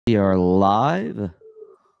We are live.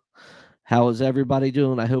 How is everybody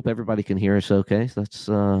doing? I hope everybody can hear us okay. That's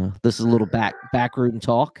this is a little backroom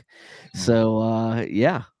talk. So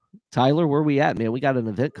yeah. Tyler, where we at, man? We got an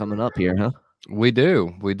event coming up here, huh? We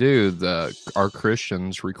do. Our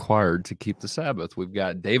Christians required to keep the Sabbath. We've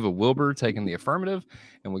got David Wilber taking the affirmative,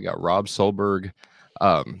 and we got Rob Solberg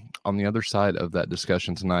on the other side of that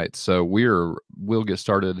discussion tonight. So we'll get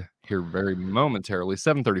started here very momentarily.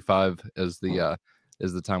 7:35 is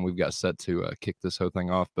the time we've got set to kick this whole thing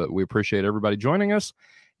off. But we appreciate everybody joining us.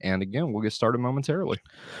 And again, we'll get started momentarily.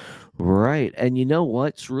 Right. And you know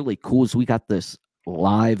what's really cool is we got this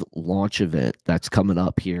live launch event that's coming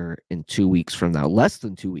up here in 2 weeks from now. Less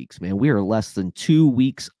than 2 weeks, man. We are less than 2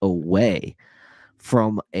 weeks away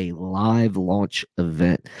from a live launch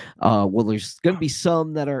event. Well, there's going to be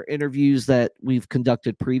some that are interviews that we've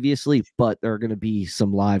conducted previously, but there are going to be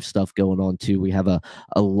some live stuff going on too. We have a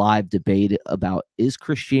live debate about is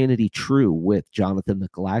Christianity true with Jonathan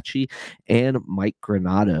McLatchie and Mike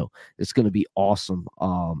Granado. It's going to be awesome.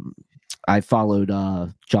 I followed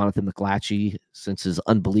Jonathan McLatchie since his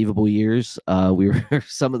Unbelievable years. We were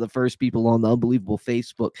some of the first people on the Unbelievable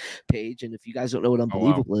Facebook page. And if you guys don't know what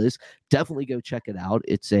Unbelievable is, definitely go check it out.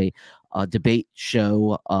 It's a debate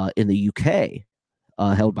show in the UK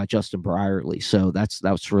held by Justin Brierley. So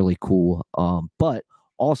that's really cool. But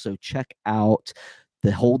also check out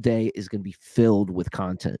the whole day is going to be filled with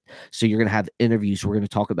content. So you're going to have interviews. We're going to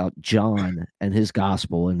talk about John and his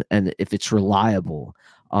gospel and if it's reliable.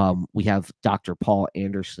 We have Dr. Paul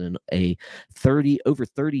Anderson, over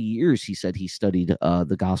 30 years, he said he studied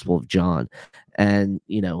the Gospel of John. And,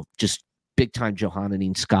 just big-time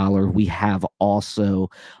Johannine scholar. We have also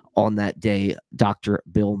on that day, Dr.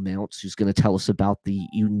 Bill Mounts, who's going to tell us about the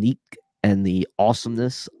unique and the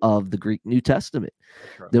awesomeness of the Greek New Testament.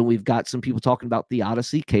 Right. Then we've got some people talking about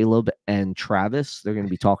theodicy, Caleb and Travis. They're going to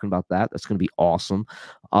be talking about that. That's going to be awesome.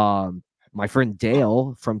 My friend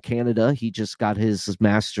Dale from Canada, he just got his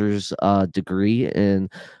master's degree in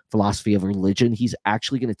philosophy of religion. He's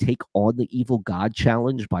actually going to take on the Evil God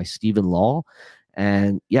Challenge by Stephen Law.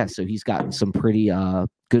 And yeah, so he's gotten some pretty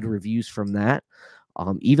good reviews from that.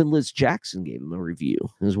 Even Liz Jackson gave him a review.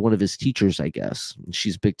 It was one of his teachers, I guess.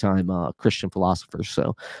 She's a big-time Christian philosopher.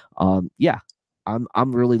 So, yeah,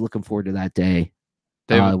 I'm really looking forward to that day.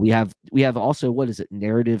 We have also, what is it?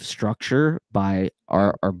 Narrative Structure by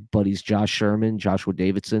our buddies Joshua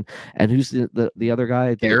Davidson, and who's the other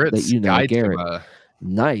guy Garrett? Garrett.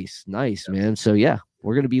 Nice, man. So yeah,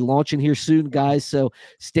 we're going to be launching here soon, guys. So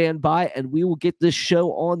stand by, and we will get this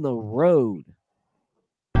show on the road.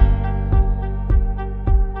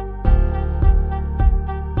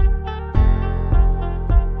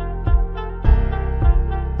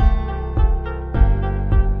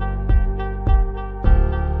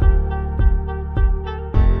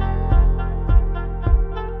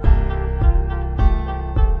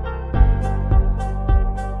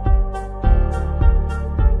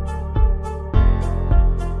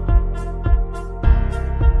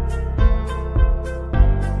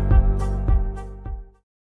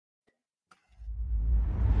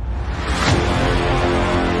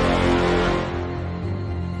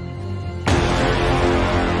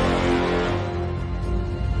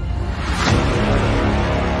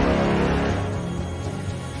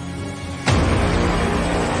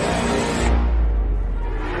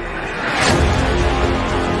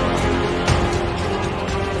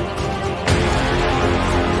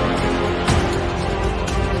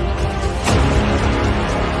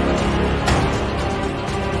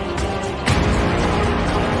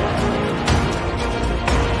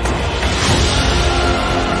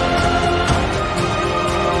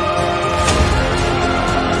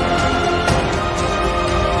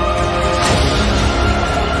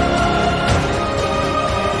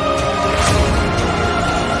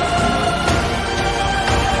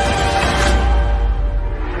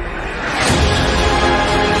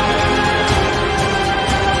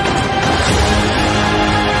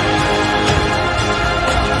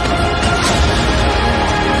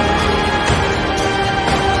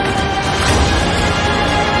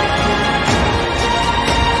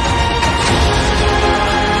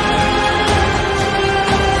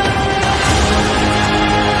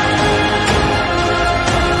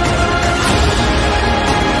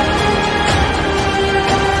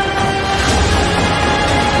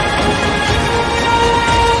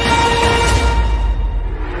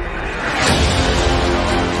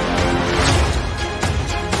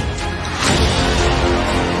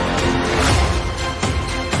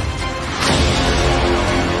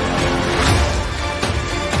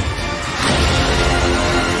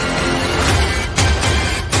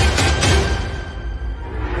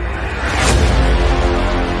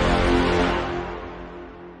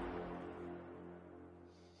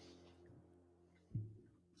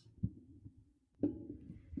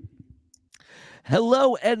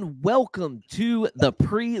 Hello and welcome to the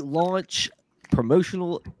pre-launch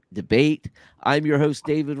promotional debate. I'm your host,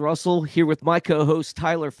 David Russell, here with my co-host,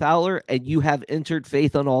 Tyler Fowler, and you have entered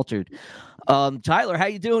Faith Unaltered. Tyler, how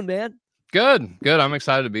you doing, man? Good. I'm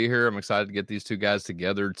excited to be here. I'm excited to get these two guys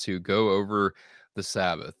together to go over the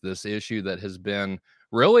Sabbath, this issue that has been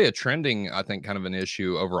really a trending, I think, kind of an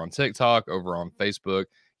issue over on TikTok, over on Facebook,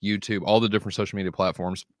 YouTube, all the different social media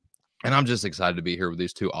platforms. And I'm just excited to be here with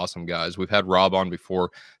these two awesome guys. We've had Rob on before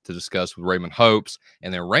to discuss with Raymond Hopes,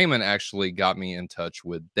 and then Raymond actually got me in touch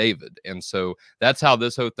with David. And so that's how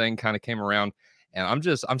this whole thing kind of came around. And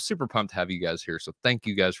I'm super pumped to have you guys here. So thank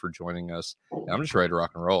you guys for joining us. And I'm just ready to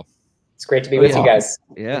rock and roll. It's great to be with you guys.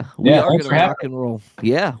 Yeah, we are going to rock and roll.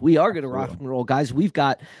 Yeah, we are going to rock and roll, guys. We've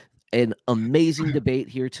got an amazing debate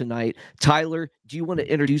here tonight. Tyler, do you want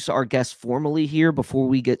to introduce our guest formally here before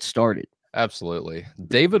we get started? Absolutely.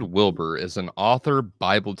 David Wilber is an author,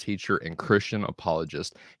 Bible teacher, and Christian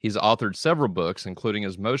apologist. He's authored several books, including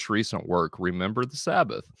his most recent work, Remember the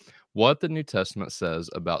Sabbath, What the New Testament Says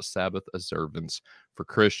About Sabbath Observance for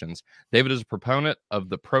Christians. David is a proponent of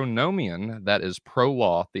the pronomian, that is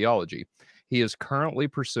pro-law theology. He is currently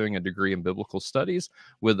pursuing a degree in biblical studies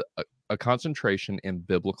with a concentration in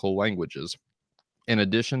biblical languages. In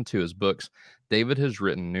addition to his books, David has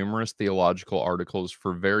written numerous theological articles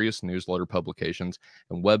for various newsletter publications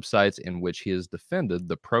and websites in which he has defended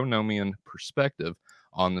the pronomian perspective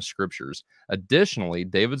on the scriptures. Additionally,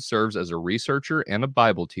 David serves as a researcher and a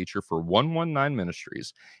Bible teacher for 119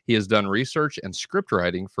 Ministries. He has done research and script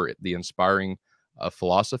writing for the Inspiring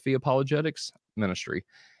Philosophy Apologetics Ministry.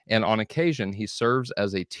 And on occasion, he serves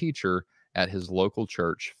as a teacher at his local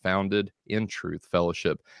church, Founded in Truth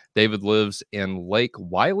Fellowship. David lives in Lake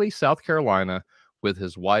Wiley, South Carolina, with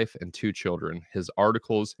his wife and 2 children. His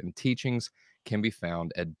articles and teachings can be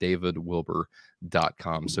found at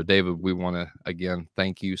davidwilber.com. So, David, we want to, again,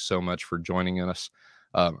 thank you so much for joining us.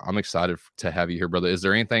 I'm excited to have you here, brother. Is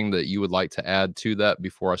there anything that you would like to add to that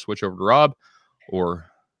before I switch over to Rob? Or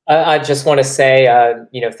I just want to say,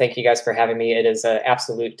 thank you guys for having me. It is an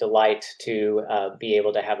absolute delight to be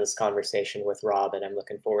able to have this conversation with Rob, and I'm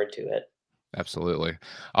looking forward to it. Absolutely.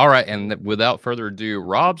 All right. And without further ado,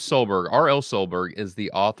 Rob Solberg, R.L. Solberg, is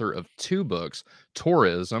the author of 2 books,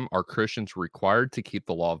 Torahism, Are Christians Required to Keep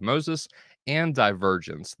the Law of Moses? And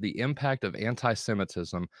Divergence, The Impact of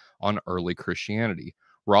Anti-Semitism on Early Christianity.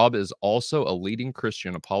 Rob is also a leading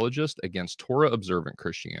Christian apologist against Torah-observant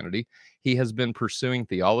Christianity. He has been pursuing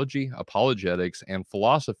theology, apologetics, and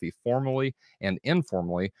philosophy formally and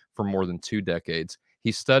informally for more than 2 decades.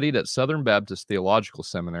 He studied at Southern Baptist Theological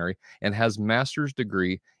Seminary and has a master's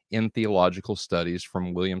degree in theological studies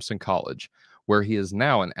from Williamson College, where he is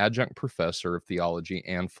now an adjunct professor of theology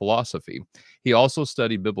and philosophy. He also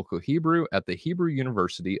studied biblical Hebrew at the Hebrew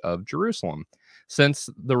University of Jerusalem. Since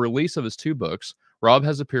the release of his 2 books, Rob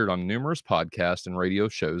has appeared on numerous podcasts and radio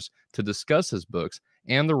shows to discuss his books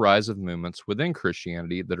and the rise of movements within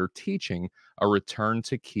Christianity that are teaching a return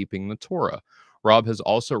to keeping the Torah. Rob has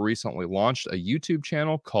also recently launched a YouTube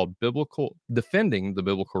channel called Defending the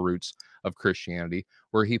Biblical Roots of Christianity,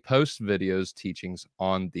 where he posts videos, teachings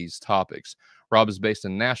on these topics. Rob is based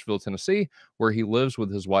in Nashville, Tennessee, where he lives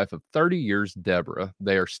with his wife of 30 years, Deborah.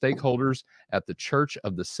 They are stakeholders at the Church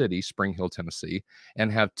of the City, Spring Hill, Tennessee,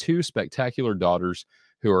 and have 2 spectacular daughters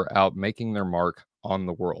who are out making their mark on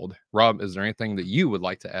the world. Rob, is there anything that you would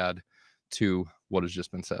like to add to what has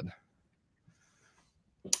just been said?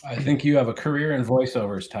 I think you have a career in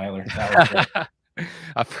voiceovers, Tyler. That was great.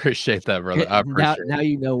 I appreciate that, brother. I appreciate now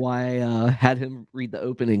you know why I had him read the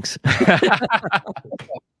openings.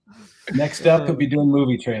 Next up, he'll be doing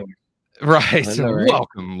movie trailers. Right. So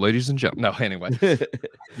welcome, ladies and gentlemen. No, anyway.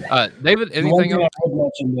 David, anything else? I would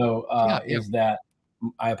mention, though, is that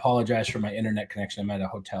I apologize for my internet connection. I'm at a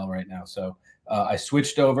hotel right now. So I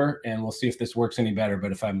switched over, and we'll see if this works any better.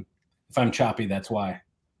 But if I'm choppy, that's why.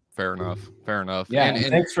 Fair enough. Fair enough. Yeah, and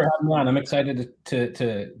thanks for having me on. I'm excited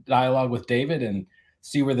to dialogue with David and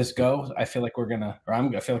see where this goes. I feel like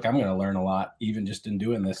I feel like I'm gonna learn a lot, even just in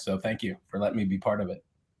doing this. So thank you for letting me be part of it.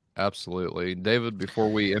 Absolutely. David,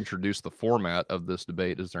 before we introduce the format of this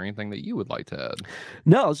debate, is there anything that you would like to add?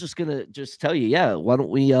 No, I was just gonna tell you, why don't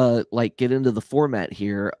we get into the format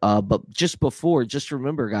here? But just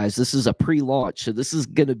remember, guys, this is a pre-launch, so this is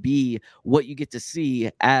gonna be what you get to see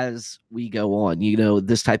as we go on.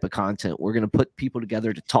 This type of content. We're gonna put people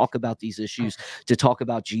together to talk about these issues, to talk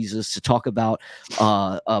about Jesus, to talk about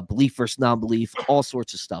belief versus non-belief, all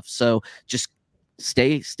sorts of stuff. So just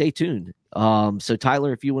stay tuned. So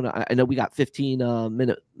Tyler, if you want to, I know we got 15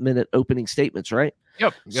 minute opening statements, right?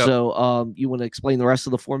 Yep. So you want to explain the rest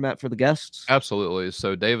of the format for the guests? Absolutely.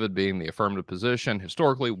 So David, being the affirmative position,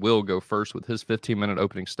 historically will go first with his 15-minute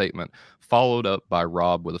opening statement, followed up by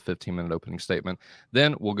Rob with a 15-minute opening statement.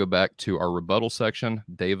 Then we'll go back to our rebuttal section.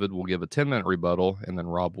 David will give a 10-minute rebuttal, and then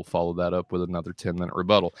Rob will follow that up with another 10-minute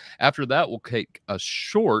rebuttal. After that, we'll take a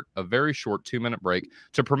very short 2-minute break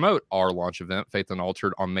to promote our launch event, Faith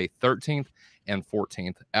Unaltered, on May 13th and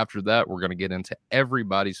 14th. After that, we're going to get into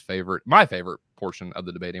my favorite portion of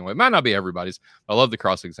the debate anyway. It might not be everybody's, but I love the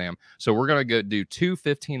cross exam. So we're going to go do 2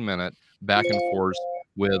 15-minute back and forth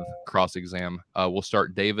with cross exam. We'll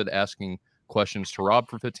start David asking questions to Rob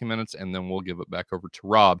for 15 minutes, and then we'll give it back over to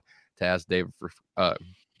Rob to ask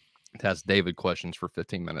David questions for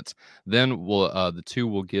 15 minutes. Then the two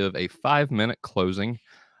will give a 5-minute closing,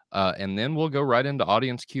 and then we'll go right into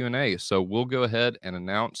audience Q&A. So we'll go ahead and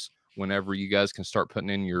announce whenever you guys can start putting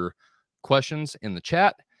in your questions in the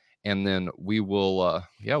chat, and then we will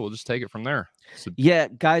we'll just take it from there. So, yeah,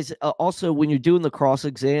 guys, also when you're doing the cross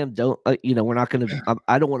exam, don't we're not going to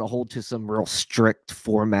I don't want to hold to some real strict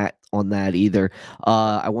format on that either.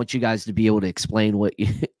 I want you guys to be able to explain what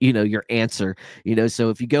your answer, so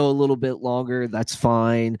if you go a little bit longer, that's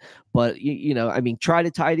fine, but try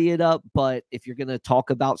to tidy it up. But if you're going to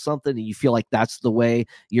talk about something and you feel like that's the way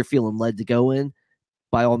you're feeling led to go in,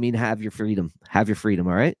 by all means, have your freedom.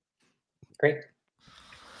 All right. Great.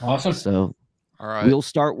 Awesome. So, all right, we'll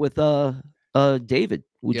start with David.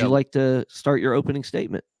 Would you like to start your opening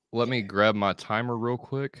statement? Let me grab my timer real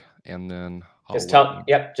quick, and then just tell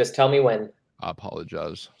me when. I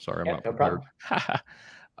apologize. Sorry, I'm not no prepared.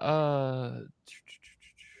 All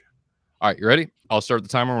right, you ready? I'll start the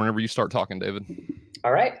timer whenever you start talking, David.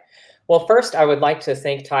 All right. Well, first, I would like to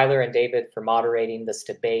thank Tyler and David for moderating this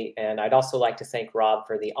debate, and I'd also like to thank Rob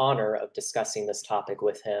for the honor of discussing this topic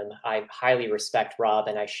with him. I highly respect Rob,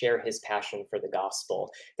 and I share his passion for the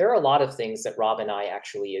gospel. There are a lot of things that Rob and I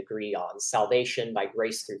actually agree on. Salvation by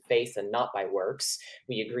grace through faith and not by works.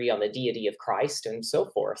 We agree on the deity of Christ and so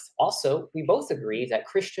forth. Also, we both agree that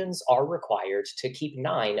Christians are required to keep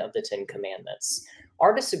 9 of the 10 commandments.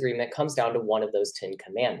 Our disagreement comes down to one of those 10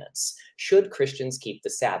 commandments. Should Christians keep the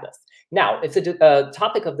Sabbath? Now, if the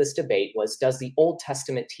topic of this debate was, does the Old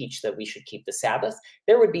Testament teach that we should keep the Sabbath?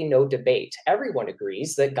 There would be no debate. Everyone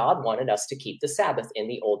agrees that God wanted us to keep the Sabbath in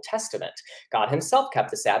the Old Testament. God himself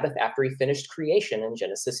kept the Sabbath after he finished creation in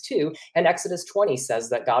Genesis 2, and Exodus 20 says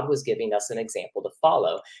that God was giving us an example to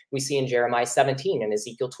follow. We see in Jeremiah 17 and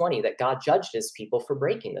Ezekiel 20 that God judged his people for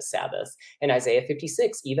breaking the Sabbath. In Isaiah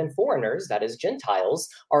 56, even foreigners, that is Gentiles,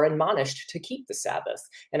 are admonished to keep the Sabbath.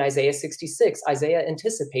 In Isaiah 66, Isaiah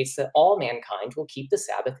anticipates that all mankind will keep the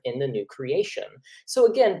Sabbath in the new creation. So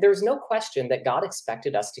again, there's no question that God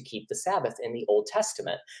expected us to keep the Sabbath in the Old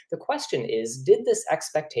Testament. The question is, did this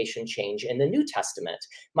expectation change in the New Testament?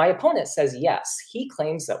 My opponent says yes. He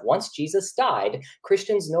claims that once Jesus died,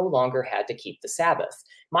 Christians no longer had to keep the Sabbath.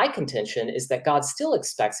 My contention is that God still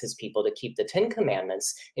expects his people to keep the 10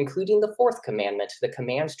 commandments, including the 4th commandment, the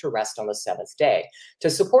command to rest on the 7th day. To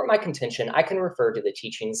support my contention, I can refer to the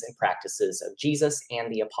teachings and practices of Jesus and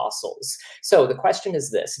the apostles. So the question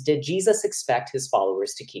is this: did Jesus expect his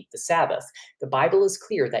followers to keep the Sabbath? The Bible is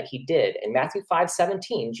clear that he did. In Matthew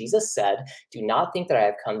 5:17, Jesus said, "Do not think that I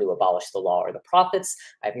have come to abolish the law or the prophets.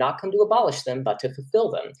 I have not come to abolish them, but to fulfill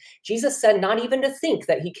them." Jesus said not even to think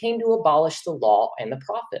that he came to abolish the law and the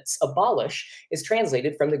prophets. Abolish is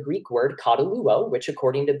translated from the Greek word kataluo, which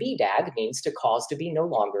according to BDAG means to cause to be no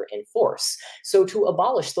longer in force. So to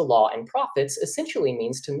abolish the law and prophets essentially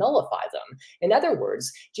means to nullify them. In other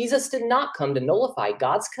words, Jesus did not come to nullify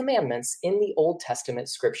God's commandments in the Old Testament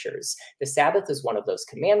scriptures. The Sabbath is one of those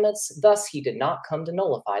commandments, thus he did not come to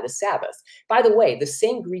nullify the Sabbath. By the way, the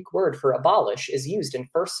same Greek word for abolish is used in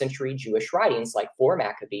 1st century Jewish writings like 4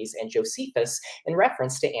 Maccabees and Josephus in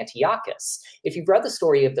reference to Antiochus. If you've read the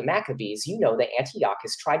story of the Maccabees, you know that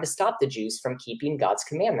Antiochus tried to stop the Jews from keeping God's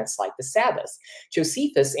commandments like the Sabbath.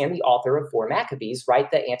 Josephus and the author of 4 Maccabees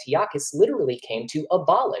write that Antiochus literally came to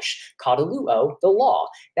abolish, kataluo, the law.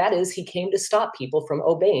 That is, he came to stop people from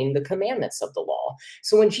obeying the commandments of the law.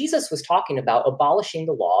 So when Jesus was talking about abolishing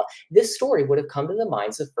the law, this story would have come to the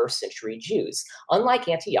minds of 1st century Jews. Unlike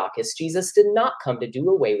Antiochus, Jesus did not come to do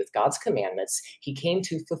away with God's commandments. He came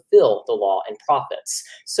to fulfill the law and prophets.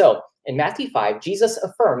 So in Matthew 5, Jesus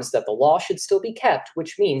affirms that the law should still be kept,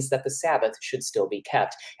 which means that the Sabbath should still be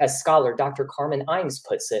kept. As scholar Dr. Carmen Imes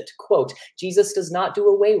puts it, quote, "Jesus does not do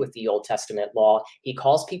away with the Old Testament law. He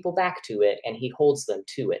calls people back to it and he holds them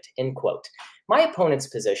to it," end quote. My opponent's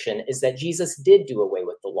position is that Jesus did do away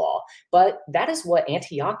with the law. But that is what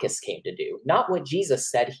Antiochus came to do, not what Jesus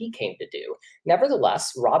said he came to do.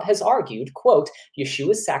 Nevertheless, Rob has argued, quote,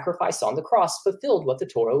 Yeshua's sacrifice on the cross fulfilled what the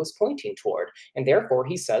Torah was pointing toward. And therefore,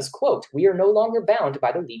 he says, quote, we are no longer bound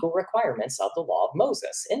by the legal requirements of the law of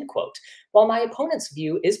Moses, end quote. While my opponent's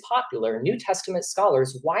view is popular, New Testament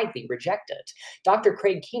scholars widely reject it. Dr.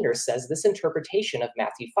 Craig Keener says this interpretation of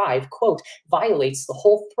Matthew 5, quote, violates the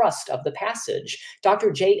whole thrust of the passage.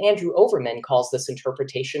 Dr. J. Andrew Overman calls this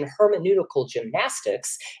interpretation hermeneutical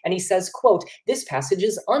gymnastics, and he says, quote, this passage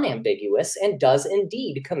is unambiguous and does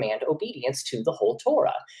indeed command obedience to the whole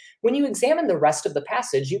Torah. When you examine the rest of the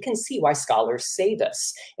passage, you can see why scholars say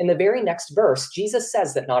this. In the very next verse, Jesus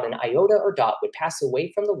says that not an iota or dot would pass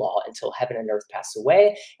away from the law until heaven and earth pass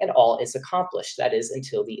away, and all is accomplished, that is,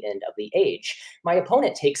 until the end of the age. My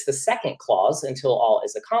opponent takes the second clause, until all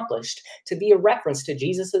is accomplished, to be a reference to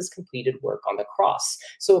Jesus's completed work on the cross.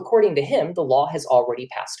 So according to him, the law has already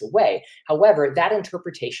passed away. However, that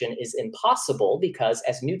interpretation is impossible because,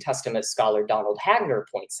 as New Testament scholar Donald Hagner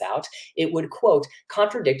points out, it would, quote,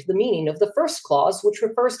 contradict the meaning of the first clause, which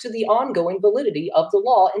refers to the ongoing validity of the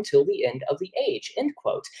law until the end of the age, end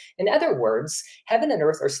quote. In other words, heaven and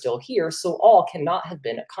earth are still here, so all cannot have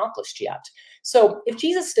been accomplished yet. So if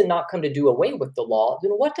Jesus did not come to do away with the law,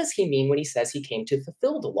 then what does he mean when he says he came to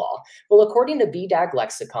fulfill the law? Well, according to BDAG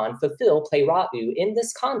lexicon, fulfill, plerau, in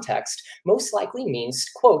this context, most likely means,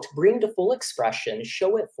 quote, bring to full expression,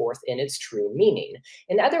 show it forth in its true meaning.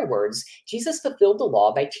 In other words, Jesus fulfilled the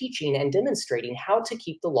law by teaching and demonstrating how to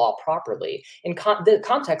keep the law properly. The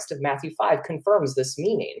context of Matthew 5 confirms this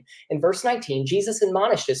meaning. In verse 19, Jesus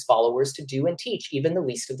admonished his followers to do and teach even the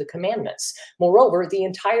least of the commandments. Moreover, the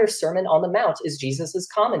entire Sermon on the Mount is Jesus's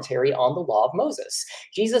commentary on the law of Moses.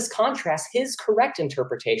 Jesus contrasts his correct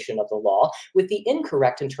interpretation of the law with the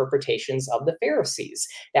incorrect interpretations of the Pharisees.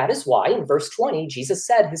 That is why in verse 20, Jesus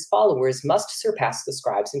said his followers must surpass the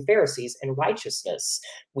scribes and Pharisees in righteousness.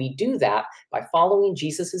 We do that by following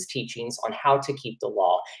Jesus's teachings on how to keep the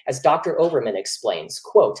law. As Dr. Overman explains,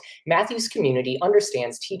 quote, Matthew's community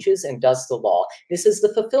understands, teaches, and does the law. This is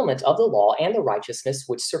the fulfillment of the law and the righteousness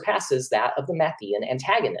which surpasses that of the Matthean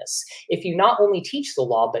antagonists. If you not only teach the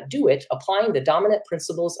law, but do it, applying the dominant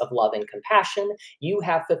principles of love and compassion, you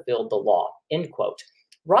have fulfilled the law, end quote.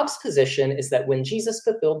 Rob's position is that when Jesus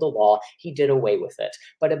fulfilled the law, he did away with it.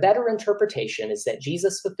 But a better interpretation is that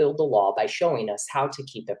Jesus fulfilled the law by showing us how to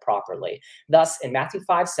keep it properly. Thus, in Matthew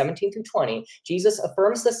 5, 17 through 20, Jesus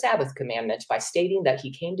affirms the Sabbath commandment by stating that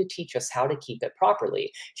he came to teach us how to keep it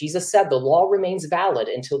properly. Jesus said the law remains valid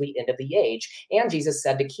until the end of the age, and Jesus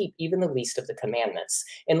said to keep even the least of the commandments.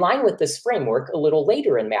 In line with this framework, a little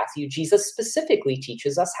later in Matthew, Jesus specifically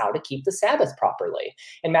teaches us how to keep the Sabbath properly.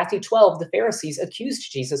 In Matthew 12, the Pharisees accused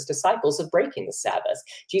Jesus' disciples of breaking the Sabbath.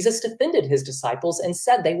 Jesus defended his disciples and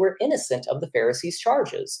said they were innocent of the Pharisees'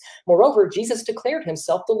 charges. Moreover, Jesus declared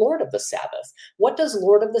himself the Lord of the Sabbath. What does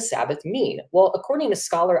Lord of the Sabbath mean? Well, according to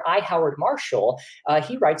scholar I. Howard Marshall,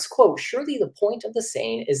 he writes, quote, surely the point of the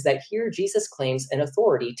saying is that here Jesus claims an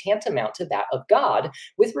authority tantamount to that of God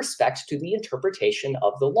with respect to the interpretation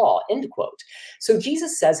of the law, end quote. So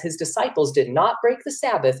Jesus says his disciples did not break the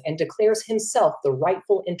Sabbath and declares himself the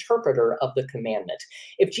rightful interpreter of the commandment.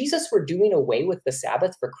 If Jesus were doing away with the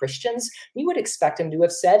Sabbath for Christians, we would expect him to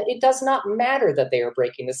have said, it does not matter that they are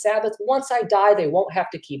breaking the Sabbath. Once I die, they won't have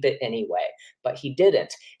to keep it anyway. But he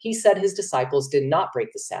didn't. He said his disciples did not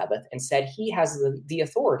break the Sabbath and said he has the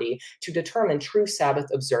authority to determine true Sabbath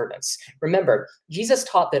observance. Remember, Jesus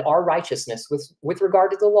taught that our righteousness with regard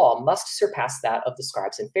to the law must surpass that of the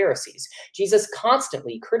scribes and Pharisees. Jesus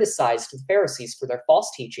constantly criticized the Pharisees for their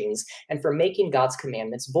false teachings and for making God's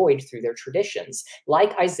commandments void through their traditions.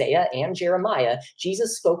 Like Isaiah and Jeremiah,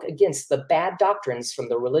 Jesus spoke against the bad doctrines from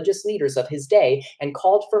the religious leaders of his day and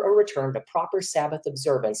called for a return to proper Sabbath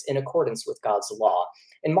observance in accordance with God's law.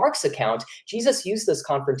 In Mark's account, Jesus used this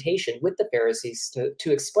confrontation with the Pharisees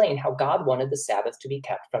to explain how God wanted the Sabbath to be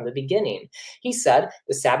kept from the beginning. He said,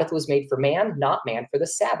 the Sabbath was made for man, not man for the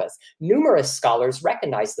Sabbath. Numerous scholars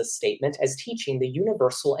recognize this statement as teaching the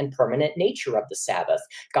universal and permanent nature of the Sabbath.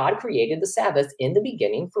 God created the Sabbath in the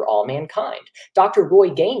beginning for all mankind. Dr.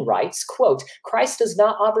 Roy Gain writes, quote, Christ does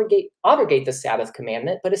not abrogate the Sabbath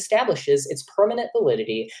commandment, but establishes its permanent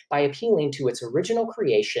validity by appealing to its original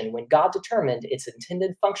creation when God determined its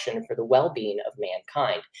intended function for the well-being of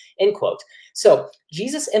mankind, end quote. So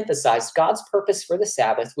Jesus emphasized God's purpose for the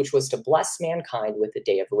Sabbath, which was to bless mankind with a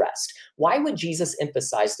day of rest. Why would Jesus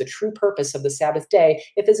emphasize the true purpose of the Sabbath day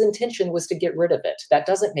if his intention was to get rid of it? That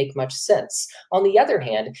doesn't make much sense. On the other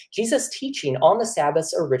hand, Jesus' teaching on the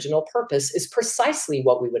Sabbath's original purpose is precisely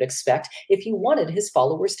what we would expect if he wanted his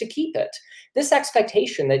followers to keep it. This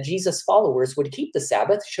expectation that Jesus' followers would keep the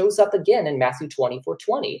Sabbath shows up again in Matthew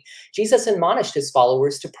 24:20. Jesus admonished his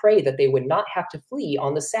followers to pray that they would not have to flee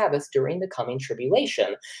on the Sabbath during the coming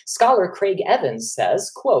tribulation. Scholar Craig Evans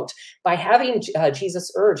says, quote, by having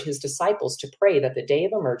Jesus urge his disciples to pray that the day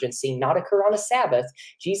of emergency not occur on a Sabbath,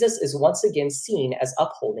 Jesus is once again seen as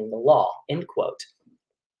upholding the law, end quote.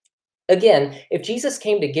 Again, if Jesus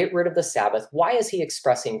came to get rid of the Sabbath, why is he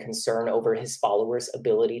expressing concern over his followers'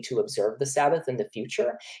 ability to observe the Sabbath in the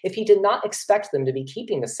future? If he did not expect them to be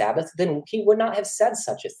keeping the Sabbath, then he would not have said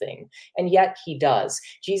such a thing. And yet he does.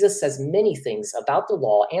 Jesus says many things about the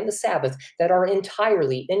law and the Sabbath that are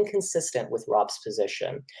entirely inconsistent with Rob's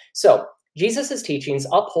position. So, Jesus' teachings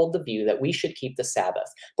uphold the view that we should keep the Sabbath.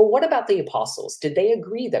 But what about the apostles? Did they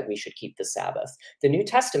agree that we should keep the Sabbath? The New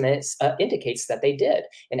Testament indicates that they did.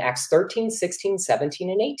 In Acts 13, 16, 17,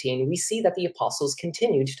 and 18, we see that the apostles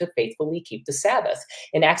continued to faithfully keep the Sabbath.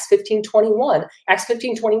 In Acts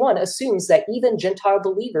 15:21 assumes that even Gentile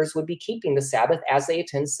believers would be keeping the Sabbath as they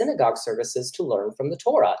attend synagogue services to learn from the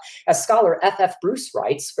Torah. As scholar F.F. Bruce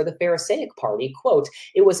writes for the Pharisaic party, quote,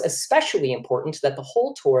 it was especially important that the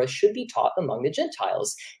whole Torah should be taught among the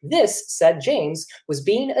Gentiles. This, said James, was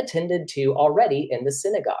being attended to already in the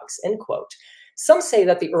synagogues, end quote. Some say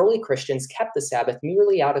that the early Christians kept the Sabbath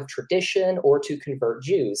merely out of tradition or to convert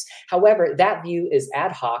Jews. However, that view is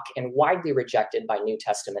ad hoc and widely rejected by New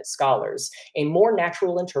Testament scholars. A more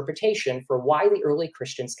natural interpretation for why the early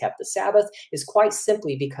Christians kept the Sabbath is quite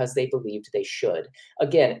simply because they believed they should.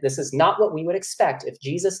 Again, this is not what we would expect if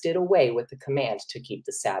Jesus did away with the command to keep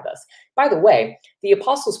the Sabbath. By the way, the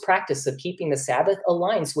apostles' practice of keeping the Sabbath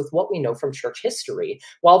aligns with what we know from church history.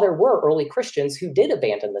 While there were early Christians who did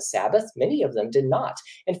abandon the Sabbath, many of them did not.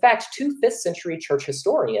 In fact, two 5th century church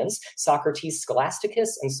historians, Socrates,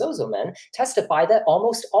 Scholasticus, and Sozomen, testify that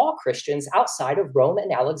almost all Christians outside of Rome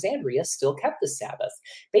and Alexandria still kept the Sabbath.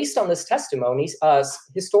 Based on this testimony,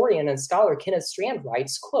 historian and scholar Kenneth Strand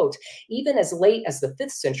writes, quote, even as late as the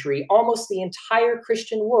 5th century, almost the entire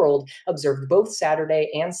Christian world observed both Saturday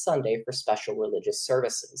and Sunday for special religious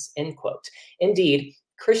services, end quote. Indeed,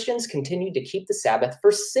 Christians continued to keep the Sabbath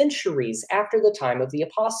for centuries after the time of the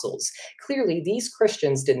apostles. Clearly, these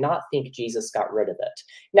Christians did not think Jesus got rid of it.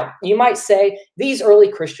 Now, you might say, these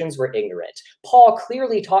early Christians were ignorant. Paul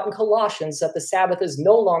clearly taught in Colossians that the Sabbath is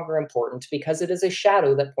no longer important because it is a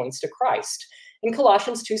shadow that points to Christ. In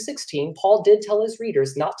Colossians 2:16, Paul did tell his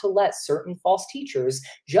readers not to let certain false teachers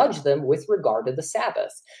judge them with regard to the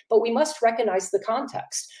Sabbath. But we must recognize the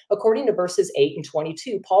context. According to verses 8 and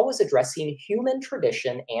 22, Paul was addressing human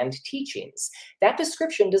tradition and teachings. That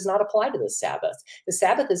description does not apply to the Sabbath. The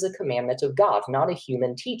Sabbath is a commandment of God, not a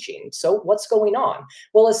human teaching. So what's going on?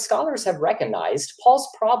 Well, as scholars have recognized, Paul's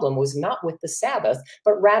problem was not with the Sabbath,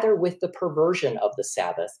 but rather with the perversion of the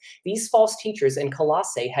Sabbath. These false teachers in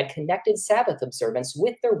Colossae had connected Sabbath observance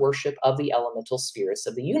with their worship of the elemental spirits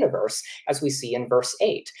of the universe, as we see in verse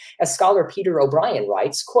 8. As scholar Peter O'Brien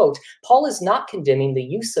writes, quote, Paul is not condemning the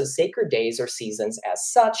use of sacred days or seasons as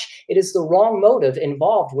such. It is the wrong motive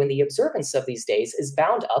involved when the observance of these days is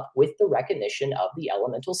bound up with the recognition of the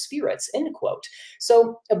elemental spirits, end quote.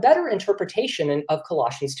 So a better interpretation of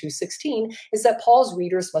Colossians 2:16 is that Paul's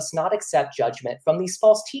readers must not accept judgment from these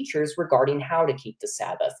false teachers regarding how to keep the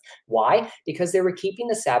Sabbath. Why? Because they were keeping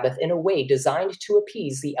the Sabbath in a way designed to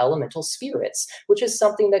appease the elemental spirits, which is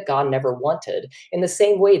something that God never wanted. In the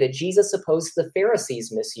same way that Jesus opposed the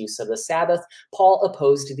Pharisees' misuse of the Sabbath, Paul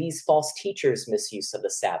opposed these false teachers' misuse of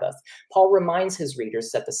the Sabbath. Paul reminds his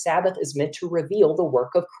readers that the Sabbath is meant to reveal the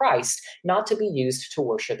work of Christ, not to be used to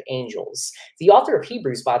worship angels. The author of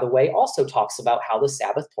Hebrews, by the way, also talks about how the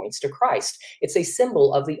Sabbath points to Christ. It's a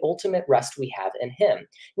symbol of the ultimate rest we have in him.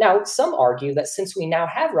 Now, some argue that since we now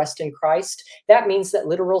have rest in Christ, that means that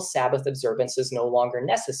literal Sabbath observance is no longer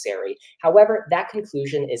necessary. However, that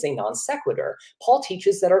conclusion is a non sequitur. Paul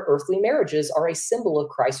teaches that our earthly marriages are a symbol of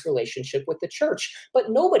Christ's relationship with the church, but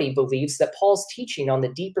nobody believes that Paul's teaching on the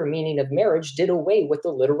deeper meaning of marriage did away with the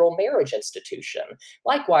literal marriage institution.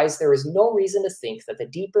 Likewise, there is no reason to think that the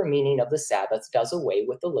deeper meaning of the Sabbath does away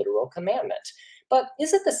with the literal commandment. But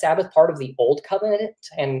isn't the Sabbath part of the Old Covenant,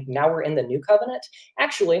 and now we're in the New Covenant?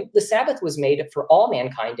 Actually, the Sabbath was made for all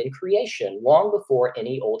mankind in creation, long before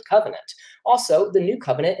any Old Covenant. Also, the New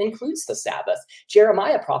Covenant includes the Sabbath.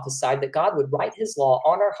 Jeremiah prophesied that God would write his law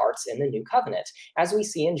on our hearts in the New Covenant. As we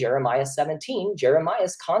see in Jeremiah 17,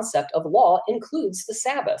 Jeremiah's concept of law includes the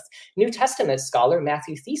Sabbath. New Testament scholar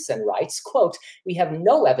Matthew Thiessen writes, quote, we have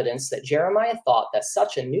no evidence that Jeremiah thought that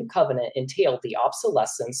such a new covenant entailed the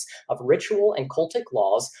obsolescence of ritual and cultic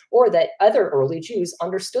laws, or that other early Jews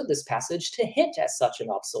understood this passage to hint at such an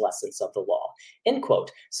obsolescence of the law. End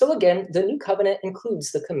quote. So again, the New Covenant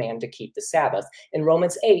includes the command to keep the Sabbath. In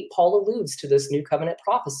Romans 8, Paul alludes to this New Covenant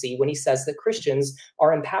prophecy when he says that Christians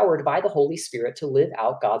are empowered by the Holy Spirit to live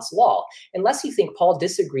out God's law. Unless you think Paul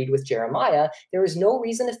disagreed with Jeremiah, there is no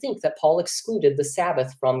reason to think that Paul excluded the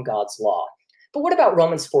Sabbath from God's law. But what about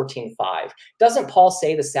Romans 14:5? Doesn't Paul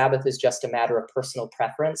say the Sabbath is just a matter of personal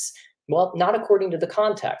preference? Well, not according to the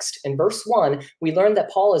context. In verse 1, we learn that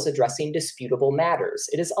Paul is addressing disputable matters.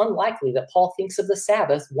 It is unlikely that Paul thinks of the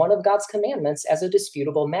Sabbath, one of God's commandments, as a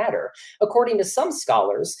disputable matter. According to some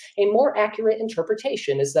scholars, a more accurate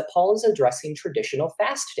interpretation is that Paul is addressing traditional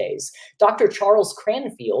fast days. Dr. Charles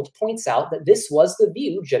Cranfield points out that this was the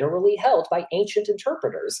view generally held by ancient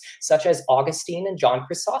interpreters, such as Augustine and John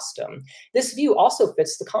Chrysostom. This view also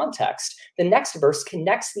fits the context. The next verse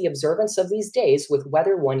connects the observance of these days with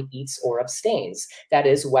whether one eats or abstains, that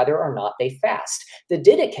is, whether or not they fast. The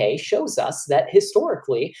Didache shows us that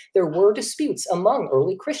historically there were disputes among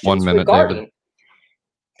early Christians 1 minute, regarding. David.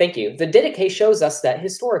 Thank you. The Didache shows us that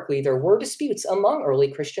historically there were disputes among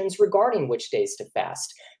early Christians regarding which days to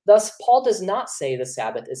fast. Thus, Paul does not say the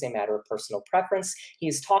Sabbath is a matter of personal preference. He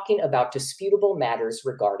is talking about disputable matters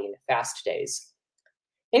regarding fast days.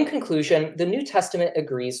 In conclusion, the New Testament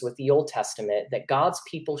agrees with the Old Testament that God's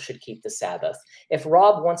people should keep the Sabbath. If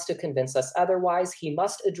Rob wants to convince us otherwise, he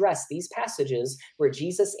must address these passages where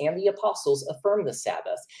Jesus and the apostles affirm the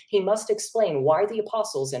Sabbath. He must explain why the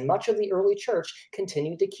apostles and much of the early church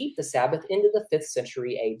continued to keep the Sabbath into the 5th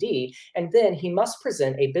century AD, and then he must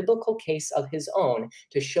present a biblical case of his own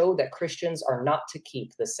to show that Christians are not to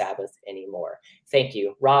keep the Sabbath anymore. Thank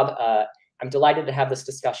you. Rob, I'm delighted to have this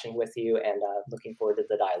discussion with you and looking forward to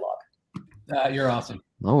the dialogue. You're awesome.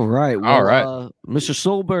 All right. Well, All right. Mr.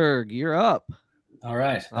 Solberg, you're up. All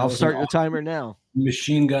right. I'll start the timer now.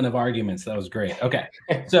 Machine gun of arguments. That was great. Okay.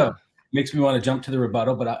 So makes me want to jump to the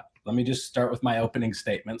rebuttal, but let me just start with my opening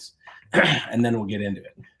statements and then we'll get into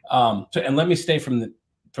it. And let me stay from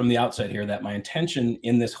the outset here that my intention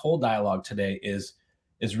in this whole dialogue today is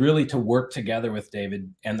really to work together with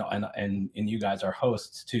David and you guys, our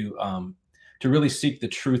hosts, to really seek the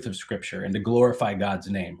truth of Scripture and to glorify God's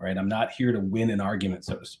name, right? I'm not here to win an argument,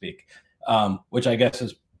 so to speak, which I guess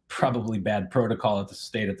is probably bad protocol at the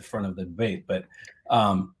state at the front of the debate. But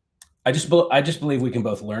I just believe we can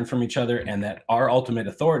both learn from each other, and that our ultimate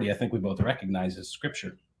authority, I think we both recognize, is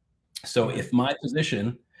Scripture. So if my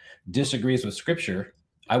position disagrees with Scripture,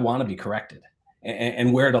 I want to be corrected.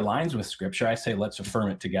 And where it aligns with Scripture, I say, let's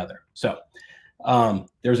affirm it together. So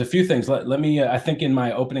there's a few things. Let me, I think in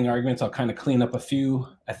my opening arguments, I'll kind of clean up a few,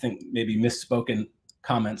 I think maybe misspoken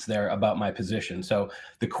comments there about my position. So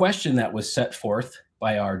the question that was set forth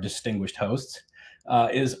by our distinguished hosts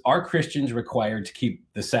is, are Christians required to keep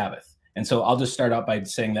the Sabbath? And so I'll just start out by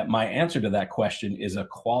saying that my answer to that question is a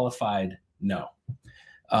qualified no.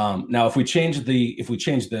 Now, if we change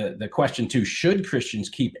the question to, should Christians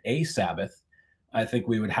keep a Sabbath, I think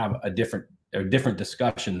we would have a different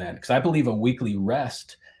discussion then, because I believe a weekly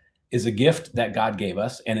rest is a gift that God gave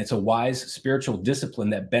us, and it's a wise spiritual discipline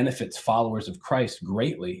that benefits followers of Christ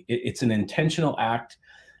greatly. It's an intentional act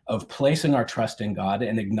of placing our trust in God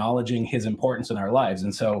and acknowledging his importance in our lives.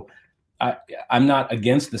 And so I'm not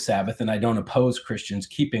against the Sabbath, and I don't oppose Christians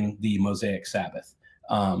keeping the Mosaic Sabbath.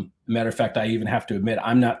 Matter of fact, I even have to admit,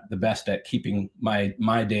 I'm not the best at keeping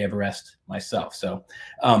my day of rest myself. So,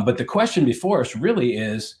 but the question before us really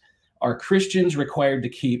is, are Christians required to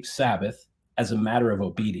keep Sabbath as a matter of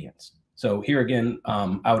obedience? So here again,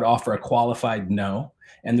 I would offer a qualified no.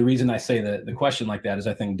 And the reason I say the question like that is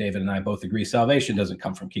I think David and I both agree salvation doesn't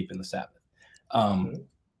come from keeping the Sabbath.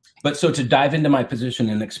 But so to dive into my position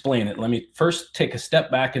and explain it, let me first take a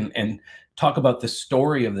step back and talk about the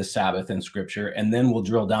story of the Sabbath in Scripture, and then we'll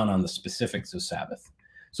drill down on the specifics of Sabbath.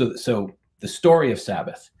 So the story of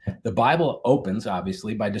Sabbath. The Bible opens,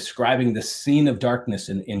 obviously, by describing the scene of darkness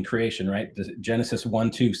in creation, right? Genesis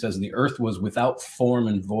 1:2 says, the earth was without form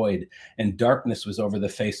and void, and darkness was over the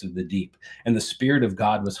face of the deep, and the Spirit of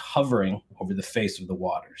God was hovering over the face of the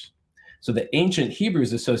waters. So the ancient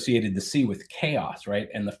Hebrews associated the sea with chaos, right?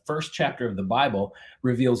 And the first chapter of the Bible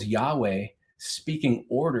reveals Yahweh speaking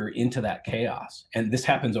order into that chaos. And this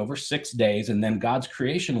happens over 6 days, and then God's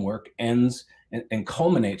creation work ends and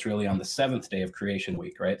culminates really on the 7th day of creation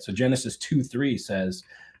week, right? So Genesis 2:3 says,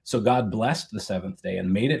 so God blessed the 7th day and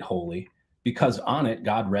made it holy, because on it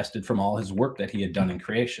God rested from all his work that he had done in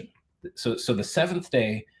creation. So the 7th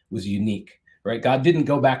day was unique, right? God didn't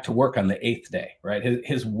go back to work on the 8th day, right?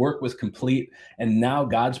 His work was complete, and now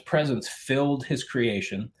God's presence filled his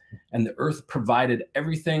creation, and the earth provided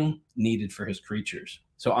everything needed for his creatures.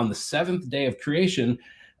 So on the seventh day of creation,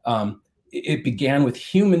 it began with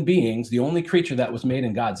human beings, the only creature that was made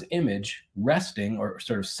in God's image, resting or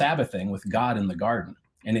sort of Sabbathing with God in the garden.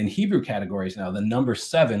 And in Hebrew categories now, the number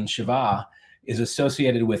 7, Shavah, is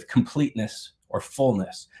associated with completeness or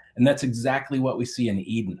fullness. And that's exactly what we see in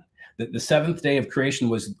Eden. The seventh day of creation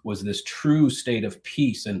was this true state of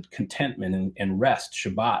peace and contentment and rest,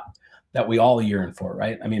 Shabbat, that we all yearn for,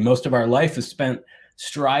 right? I mean, most of our life is spent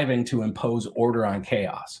striving to impose order on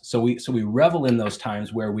chaos. So we revel in those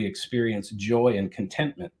times where we experience joy and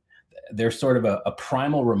contentment. There's sort of a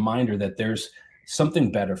primal reminder that there's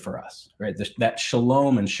something better for us, right? That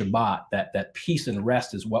shalom and Shabbat, that peace and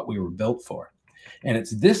rest is what we were built for. And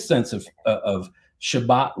it's this sense of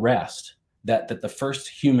Shabbat rest that the first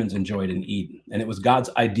humans enjoyed in Eden. And it was God's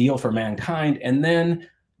ideal for mankind. And then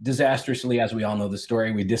disastrously, as we all know the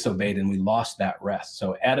story, we disobeyed and we lost that rest.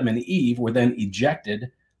 So Adam and Eve were then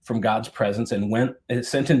ejected from God's presence and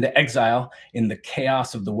sent into exile in the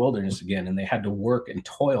chaos of the wilderness again. And they had to work and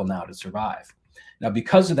toil now to survive. Now,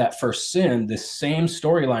 because of that first sin, this same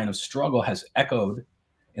storyline of struggle has echoed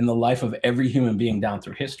in the life of every human being down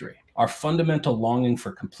through history. Our fundamental longing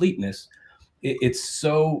for completeness, it's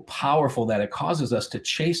so powerful that it causes us to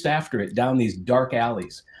chase after it down these dark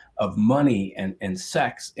alleys of money and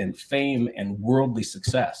sex and fame and worldly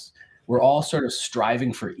success. We're all sort of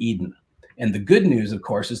striving for Eden. And the good news, of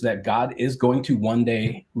course, is that God is going to one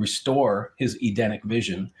day restore his Edenic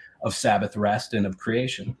vision of Sabbath rest and of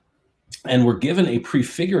creation. And we're given a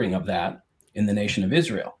prefiguring of that in the nation of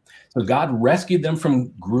Israel. So God rescued them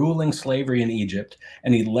from grueling slavery in Egypt,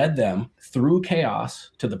 and he led them through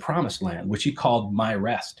chaos to the promised land, which he called my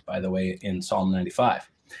rest, by the way, in Psalm 95.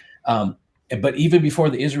 But even before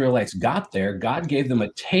the Israelites got there, God gave them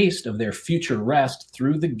a taste of their future rest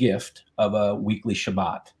through the gift of a weekly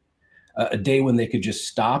Shabbat, a day when they could just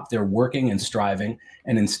stop their working and striving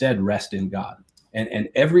and instead rest in God. And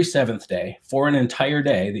every seventh day, for an entire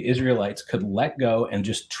day, the Israelites could let go and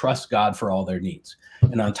just trust God for all their needs.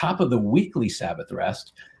 And on top of the weekly Sabbath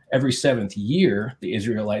rest, every seventh year, the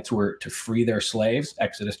Israelites were to free their slaves,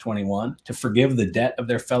 Exodus 21, to forgive the debt of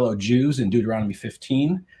their fellow Jews in Deuteronomy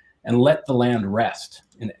 15, and let the land rest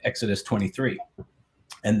in Exodus 23.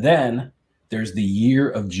 And then there's the year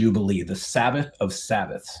of Jubilee, the Sabbath of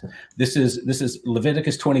Sabbaths. This is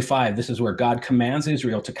Leviticus 25. This is where God commands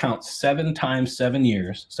Israel to count 7 times 7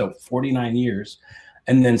 years, so 49 years,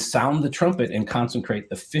 and then sound the trumpet and consecrate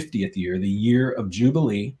the 50th year, the year of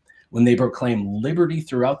Jubilee, when they proclaim liberty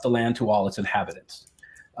throughout the land to all its inhabitants.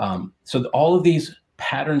 So all of these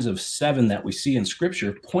patterns of 7 that we see in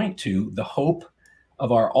Scripture point to the hope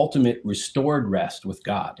of our ultimate restored rest with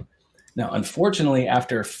God. Now, unfortunately,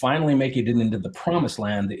 after finally making it into the promised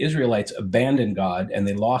land, the Israelites abandoned God and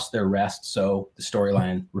they lost their rest. So the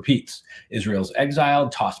storyline repeats. Israel's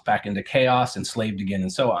exiled, tossed back into chaos, enslaved again,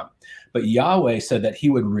 and so on. But Yahweh said that he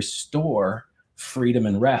would restore freedom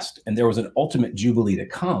and rest, and there was an ultimate jubilee to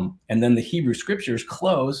come. And then the Hebrew scriptures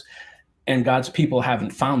close, and God's people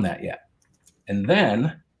haven't found that yet. And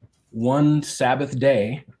then one Sabbath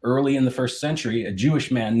day, early in the first century, a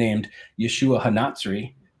Jewish man named Yeshua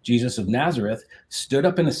HaNatzri, Jesus of Nazareth, stood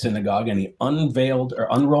up in a synagogue and he unrolled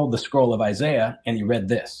the scroll of Isaiah, and he read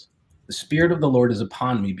this: "The Spirit of the Lord is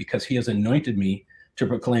upon me, because he has anointed me to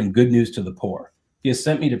proclaim good news to the poor. He has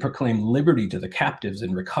sent me to proclaim liberty to the captives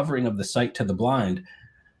and recovering of the sight to the blind,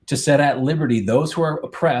 to set at liberty those who are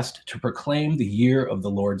oppressed, to proclaim the year of the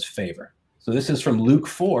Lord's favor." So this is from Luke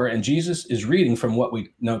 4, and Jesus is reading from what we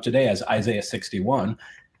know today as Isaiah 61.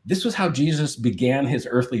 This was how Jesus began his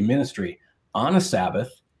earthly ministry, on a Sabbath,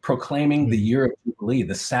 proclaiming the year of Jubilee,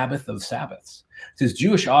 the Sabbath of Sabbaths. His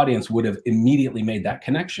Jewish audience would have immediately made that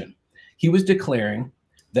connection. He was declaring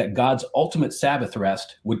that God's ultimate Sabbath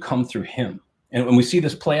rest would come through him. And when we see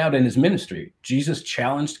this play out in his ministry, Jesus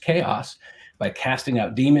challenged chaos by casting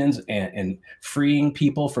out demons and freeing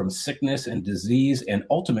people from sickness and disease, and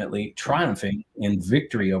ultimately triumphing in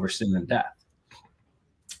victory over sin and death.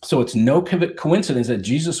 So it's no coincidence that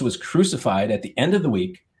Jesus was crucified at the end of the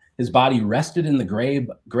week. His body rested in the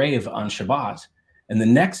grave on Shabbat, and the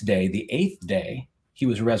next day, the 8th day, he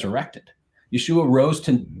was resurrected. Yeshua rose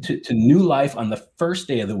to new life on the first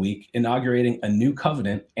day of the week, inaugurating a new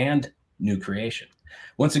covenant and new creation.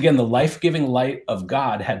 Once again, the life-giving light of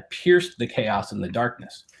God had pierced the chaos and the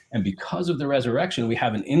darkness. And because of the resurrection, we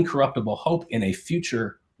have an incorruptible hope in a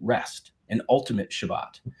future rest, an ultimate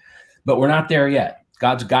Shabbat. But we're not there yet.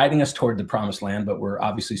 God's guiding us toward the promised land, but we're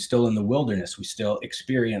obviously still in the wilderness. We still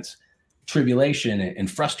experience tribulation and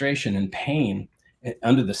frustration and pain. And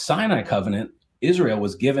under the Sinai covenant, Israel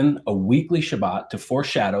was given a weekly Shabbat to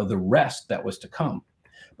foreshadow the rest that was to come.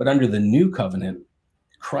 But under the new covenant,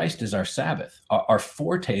 Christ is our Sabbath, our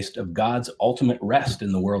foretaste of God's ultimate rest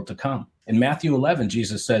in the world to come. In Matthew 11,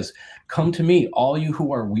 Jesus says, "Come to me, all you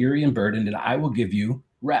who are weary and burdened, and I will give you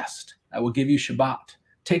rest. I will give you Shabbat.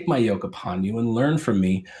 Take my yoke upon you and learn from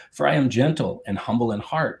me, for I am gentle and humble in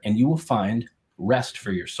heart, and you will find rest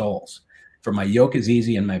for your souls. For my yoke is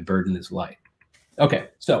easy and my burden is light." Okay,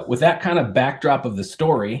 so with that kind of backdrop of the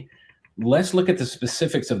story, let's look at the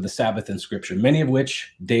specifics of the Sabbath in Scripture, many of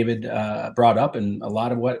which David brought up, and a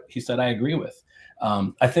lot of what he said I agree with.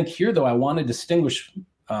 I think here, though, I want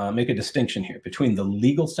to make a distinction here between the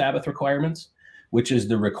legal Sabbath requirements, which is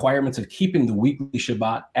the requirements of keeping the weekly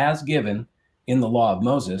Shabbat as given in the law of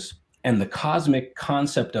Moses, and the cosmic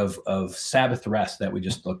concept of Sabbath rest that we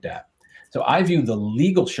just looked at. So I view the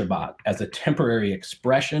legal Shabbat as a temporary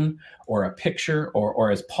expression or a picture, or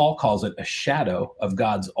as Paul calls it, a shadow of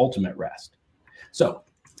God's ultimate rest. So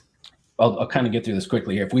I'll kind of get through this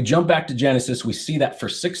quickly here. If we jump back to Genesis, we see that for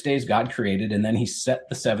 6 days God created, and then he set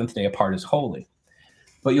the seventh day apart as holy.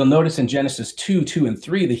 But you'll notice in Genesis 2 and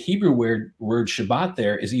 3, the Hebrew word Shabbat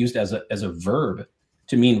there is used as a verb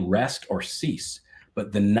to mean rest or cease.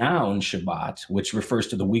 But the noun Shabbat, which refers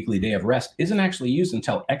to the weekly day of rest, isn't actually used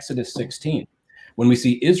until Exodus 16, when we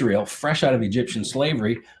see Israel, fresh out of Egyptian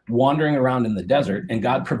slavery, wandering around in the desert, and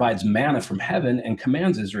God provides manna from heaven and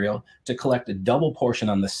commands Israel to collect a double portion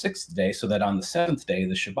on the 6th day so that on the 7th day,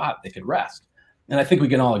 the Shabbat, they could rest. And I think we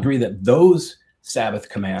can all agree that those Sabbath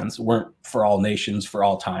commands weren't for all nations, for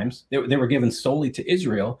all times. They were given solely to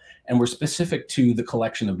Israel and were specific to the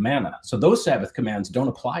collection of manna. So those Sabbath commands don't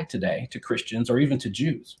apply today to Christians or even to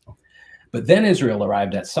Jews. But then Israel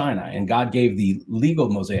arrived at Sinai, and God gave the legal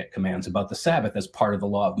Mosaic commands about the Sabbath as part of the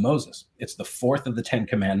law of Moses. It's the fourth of the 10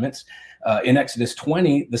 commandments. In Exodus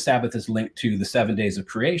 20, the Sabbath is linked to the 7 days of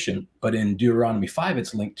creation, but in Deuteronomy 5,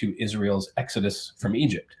 it's linked to Israel's exodus from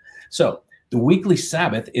Egypt. So the weekly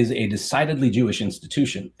Sabbath is a decidedly Jewish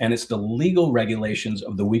institution, and it's the legal regulations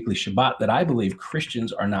of the weekly Shabbat that I believe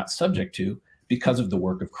Christians are not subject to because of the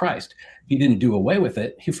work of Christ. He didn't do away with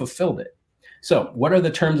it, he fulfilled it. So what are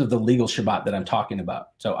the terms of the legal Shabbat that I'm talking about?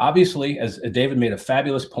 So obviously, as David made a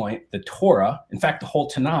fabulous point, the Torah, in fact, the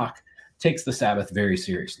whole Tanakh, takes the Sabbath very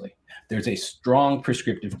seriously. There's a strong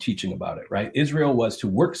prescriptive teaching about it, right? Israel was to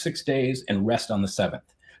work 6 days and rest on the 7th.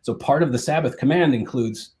 So part of the Sabbath command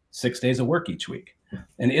includes 6 days of work each week.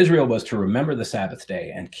 And Israel was to remember the Sabbath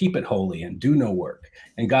day and keep it holy and do no work.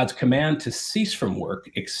 And God's command to cease from work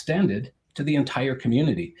extended to the entire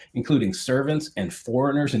community, including servants and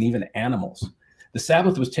foreigners and even animals. The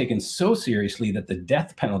Sabbath was taken so seriously that the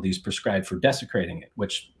death penalties prescribed for desecrating it,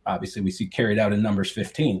 which obviously we see carried out in Numbers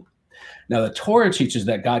 15. Now, the Torah teaches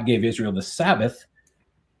that God gave Israel the Sabbath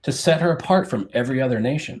to set her apart from every other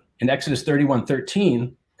nation. In Exodus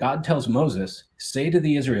 31:13, God tells Moses, "Say to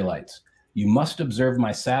the Israelites, you must observe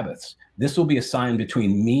my Sabbaths. This will be a sign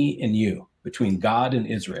between me and you, between God and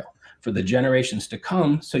Israel, for the generations to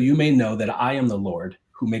come, so you may know that I am the Lord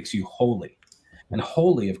who makes you holy." And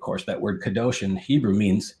holy, of course, that word kadosh in Hebrew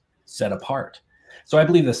means set apart. So I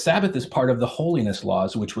believe the Sabbath is part of the holiness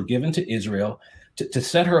laws which were given to Israel to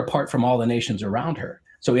set her apart from all the nations around her.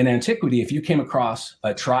 So in antiquity, if you came across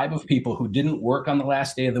a tribe of people who didn't work on the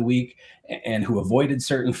last day of the week and who avoided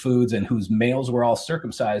certain foods and whose males were all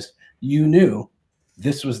circumcised, you knew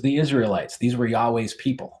this was the Israelites. These were Yahweh's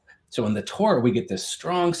people. So in the Torah, we get this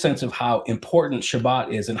strong sense of how important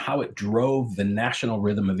Shabbat is and how it drove the national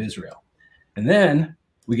rhythm of Israel. And then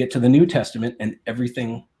we get to the New Testament and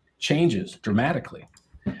everything changes dramatically.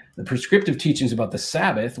 The prescriptive teachings about the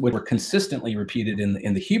Sabbath, which were consistently repeated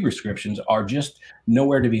in the Hebrew scriptures, are just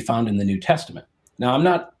nowhere to be found in the New Testament. Now, I'm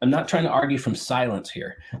not trying to argue from silence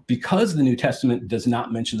here. Because the New Testament does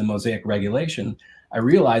not mention the Mosaic regulation, I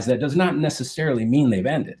realize that does not necessarily mean they've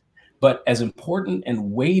ended. But as important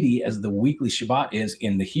and weighty as the weekly Shabbat is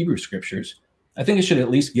in the Hebrew scriptures, I think it should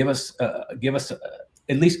at least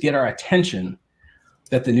at least get our attention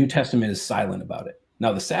that the New Testament is silent about it.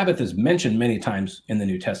 Now, the Sabbath is mentioned many times in the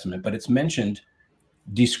New Testament, but it's mentioned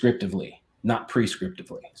descriptively, not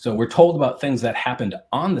prescriptively. So we're told about things that happened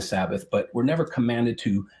on the Sabbath, but we're never commanded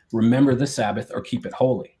to remember the Sabbath or keep it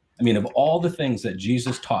holy. I mean, of all the things that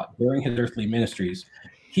Jesus taught during his earthly ministries,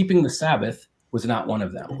 keeping the Sabbath was not one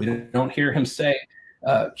of them. We don't hear him say,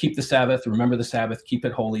 keep the Sabbath, remember the Sabbath, keep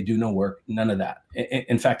it holy, do no work, none of that.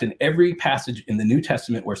 In fact, in every passage in the New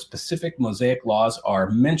Testament where specific Mosaic laws are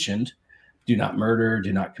mentioned, do not murder,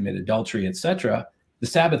 do not commit adultery, etc., the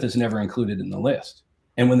Sabbath is never included in the list.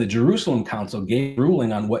 And when the Jerusalem Council gave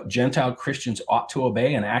ruling on what Gentile Christians ought to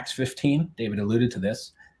obey in Acts 15, David alluded to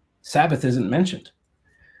this, Sabbath isn't mentioned.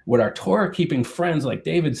 What our Torah-keeping friends like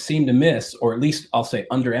David seem to miss, or at least I'll say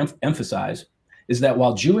underemphasize, is that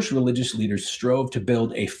while Jewish religious leaders strove to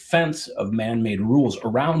build a fence of man-made rules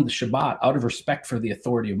around the Shabbat out of respect for the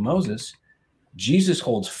authority of Moses, Jesus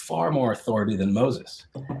holds far more authority than Moses.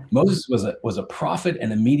 Moses was a prophet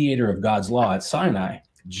and a mediator of God's law at Sinai.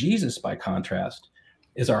 Jesus, by contrast,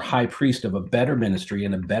 is our high priest of a better ministry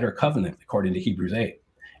and a better covenant, according to Hebrews 8.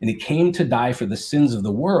 And he came to die for the sins of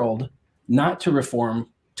the world, not to reform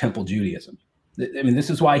temple Judaism. I mean, this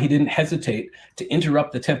is why he didn't hesitate to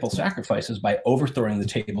interrupt the temple sacrifices by overthrowing the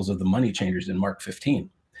tables of the money changers in Mark 15.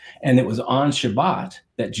 And it was on Shabbat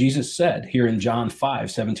that Jesus said here in John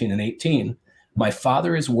 5:17 and 18, "My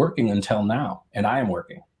Father is working until now, and I am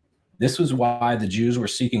working." This was why the Jews were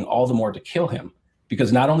seeking all the more to kill him,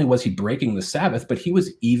 because not only was he breaking the Sabbath, but he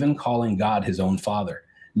was even calling God his own Father,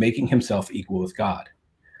 making himself equal with God.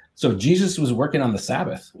 So Jesus was working on the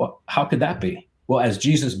Sabbath. Well, how could that be? Well, as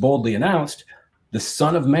Jesus boldly announced, the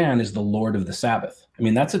Son of Man is the Lord of the Sabbath. I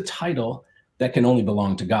mean, that's a title that can only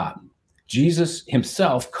belong to God. Jesus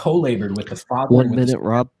himself co-labored with the Father. 1 minute,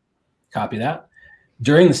 Rob. Copy that.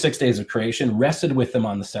 During the 6 days of creation, rested with them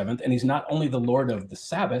on the seventh, and he's not only the Lord of the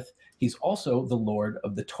Sabbath, he's also the Lord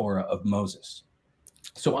of the Torah of Moses.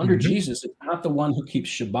 So under Jesus, it's not the one who keeps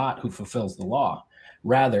Shabbat who fulfills the law.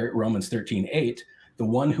 Rather, Romans 13:8, the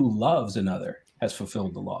one who loves another has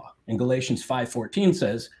fulfilled the law. And Galatians 5:14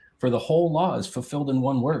 says, "For the whole law is fulfilled in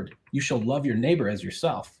one word, you shall love your neighbor as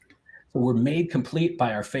yourself." So we're made complete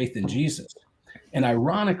by our faith in Jesus. And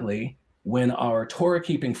ironically, when our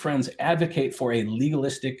Torah-keeping friends advocate for a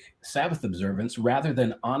legalistic Sabbath observance rather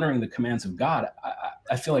than honoring the commands of God,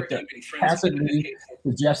 I feel like they're tacitly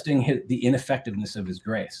suggesting the ineffectiveness of his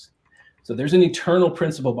grace. So there's an eternal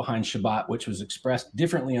principle behind Shabbat, which was expressed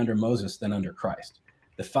differently under Moses than under Christ.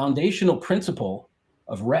 The foundational principle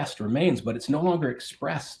of rest remains, but it's no longer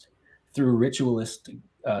expressed through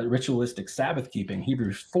ritualistic Sabbath keeping.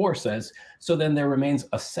 Hebrews 4 says, "So then there remains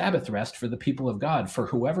a Sabbath rest for the people of God, for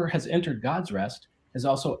whoever has entered God's rest has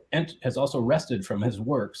also rested from his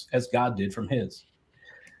works as God did from his."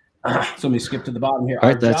 So let me skip to the bottom here. All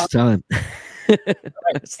right, that's time.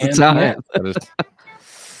 That's the time.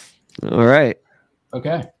 All right.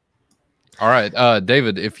 Okay. All right,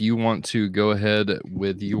 David, if you want to go ahead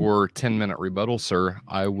with your 10-minute rebuttal, sir,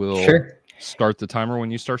 I will start the timer when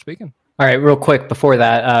you start speaking. All right, real quick before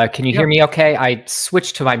that, can you hear me okay? I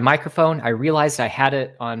switched to my microphone. I realized I had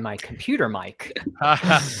it on my computer mic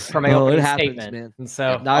for my opening statement. Man. And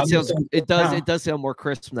so it does sound more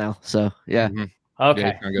crisp now. So yeah. Okay.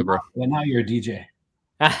 Yeah, good, bro. Well, now you're a DJ.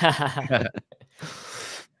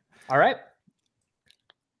 All right.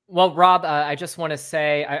 Well, Rob, I just want to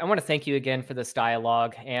say, I want to thank you again for this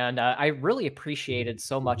dialogue. And I really appreciated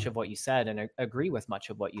so much of what you said and agree with much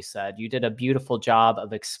of what you said. You did a beautiful job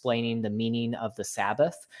of explaining the meaning of the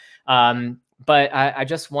Sabbath. But I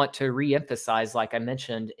just want to reemphasize, like I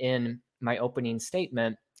mentioned in my opening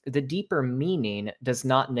statement, the deeper meaning does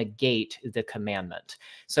not negate the commandment.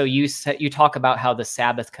 So you talk about how the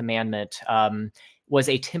Sabbath commandment was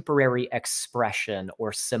a temporary expression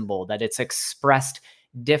or symbol, that it's expressed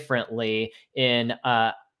differently in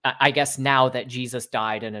I guess now that Jesus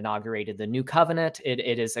died and inaugurated the new covenant,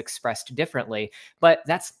 it is expressed differently, but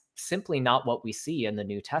that's simply not what we see in the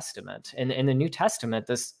New Testament. In the New Testament,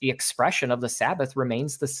 the expression of the Sabbath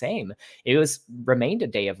remains the same. It remained a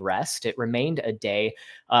day of rest. It remained a day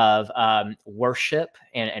of worship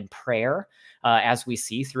and prayer, as we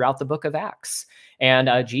see throughout the book of Acts.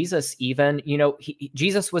 And Jesus even,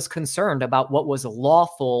 Jesus was concerned about what was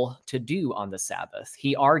lawful to do on the Sabbath.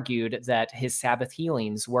 He argued that his Sabbath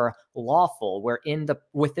healings were lawful, were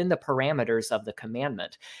within the parameters of the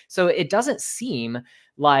commandment. So it doesn't seem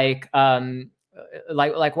like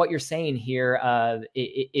what you're saying here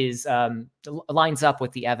lines up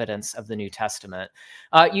with the evidence of the New Testament.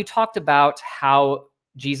 You talked about how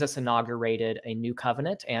Jesus inaugurated a new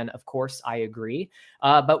covenant, and of course, I agree.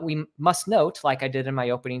 But we must note, like I did in my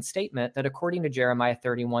opening statement, that according to Jeremiah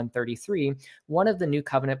 31:33, one of the new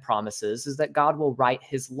covenant promises is that God will write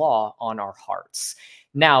his law on our hearts.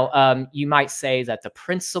 Now, you might say that the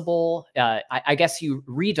principle, I guess you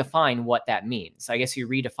redefine what that means. I guess you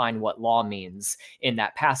redefine what law means in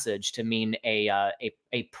that passage to mean a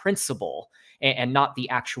principle and not the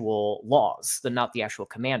actual laws, not the actual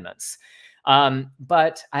commandments.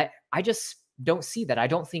 But I just don't see that. I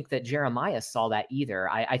don't think that Jeremiah saw that either.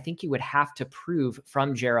 I think you would have to prove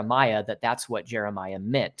from Jeremiah that that's what Jeremiah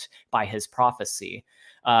meant by his prophecy.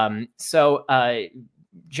 So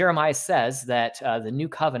Jeremiah says that the new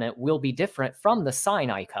covenant will be different from the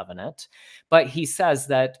Sinai covenant, but he says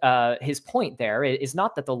that his point there is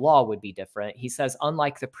not that the law would be different. He says,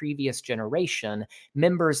 unlike the previous generation,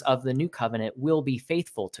 members of the new covenant will be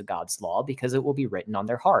faithful to God's law because it will be written on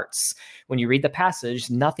their hearts. When you read the passage,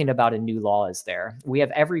 nothing about a new law is there. We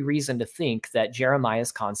have every reason to think that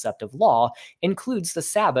Jeremiah's concept of law includes the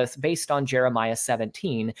Sabbath based on Jeremiah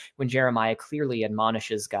 17, when Jeremiah clearly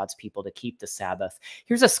admonishes God's people to keep the Sabbath.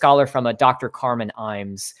 Here's a scholar from Dr. Carmen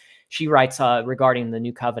Imes. She writes regarding the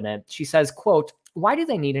new covenant. She says, quote, "Why do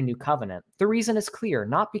they need a new covenant? The reason is clear,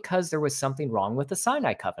 not because there was something wrong with the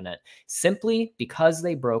Sinai covenant, simply because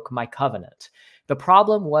they broke my covenant. The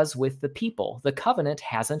problem was with the people. The covenant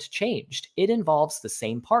hasn't changed. It involves the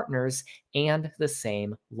same partners and the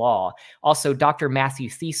same law." Also, Dr. Matthew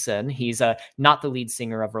Thiessen, he's not the lead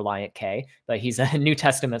singer of Reliant K, but he's a New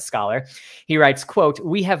Testament scholar. He writes, quote,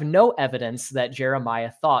 "We have no evidence that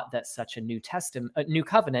Jeremiah thought that such a new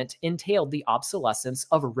covenant entailed the obsolescence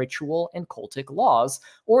of ritual and cultic laws,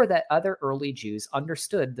 or that other early Jews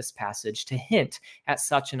understood this passage to hint at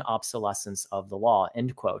such an obsolescence of the law,"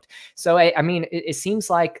 end quote. So, I mean, it seems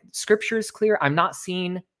like Scripture is clear. I'm not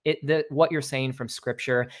seeing what you're saying from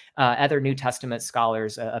Scripture. Other New Testament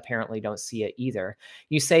scholars apparently don't see it either.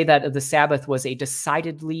 You say that the Sabbath was a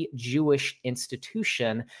decidedly Jewish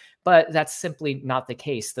institution, but that's simply not the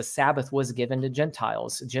case. The Sabbath was given to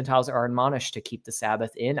Gentiles. Gentiles are admonished to keep the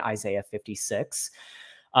Sabbath in Isaiah 56.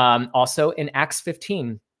 Also in Acts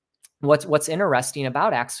 15. What's interesting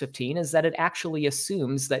about Acts 15 is that it actually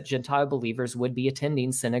assumes that Gentile believers would be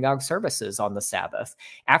attending synagogue services on the Sabbath.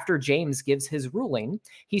 After James gives his ruling,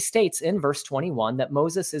 he states in verse 21 that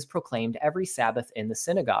Moses is proclaimed every Sabbath in the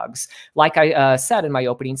synagogues. Like I said in my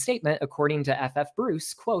opening statement, according to F.F.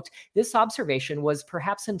 Bruce, quote, "This observation was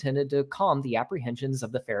perhaps intended to calm the apprehensions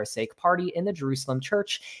of the Pharisaic party in the Jerusalem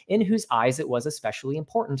church, in whose eyes it was especially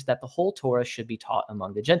important that the whole Torah should be taught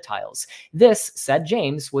among the Gentiles. This," said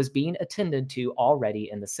James, "was being attended to already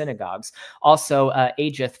in the synagogues." Also,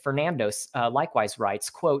 Agith Fernandos likewise writes,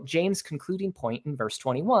 quote, "James' concluding point in verse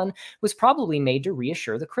 21 was probably made to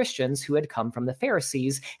reassure the Christians who had come from the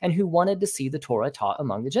Pharisees and who wanted to see the Torah taught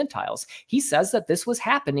among the Gentiles. He says that this was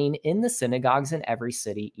happening in the synagogues in every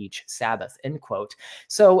city each Sabbath," end quote.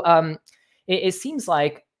 So it seems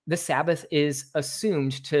like the Sabbath is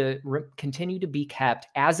assumed to continue to be kept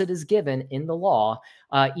as it is given in the law,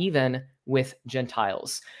 even with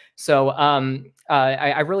Gentiles. So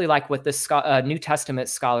I really like what this New Testament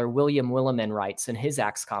scholar William Williman writes in his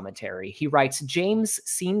Acts commentary. He writes, "James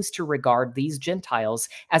seems to regard these Gentiles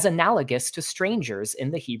as analogous to strangers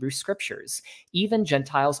in the Hebrew Scriptures. Even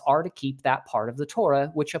Gentiles are to keep that part of the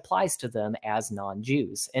Torah which applies to them as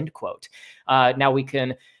non-Jews," end quote. Now we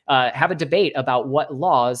can have a debate about what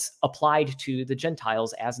laws applied to the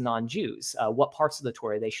Gentiles as non-Jews, what parts of the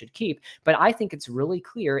Torah they should keep. But I think it's really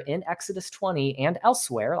clear in Exodus 20 and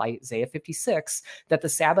elsewhere, like Isaiah 56, that the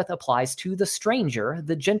Sabbath applies to the stranger,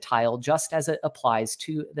 the Gentile, just as it applies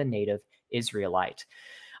to the native Israelite.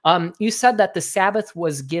 You said that the Sabbath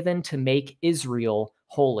was given to make Israel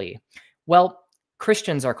holy. Well,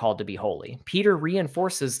 Christians are called to be holy. Peter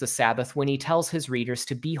reinforces the Sabbath when he tells his readers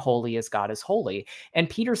to be holy as God is holy. And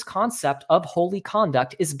Peter's concept of holy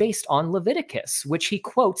conduct is based on Leviticus, which he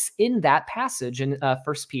quotes in that passage in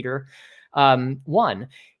 1 Peter 1.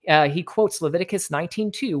 He quotes Leviticus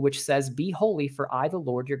 19:2, which says, "Be holy, for I, the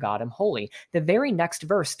Lord your God, am holy." The very next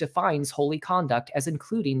verse defines holy conduct as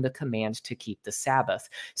including the command to keep the Sabbath.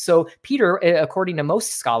 So Peter, according to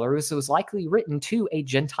most scholars, was likely written to a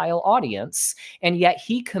Gentile audience, and yet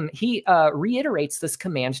he reiterates this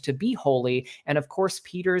command to be holy. And of course,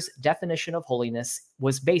 Peter's definition of holiness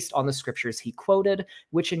was based on the scriptures he quoted,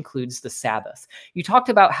 which includes the Sabbath. You talked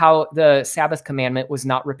about how the Sabbath commandment was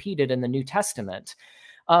not repeated in the New Testament.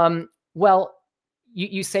 Well,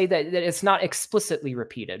 you say that it's not explicitly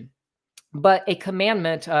repeated, but a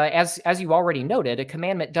commandment, as you already noted, a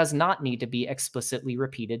commandment does not need to be explicitly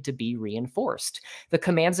repeated to be reinforced. The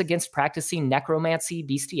commands against practicing necromancy,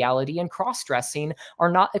 bestiality, and cross-dressing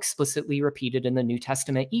are not explicitly repeated in the New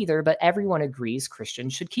Testament either, but everyone agrees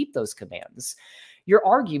Christians should keep those commands. Your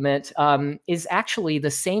argument is actually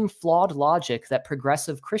the same flawed logic that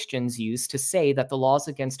progressive Christians use to say that the laws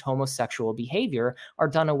against homosexual behavior are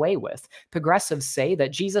done away with. Progressives say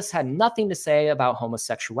that Jesus had nothing to say about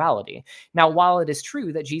homosexuality. Now, while it is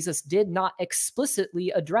true that Jesus did not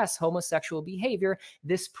explicitly address homosexual behavior,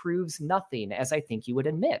 this proves nothing, as I think you would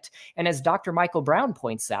admit. And as Dr. Michael Brown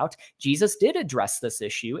points out, Jesus did address this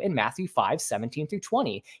issue in Matthew 5:17 through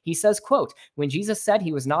 20. He says, quote, "When Jesus said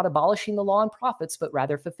he was not abolishing the law and prophets, commandments, but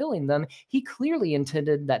rather fulfilling them, he clearly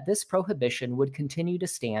intended that this prohibition would continue to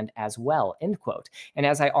stand as well, end quote. And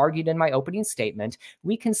as I argued in my opening statement,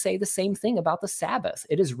 we can say the same thing about the Sabbath.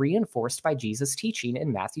 It is reinforced by Jesus' teaching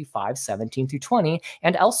in Matthew 5:17-20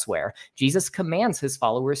 and elsewhere. Jesus commands his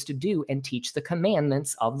followers to do and teach the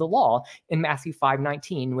commandments of the law in Matthew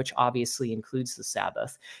 5:19, which obviously includes the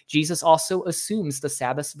Sabbath. Jesus also assumes the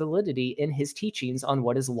Sabbath's validity in his teachings on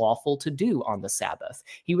what is lawful to do on the Sabbath.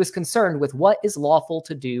 He was concerned with what is lawful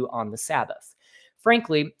to do on the Sabbath.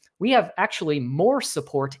 Frankly, we have actually more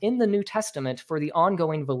support in the New Testament for the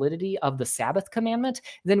ongoing validity of the Sabbath commandment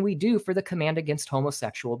than we do for the command against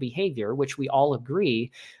homosexual behavior, which we all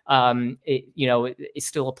agree, it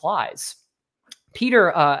still applies.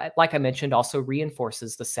 Peter, like I mentioned, also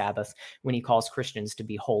reinforces the Sabbath when he calls Christians to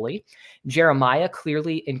be holy. Jeremiah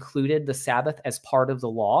clearly included the Sabbath as part of the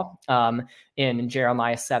law in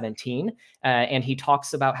Jeremiah 17. And he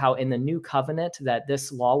talks about how in the new covenant that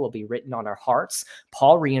this law will be written on our hearts.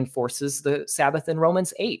 Paul reinforces the Sabbath in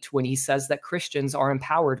Romans 8 when he says that Christians are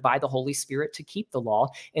empowered by the Holy Spirit to keep the law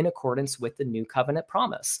in accordance with the new covenant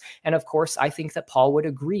promise. And of course, I think that Paul would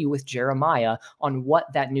agree with Jeremiah on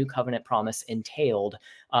what that new covenant promise entailed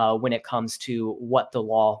when it comes to what the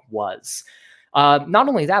law was. Not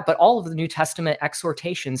only that, but all of the New Testament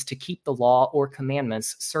exhortations to keep the law or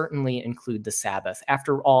commandments certainly include the Sabbath.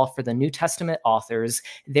 After all, for the New Testament authors,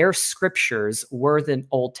 their scriptures were the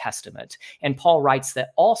Old Testament. And Paul writes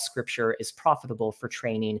that all scripture is profitable for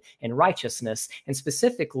training in righteousness, and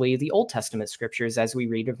specifically the Old Testament scriptures, as we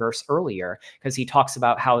read a verse earlier, because he talks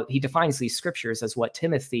about how he defines these scriptures as what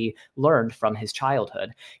Timothy learned from his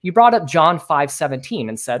childhood. You brought up John 5:17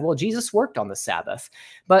 and said, well, Jesus worked on the Sabbath.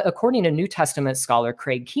 But according to New Testament scholar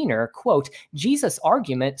Craig Keener, quote, Jesus'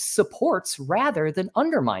 argument supports rather than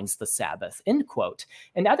undermines the Sabbath, end quote.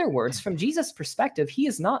 In other words, from Jesus' perspective, he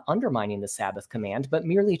is not undermining the Sabbath command, but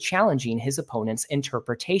merely challenging his opponent's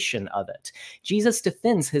interpretation of it. Jesus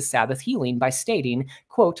defends his Sabbath healing by stating,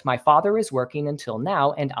 quote, my Father is working until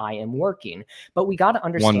now, and I am working. But we got to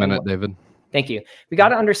understand— 1 minute, David. Thank you. We got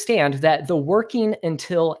to understand that the working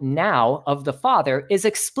until now of the Father is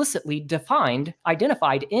explicitly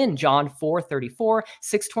identified in John 4:34,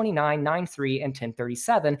 6:29, 9:3, and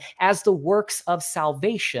 10:37 as the works of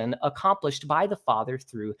salvation accomplished by the Father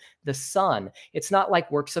through the Son. It's not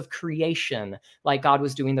like works of creation, like God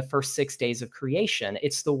was doing the first 6 days of creation.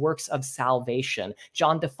 It's the works of salvation.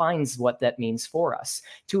 John defines what that means for us.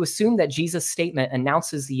 To assume that Jesus' statement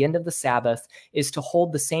announces the end of the Sabbath is to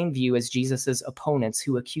hold the same view as Jesus' opponents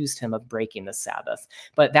who accused him of breaking the Sabbath.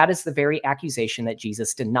 But that is the very accusation that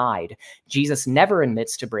Jesus denied. Jesus never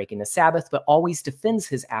admits to breaking the Sabbath, but always defends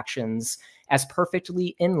his actions as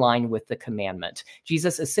perfectly in line with the commandment.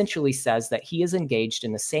 Jesus essentially says that he is engaged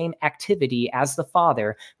in the same activity as the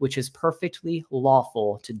Father, which is perfectly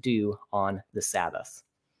lawful to do on the Sabbath.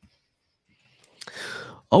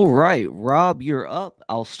 All right, Rob, you're up.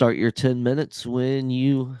 I'll start your 10 minutes when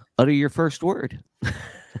you utter your first word.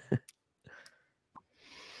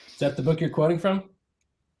 Is that the book you're quoting from?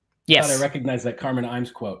 Yes. I thought I recognized that Carmen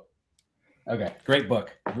Imes quote. Okay, great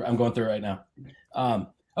book. I'm going through it right now.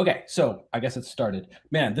 Okay, so I guess it started.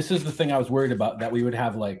 Man, this is the thing I was worried about, that we would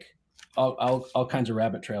have like all kinds of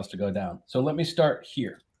rabbit trails to go down. So let me start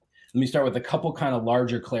here. Let me start with a couple kind of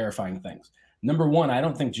larger clarifying things. Number one, I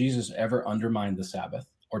don't think Jesus ever undermined the Sabbath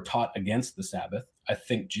or taught against the Sabbath. I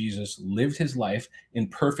think Jesus lived his life in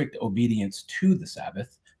perfect obedience to the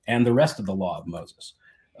Sabbath and the rest of the law of Moses.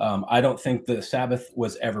 I don't think the Sabbath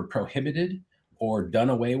was ever prohibited or done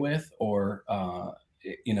away with, or,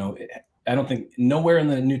 I don't think nowhere in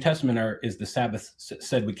the New Testament is the Sabbath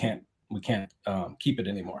said we can't keep it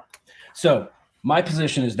anymore. So my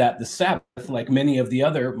position is that the Sabbath, like many of the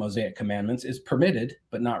other Mosaic commandments, is permitted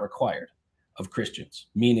but not required of Christians,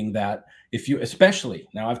 meaning that if you, especially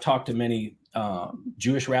now, I've talked to many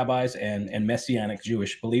Jewish rabbis and Messianic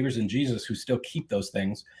Jewish believers in Jesus who still keep those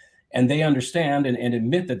things. And they understand and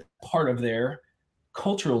admit that part of their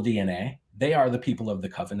cultural DNA, they are the people of the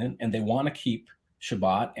covenant, and they want to keep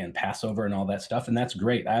Shabbat and Passover and all that stuff. And that's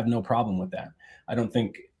great. I have no problem with that. I don't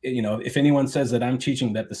think, if anyone says that I'm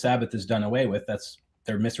teaching that the Sabbath is done away with,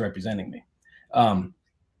 they're misrepresenting me.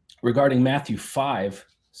 Regarding Matthew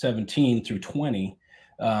 5:17-20,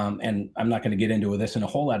 and I'm not going to get into this in a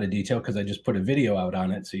whole lot of detail because I just put a video out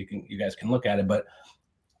on it so you guys can look at it. But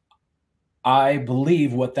I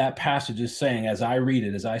believe what that passage is saying, as I read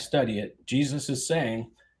it, as I study it, Jesus is saying,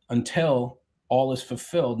 until all is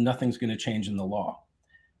fulfilled, nothing's going to change in the law.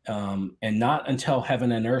 And not until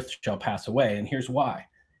heaven and earth shall pass away. And here's why.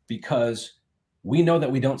 Because we know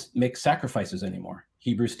that we don't make sacrifices anymore.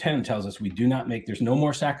 Hebrews 10 tells us there's no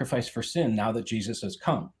more sacrifice for sin now that Jesus has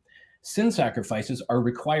come. Sin sacrifices are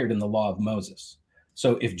required in the law of Moses.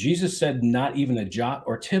 So if Jesus said not even a jot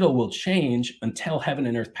or tittle will change until heaven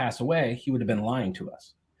and earth pass away, he would have been lying to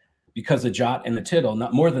us. Because a jot and a tittle,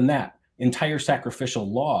 not more than that, entire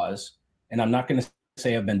sacrificial laws, and I'm not going to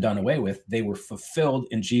say have been done away with, they were fulfilled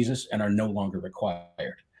in Jesus and are no longer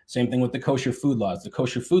required. Same thing with the kosher food laws. The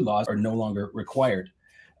kosher food laws are no longer required.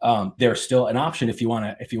 They're still an option if you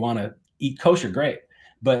want to eat kosher, great.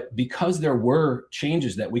 But because there were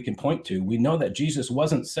changes that we can point to, we know that Jesus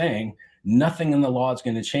wasn't saying nothing in the law is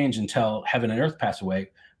going to change until heaven and earth pass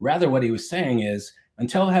away. Rather, what he was saying is,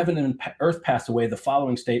 until heaven and earth pass away, the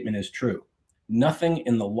following statement is true. Nothing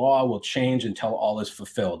in the law will change until all is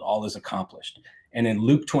fulfilled, all is accomplished. And in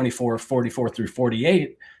Luke 24, 44 through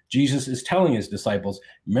 48, Jesus is telling his disciples,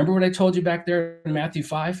 remember what I told you back there in Matthew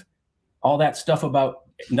 5? All that stuff about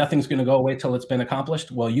nothing's going to go away till it's been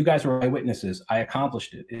accomplished. Well, you guys were my witnesses. I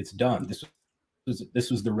accomplished it. It's done.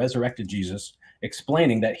 This was the resurrected Jesus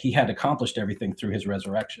explaining that he had accomplished everything through his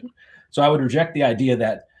resurrection. So I would reject the idea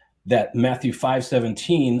that Matthew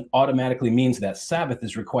 5:17 automatically means that Sabbath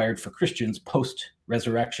is required for Christians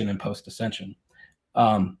post-resurrection and post-ascension.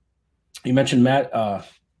 You mentioned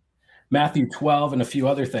Matthew 12 and a few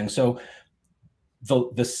other things. So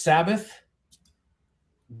the Sabbath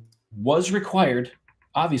was required,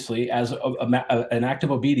 obviously, as an act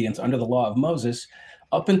of obedience under the law of Moses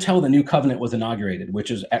up until the new covenant was inaugurated,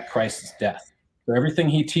 which is at Christ's death. So everything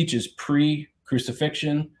he teaches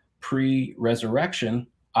pre-crucifixion, pre-resurrection,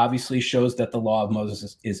 obviously shows that the law of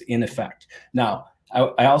Moses is in effect. Now,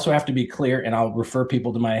 I also have to be clear, and I'll refer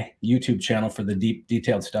people to my YouTube channel for the deep,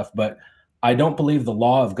 detailed stuff, but I don't believe the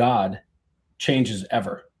law of God changes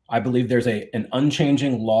ever. I believe there's an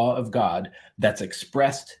unchanging law of God that's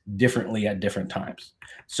expressed differently at different times.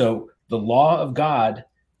 So the law of God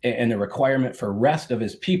and the requirement for rest of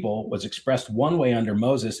his people was expressed one way under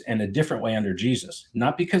Moses and a different way under Jesus,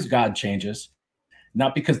 not because God changes,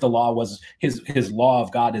 not because the law was his law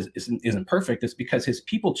of God isn't perfect. It's because his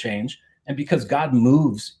people change and because God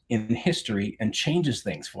moves in history and changes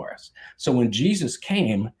things for us. So when Jesus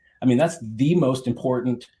came, I mean, that's the most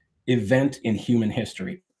important event in human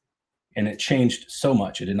history. And it changed so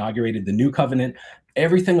much. It inaugurated the new covenant.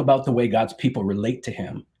 Everything about the way God's people relate to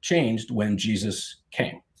him changed when Jesus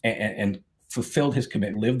came and fulfilled his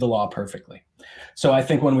commitment, lived the law perfectly. So I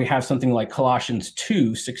think when we have something like Colossians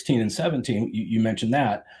 2:16 and 17, you mentioned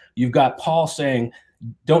that, you've got Paul saying,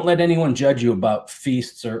 don't let anyone judge you about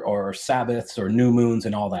feasts or Sabbaths or new moons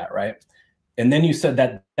and all that, right? And then you said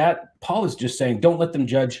that Paul is just saying, don't let them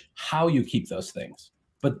judge how you keep those things.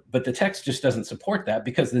 But the text just doesn't support that,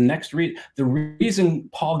 because the reason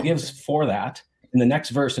Paul gives for that in the next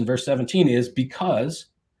verse, in verse 17, is because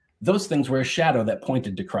those things were a shadow that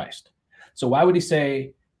pointed to Christ. So why would he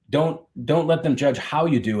say, don't let them judge how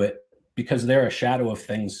you do it, because they're a shadow of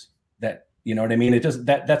things that, you know what I mean? It doesn't,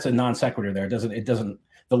 that's a non sequitur there. The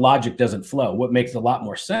logic doesn't flow. What makes a lot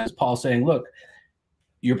more sense, Paul saying, look,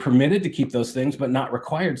 you're permitted to keep those things, but not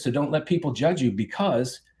required. So don't let people judge you,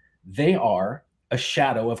 because they are a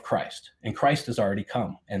shadow of Christ, and Christ has already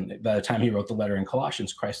come. And by the time he wrote the letter in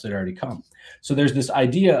Colossians, Christ had already come. So there's this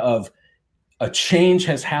idea of a change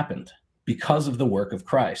has happened because of the work of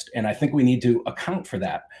Christ. And I think we need to account for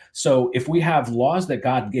that. So if we have laws that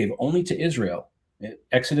God gave only to Israel,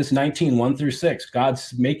 Exodus 19:1-6,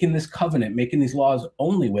 God's making this covenant, making these laws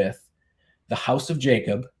only with the house of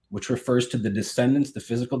Jacob, which refers to the descendants, the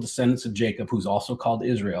physical descendants of Jacob, who's also called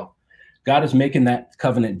Israel. God is making that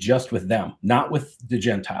covenant just with them, not with the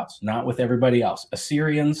Gentiles, not with everybody else.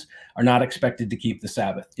 Assyrians are not expected to keep the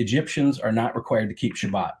Sabbath. Egyptians are not required to keep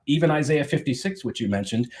Shabbat. Even Isaiah 56, which you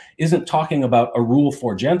mentioned, isn't talking about a rule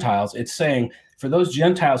for Gentiles. It's saying for those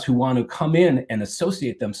Gentiles who want to come in and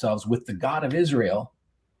associate themselves with the God of Israel,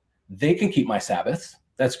 they can keep my Sabbaths.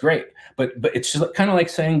 That's great. But it's kind of like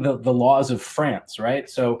saying the laws of France, right?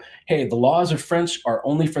 So, hey, the laws of French are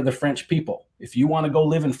only for the French people. If you want to go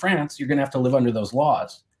live in France, you're going to have to live under those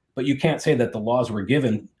laws. But you can't say that the laws were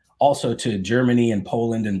given also to Germany and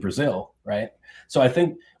Poland and Brazil, right? So I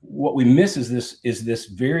think what we miss is this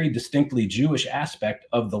very distinctly Jewish aspect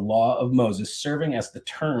of the law of Moses serving as the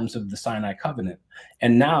terms of the Sinai covenant.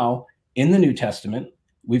 And now in the New Testament,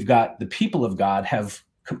 we've got the people of God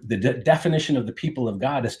the definition of the people of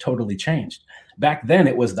God has totally changed. Back then,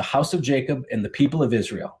 it was the house of Jacob and the people of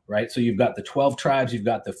Israel, right? So you've got the 12 tribes, you've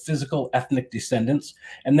got the physical ethnic descendants,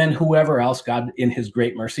 and then whoever else God in his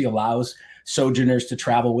great mercy allows sojourners to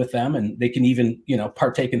travel with them. And they can even,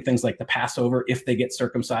 partake in things like the Passover if they get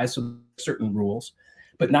circumcised, so certain rules.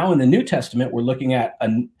 But now in the New Testament, we're looking at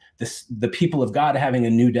the people of God having a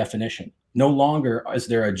new definition. No longer is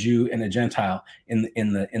there a Jew and a Gentile in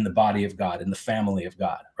the body of God, in the family of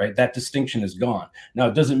God, right? That distinction is gone. Now,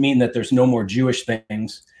 it doesn't mean that there's no more Jewish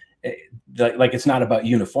things. Like it's not about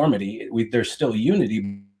uniformity. There's still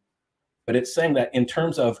unity, but it's saying that in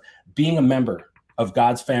terms of being a member of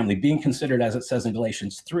God's family, being considered, as it says in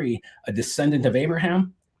Galatians 3, a descendant of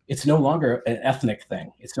Abraham, it's no longer an ethnic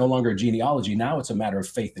thing. It's no longer a genealogy. Now it's a matter of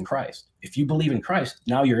faith in Christ. If you believe in Christ,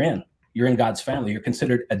 now you're in God's family. You're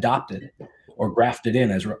considered adopted or grafted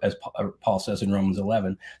in, as Paul says in Romans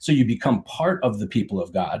 11. So you become part of the people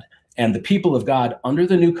of God, and the people of God under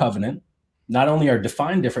the new covenant not only are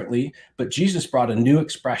defined differently, but Jesus brought a new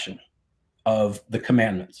expression of the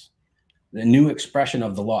commandments, the new expression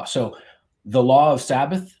of the law. So the law of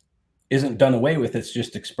Sabbath isn't done away with. It's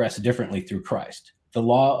just expressed differently through Christ. The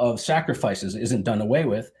law of sacrifices isn't done away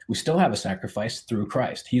with. We still have a sacrifice through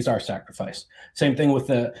Christ. He's our sacrifice. Same thing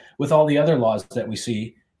with all the other laws that we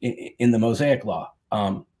see in the Mosaic law.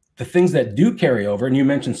 The things that do carry over, and you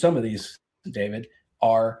mentioned some of these, David,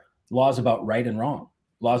 are laws about right and wrong,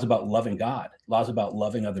 laws about loving God, laws about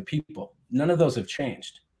loving other people. None of those have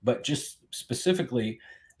changed, but just specifically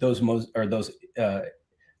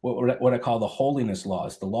what I call the holiness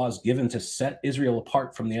laws, the laws given to set Israel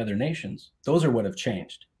apart from the other nations, those are what have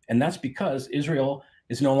changed. And that's because Israel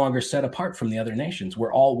is no longer set apart from the other nations.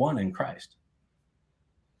 We're all one in Christ.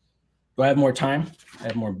 Do I have more time? I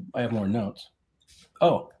have more notes.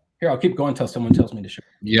 Oh, here, I'll keep going until someone tells me to shut.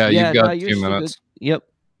 Yeah, you've got 2 minutes. Yep.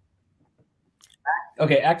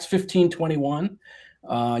 Okay, Acts 15:21.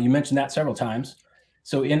 You mentioned that several times.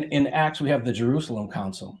 So in Acts, we have the Jerusalem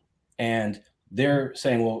Council, and they're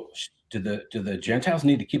saying, well, do the Gentiles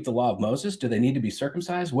need to keep the law of Moses? Do they need to be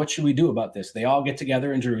circumcised? What should we do about this? They all get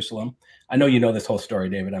together in Jerusalem. I know you know this whole story,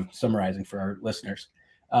 David. I'm summarizing for our listeners.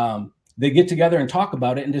 They get together and talk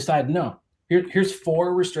about it and decide, no, here's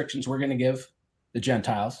 4 restrictions we're going to give the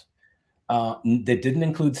Gentiles. That didn't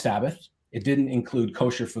include Sabbath. It didn't include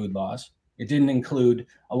kosher food laws. It didn't include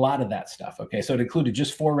a lot of that stuff. Okay, so it included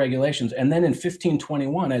just 4 regulations. And then in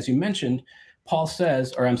 15:21, as you mentioned,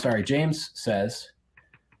 James says,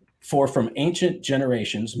 for from ancient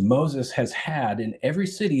generations, Moses has had in every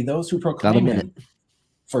city those who proclaim him,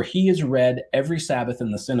 for he is read every Sabbath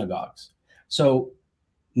in the synagogues. So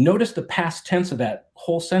notice the past tense of that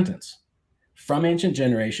whole sentence. From ancient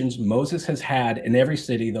generations, Moses has had in every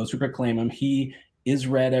city those who proclaim him, he is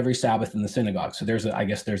read every Sabbath in the synagogue. So there's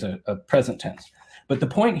a present tense. But the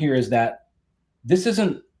point here is that this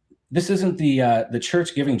isn't the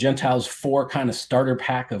church giving Gentiles 4 kind of starter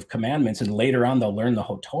pack of commandments, and later on they'll learn the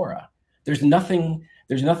whole Torah. There's nothing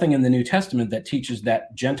in the New Testament that teaches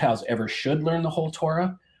that Gentiles ever should learn the whole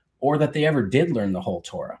Torah, or that they ever did learn the whole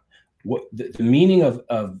Torah. What the meaning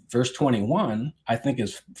of verse 21, I think,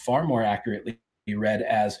 is far more accurately read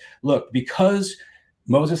as, look, because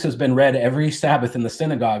Moses has been read every Sabbath in the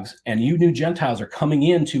synagogues, and you new Gentiles are coming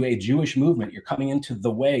into a Jewish movement. You're coming into the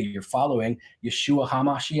way. You're following Yeshua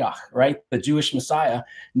HaMashiach, right? The Jewish Messiah.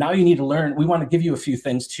 Now you need to learn. We want to give you a few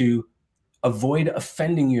things to avoid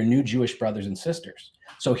offending your new Jewish brothers and sisters.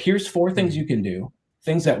 So here's 4 things you can do,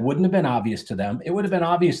 things that wouldn't have been obvious to them. It would have been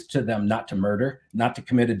obvious to them not to murder, not to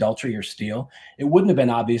commit adultery or steal. It wouldn't have been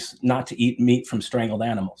obvious not to eat meat from strangled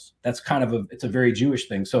animals. That's kind of it's a very Jewish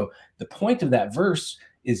thing. So the point of that verse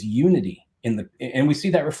is unity and we see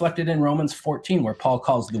that reflected in Romans 14, where Paul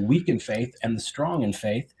calls the weak in faith and the strong in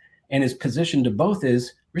faith, and his position to both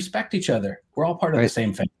is respect each other. We're all part of the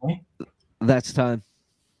same family. That's time.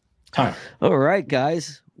 All right,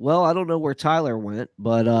 guys. Well, I don't know where Tyler went,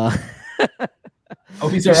 but oh,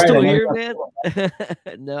 he's all right. Still here, man?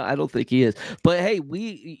 No, I don't think he is. But hey,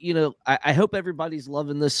 I hope everybody's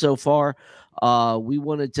loving this so far. We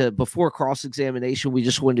wanted to, before cross-examination, we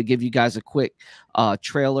just wanted to give you guys a quick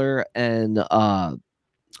trailer and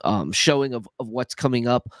showing of what's coming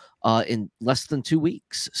up in less than 2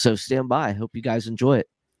 weeks. So stand by. Hope you guys enjoy it.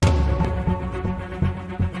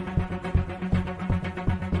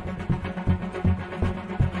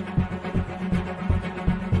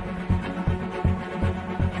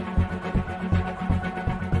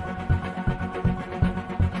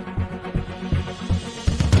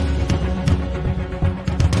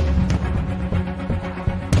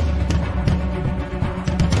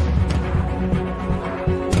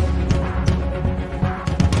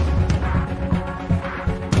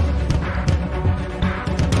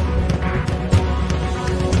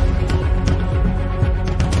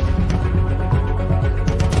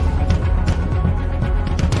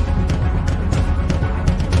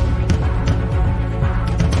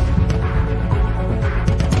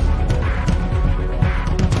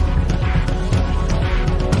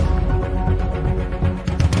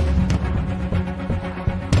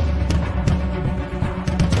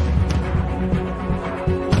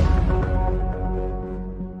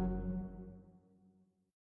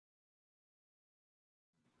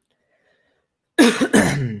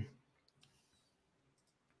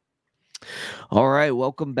 All right,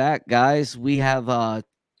 welcome back, guys. We have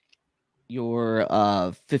your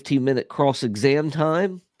 15-minute cross exam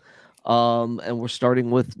time. And we're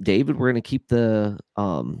starting with David. We're going to keep the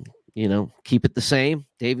keep it the same.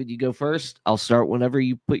 David, you go first. I'll start whenever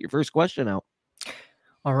you put your first question out.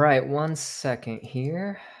 All right, 1 second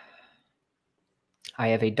here. I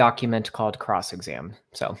have a document called cross exam.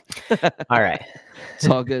 So, all right. It's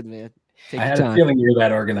all good, man. Take I your had time. a feeling you were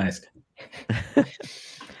that organized.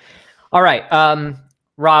 All right.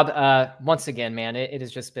 Rob, once again, man, it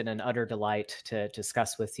has just been an utter delight to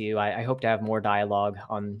discuss with you. I hope to have more dialogue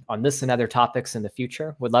on this and other topics in the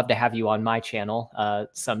future. Would love to have you on my channel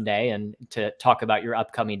someday and to talk about your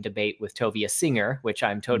upcoming debate with Tovia Singer, which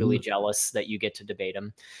I'm totally jealous that you get to debate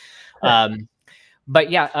him. But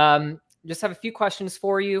yeah, just have a few questions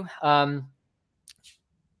for you.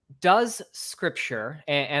 Does Scripture,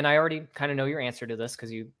 and I already kind of know your answer to this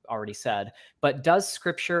because you already said, but does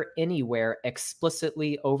Scripture anywhere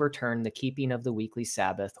explicitly overturn the keeping of the weekly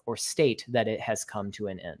Sabbath or state that it has come to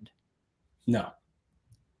an end? No.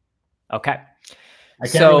 Okay. I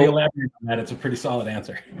can't really elaborate on that. It's a pretty solid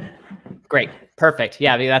answer. Great. Perfect.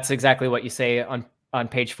 Yeah, that's exactly what you say on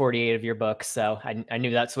page 48 of your book. So I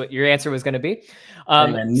knew that's what your answer was going to be. I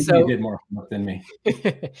knew you did more than me.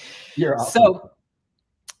 You're awesome.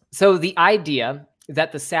 So the idea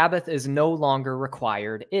that the Sabbath is no longer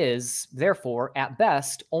required is, therefore, at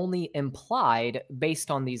best, only implied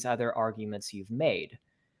based on these other arguments you've made.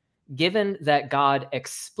 Given that God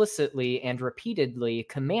explicitly and repeatedly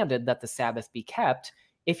commanded that the Sabbath be kept,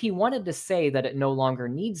 if he wanted to say that it no longer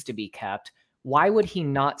needs to be kept, why would he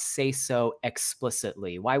not say so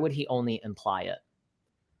explicitly? Why would he only imply it?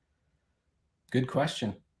 Good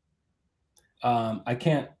question. I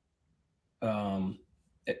can't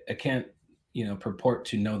purport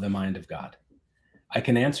to know the mind of God. I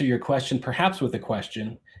can answer your question perhaps with a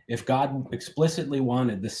question. If God explicitly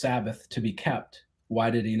wanted the Sabbath to be kept, why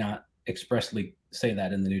did he not expressly say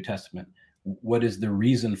that in the New Testament? What is the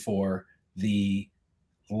reason for the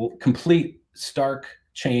complete stark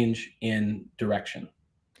change in direction?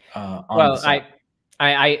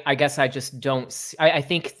 I guess I just don't. I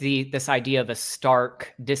think this idea of a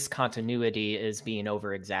stark discontinuity is being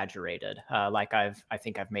over exaggerated. Like I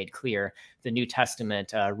think I've made clear, the New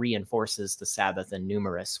Testament reinforces the Sabbath in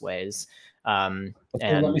numerous ways. And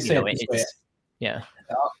let me say it this way. Yeah,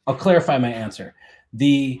 I'll clarify my answer.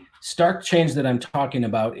 The stark change that I'm talking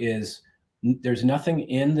about is there's nothing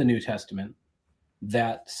in the New Testament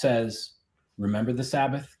that says, remember the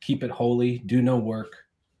Sabbath, keep it holy, do no work.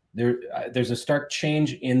 There's a stark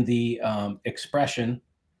change in the expression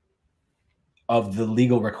of the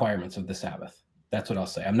legal requirements of the Sabbath. That's what I'll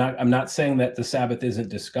say. I'm not saying that the Sabbath isn't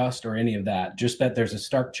discussed or any of that, just that there's a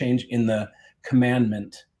stark change in the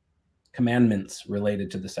commandments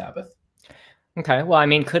related to the Sabbath. Okay. Well, I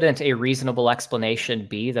mean, couldn't a reasonable explanation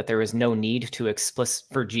be that there was no need to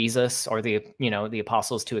for Jesus or the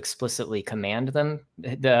apostles to explicitly command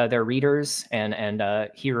their readers and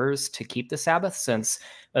hearers to keep the Sabbath, since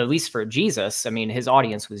at least for Jesus, I mean, his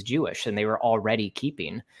audience was Jewish and they were already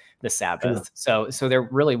keeping the Sabbath. Sure. So there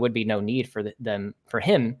really would be no need for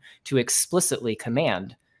him to explicitly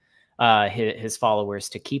command his followers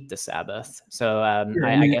to keep the Sabbath. So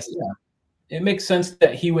I guess. Yeah. It makes sense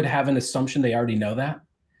that he would have an assumption they already know that.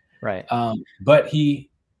 Right. But he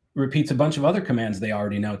repeats a bunch of other commands they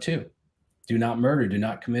already know too. Do not murder, do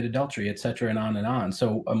not commit adultery, etc., and on and on.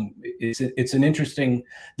 So it's an interesting.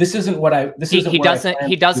 This isn't what I. This isn't.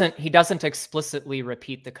 He doesn't explicitly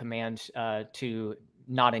repeat the command to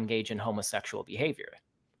not engage in homosexual behavior.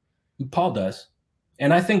 Paul does,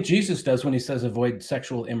 and I think Jesus does when he says avoid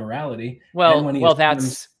sexual immorality.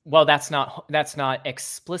 That's not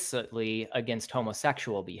explicitly against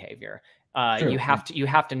homosexual behavior. Sure. You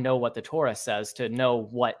have to know what the Torah says to know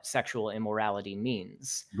what sexual immorality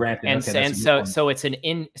means. Granted, so it's an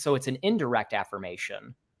indirect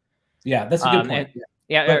affirmation. Yeah, that's a good point.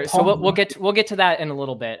 So we'll get to that in a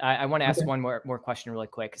little bit. I want to ask one more question really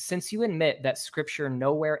quick. Since you admit that Scripture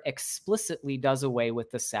nowhere explicitly does away with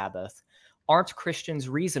the Sabbath, aren't Christians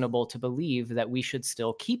reasonable to believe that we should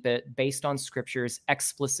still keep it based on Scripture's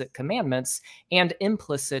explicit commandments and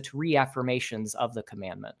implicit reaffirmations of the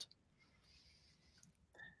commandment?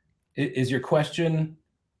 Is your question,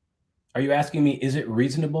 are you asking me, is it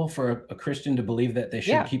reasonable for a Christian to believe that they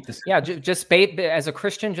should keep the Sabbath? Yeah, just as a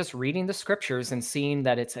Christian, just reading the Scriptures and seeing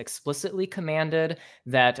that it's explicitly commanded,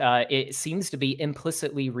 that it seems to be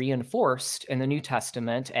implicitly reinforced in the New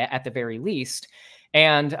Testament at the very least,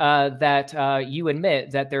 and that you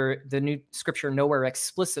admit that the new Scripture nowhere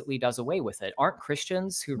explicitly does away with it. Aren't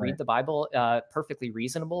Christians who read the Bible perfectly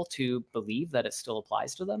reasonable to believe that it still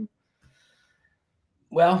applies to them?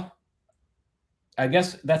 Well, I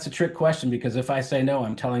guess that's a trick question, because if I say no,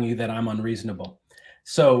 I'm telling you that I'm unreasonable.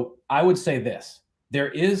 So I would say this.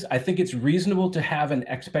 I think it's reasonable to have an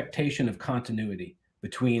expectation of continuity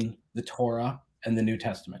between the Torah and the New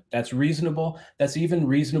Testament. That's reasonable. That's even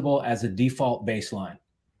reasonable as a default baseline.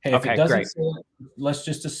 Hey, if it doesn't say it, let's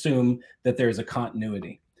just assume that there's a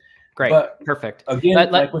continuity. Great. But perfect. Again,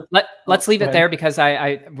 let's leave it there, because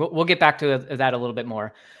we'll get back to that a little bit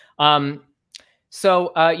more.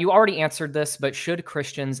 So you already answered this, but should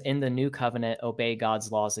Christians in the New Covenant obey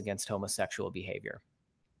God's laws against homosexual behavior?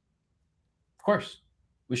 Of course,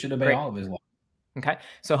 we should obey all of his laws. Okay,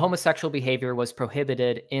 so homosexual behavior was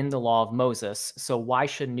prohibited in the law of Moses. So why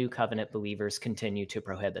should New Covenant believers continue to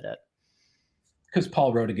prohibit it? Because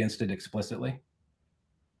Paul wrote against it explicitly.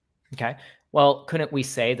 Okay, well, couldn't we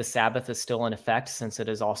say the Sabbath is still in effect, since it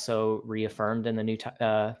is also reaffirmed in the New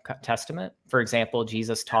Testament? For example,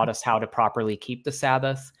 Jesus taught us how to properly keep the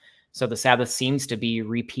Sabbath. So the Sabbath seems to be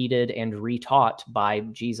repeated and retaught by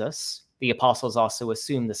Jesus. The apostles also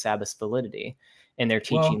assume the Sabbath's validity in their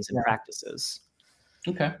teachings and practices.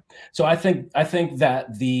 Okay, so I think that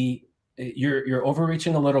you're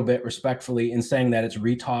overreaching a little bit, respectfully, in saying that it's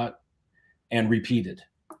retaught and repeated.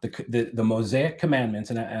 The Mosaic commandments,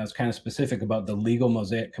 and I was kind of specific about the legal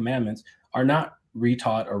Mosaic commandments, are not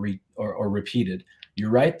retaught or repeated. You're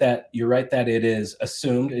right that it is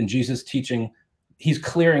assumed in Jesus' teaching. He's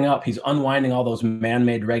clearing up, he's unwinding all those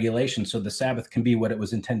man-made regulations so the Sabbath can be what it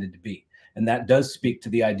was intended to be. And that does speak to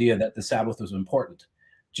the idea that the Sabbath was important.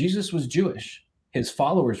 Jesus was Jewish. His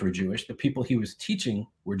followers were Jewish. The people he was teaching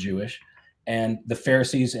were Jewish. And the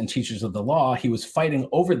Pharisees and teachers of the law he was fighting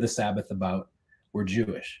over the Sabbath about were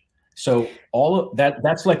Jewish. So all of that,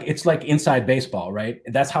 it's like inside baseball, right?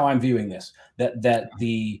 That's how I'm viewing this, that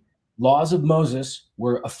the laws of Moses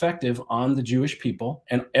were effective on the Jewish people,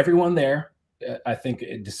 and everyone there, I think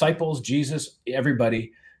disciples, Jesus,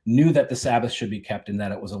 everybody knew that the Sabbath should be kept and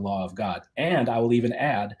that it was a law of God. And I will even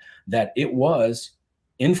add that it was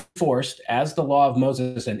enforced as the law of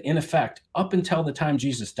Moses and in effect up until the time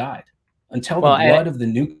Jesus died, until the blood of the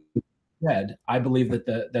new covenant. I believe that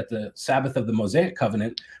the Sabbath of the Mosaic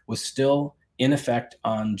covenant was still in effect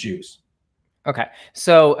on Jews. Okay,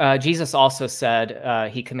 so Jesus also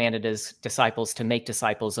said he commanded his disciples to make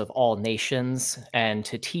disciples of all nations and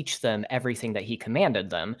to teach them everything that he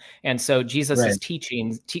commanded them. And so Jesus's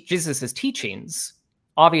teachings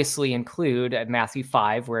obviously include Matthew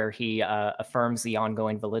 5, where he affirms the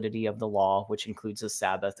ongoing validity of the law, which includes the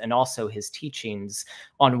Sabbath, and also his teachings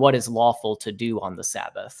on what is lawful to do on the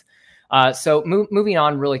Sabbath. So moving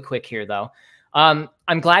on really quick here, though.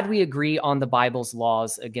 I'm glad we agree on the Bible's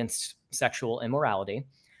laws against sexual immorality.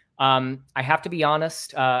 I have to be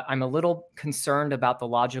honest, I'm a little concerned about the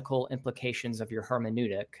logical implications of your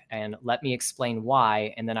hermeneutic, and let me explain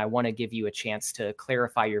why, and then I want to give you a chance to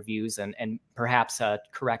clarify your views and perhaps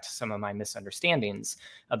correct some of my misunderstandings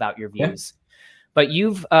about your views. But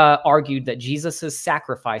you've argued that Jesus's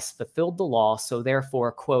sacrifice fulfilled the law, so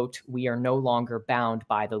therefore, quote, we are no longer bound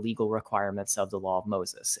by the legal requirements of the law of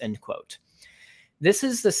Moses, end quote. This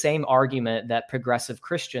is the same argument that progressive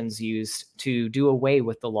Christians used to do away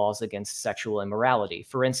with the laws against sexual immorality.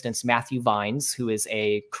 For instance, Matthew Vines, who is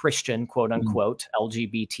a Christian, quote unquote,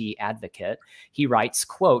 LGBT advocate, he writes,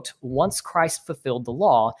 quote, once Christ fulfilled the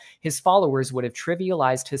law, his followers would have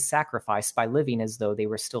trivialized his sacrifice by living as though they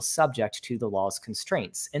were still subject to the law's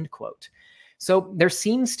constraints, end quote. So there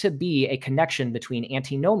seems to be a connection between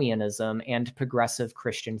antinomianism and progressive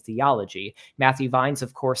Christian theology. Matthew Vines,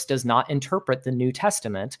 of course, does not interpret the New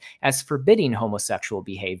Testament as forbidding homosexual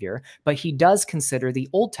behavior, but he does consider the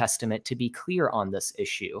Old Testament to be clear on this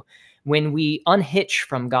issue. When we unhitch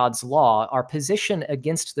from God's law, our position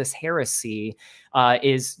against this heresy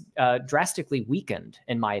is drastically weakened,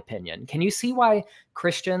 in my opinion. Can you see why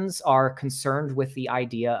Christians are concerned with the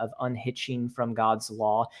idea of unhitching from God's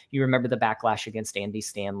law? You remember the backlash against Andy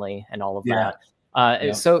Stanley and all of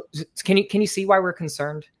that. So can you see why we're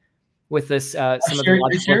concerned with this? Some of the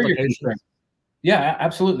logical implications. Yeah,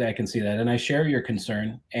 absolutely. I can see that. And I share your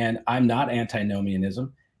concern, and I'm not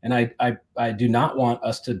antinomianism. And I do not want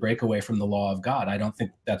us to break away from the law of God. I don't think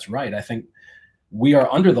that's right. I think we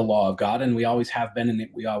are under the law of God, and we always have been, and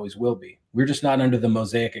we always will be. We're just not under the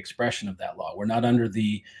Mosaic expression of that law. We're not under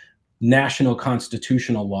the national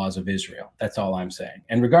constitutional laws of Israel. That's all I'm saying.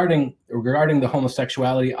 And regarding the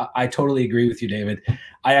homosexuality, I totally agree with you, David.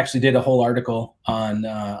 I actually did a whole article on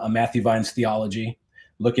Matthew Vines' theology,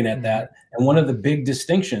 looking at that. And one of the big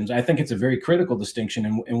distinctions, I think it's a very critical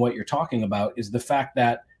distinction in what you're talking about, is the fact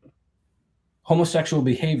that homosexual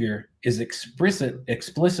behavior is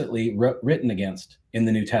explicitly written against in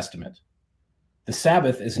the New Testament. The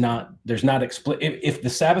Sabbath is not, there's not if the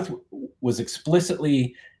Sabbath was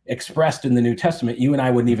explicitly expressed in the New Testament, you and I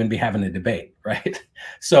wouldn't even be having a debate, right?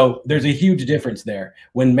 So there's a huge difference there.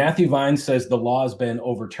 When Matthew Vines says the law has been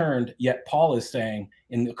overturned, yet Paul is saying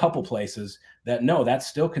in a couple places that no, that's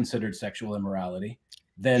still considered sexual immorality,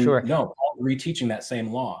 then Sure. no, Paul's reteaching that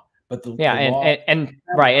same law. But the Yeah, law,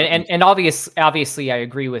 and obviously I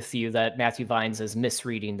agree with you that Matthew Vines is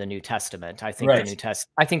misreading the New Testament. I think Right.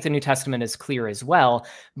 the New Testament is clear as well.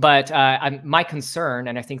 But my concern,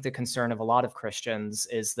 and I think the concern of a lot of Christians,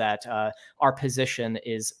 is that our position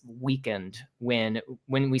is weakened when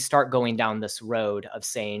we start going down this road of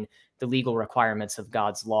saying the legal requirements of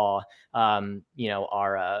God's law, are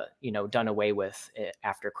done away with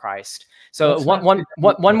after Christ. So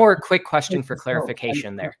one more quick question for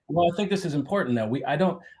clarification there. Well, I think this is important though. I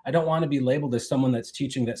don't want to be labeled as someone that's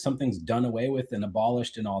teaching that something's done away with and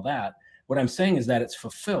abolished and all that. What I'm saying is that it's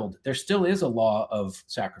fulfilled. There still is a law of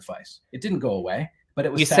sacrifice. It didn't go away, but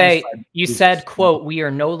it was. You said, quote, "We are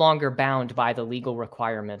no longer bound by the legal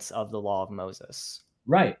requirements of the law of Moses."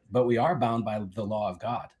 Right, but we are bound by the law of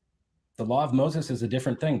God. The law of Moses is a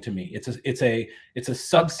different thing to me. It's a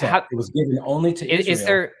subset. It was given only to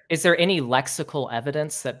Israel. Is there any lexical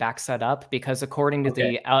evidence that backs that up? Because according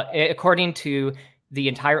to the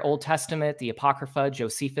entire Old Testament, the Apocrypha,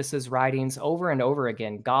 Josephus's writings, over and over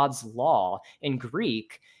again, God's law in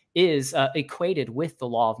Greek is equated with the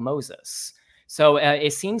law of Moses. So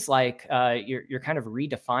it seems like you're kind of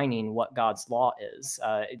redefining what God's law is.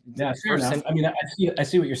 Yeah, fair enough. I mean, I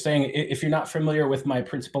see what you're saying. If you're not familiar with my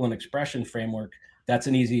principle and expression framework, that's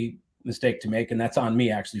an easy mistake to make, and that's on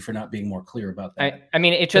me actually for not being more clear about that. I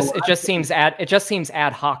mean, it just seems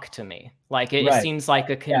ad hoc to me. Like it seems like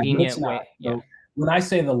a convenient way. Yeah. So when I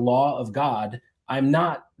say the law of God,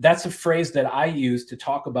 that's a phrase that I use to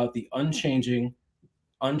talk about the unchanging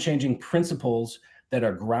principles that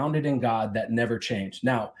are grounded in God that never change.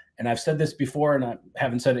 Now, and I've said this before, and I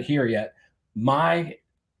haven't said it here yet, my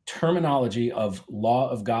terminology of law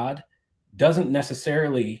of God doesn't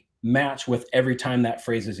necessarily match with every time that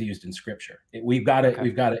phrase is used in Scripture. We've got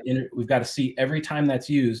to see every time that's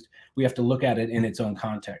used. We have to look at it in its own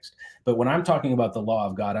context. But when I'm talking about the law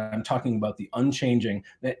of God, I'm talking about the unchanging.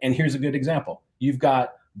 And here's a good example. You've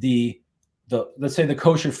got let's say the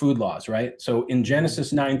kosher food laws, right? So in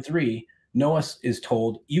Genesis 9:3. Noah is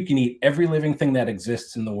told, you can eat every living thing that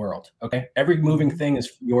exists in the world. Okay. Every moving thing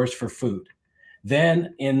is yours for food.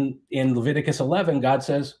 Then in Leviticus 11, God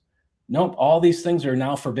says, nope, all these things are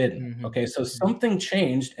now forbidden. Okay. So something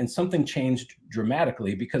changed, and something changed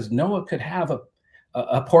dramatically, because Noah could have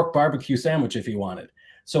a pork barbecue sandwich if he wanted.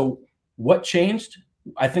 So what changed?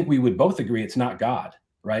 I think we would both agree it's not God.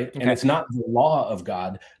 Right. Okay. And it's not the law of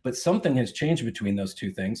God, but something has changed between those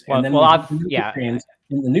two things. And then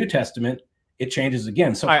in the New Testament, it changes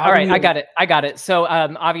again. So all right, I got it. So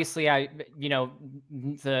obviously,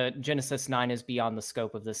 the Genesis 9 is beyond the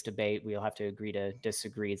scope of this debate. We'll have to agree to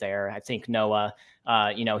disagree there. I think Noah,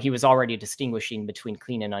 he was already distinguishing between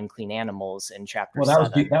clean and unclean animals in chapter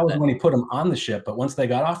 7. That was when he put them on the ship. But once they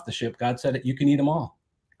got off the ship, God said, you can eat them all.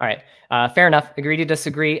 All right, fair enough. Agree to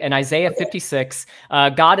disagree. In Isaiah 56,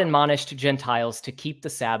 God admonished Gentiles to keep the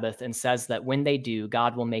Sabbath and says that when they do,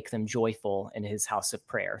 God will make them joyful in his house of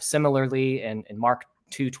prayer. Similarly, in Mark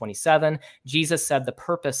 2:27, Jesus said the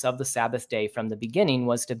purpose of the Sabbath day from the beginning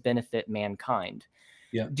was to benefit mankind.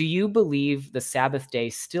 Yeah. Do you believe the Sabbath day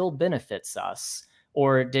still benefits us,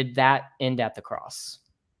 or did that end at the cross?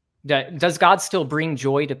 Does God still bring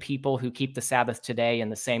joy to people who keep the Sabbath today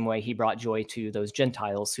in the same way he brought joy to those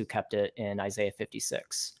Gentiles who kept it in Isaiah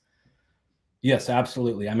 56? Yes,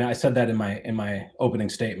 absolutely. I mean, I said that in my opening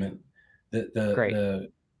statement. So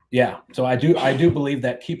I do believe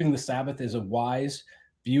that keeping the Sabbath is a wise,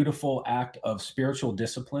 beautiful act of spiritual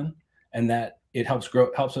discipline, and that it helps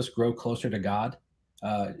us grow closer to God.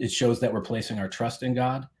 It shows that we're placing our trust in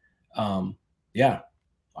God.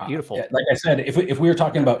 Beautiful. Like I said, if we were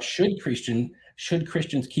talking about should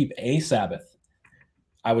Christians keep a Sabbath,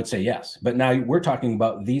 I would say yes. But now we're talking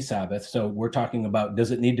about the Sabbath, so we're talking about, does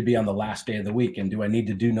it need to be on the last day of the week, and do I need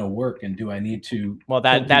to do no work, and do I need to? Well,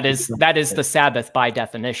 that is the Sabbath by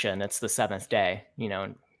definition. It's the seventh day,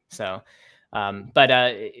 So,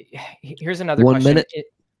 here's another question. 1 minute.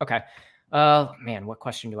 Okay. Man, what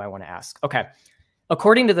question do I want to ask? Okay.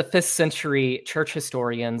 According to the 5th century church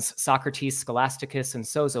historians Socrates, Scholasticus, and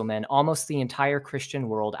Sozomen, almost the entire Christian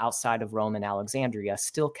world outside of Rome and Alexandria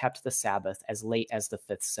still kept the Sabbath as late as the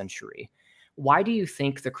 5th century. Why do you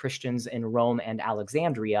think the Christians in Rome and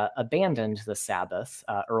Alexandria abandoned the Sabbath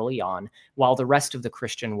early on, while the rest of the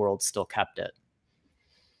Christian world still kept it?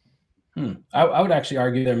 I would actually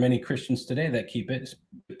argue there are many Christians today that keep it,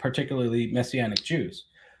 particularly Messianic Jews.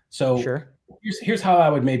 So Sure. here's how I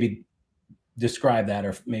would maybe describe that,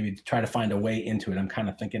 or maybe try to find a way into it. I'm kind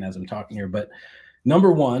of thinking as I'm talking here, but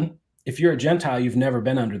number one, if you're a Gentile, you've never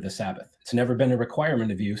been under the Sabbath. It's never been a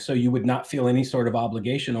requirement of you, so you would not feel any sort of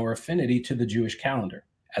obligation or affinity to the Jewish calendar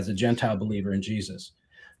as a Gentile believer in Jesus.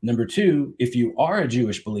 Number two, if you are a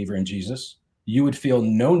Jewish believer in Jesus, you would feel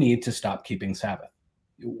no need to stop keeping Sabbath.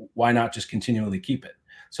 Why not just continually keep it?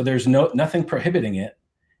 So there's nothing prohibiting it,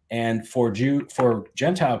 and for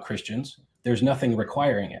Gentile Christians, there's nothing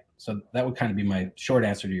requiring it. So that would kind of be my short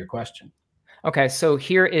answer to your question. Okay, so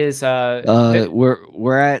here is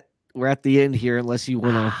we're at the end here, unless you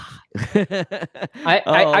want to.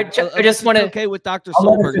 I just want to. Okay, with Dr.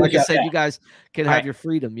 Solberg, like I said, you guys can have your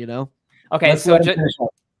freedom. Okay, so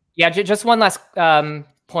just one last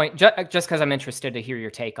point, just because I'm interested to hear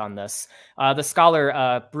your take on this. The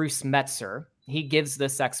scholar Bruce Metzer, he gives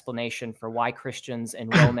this explanation for why Christians in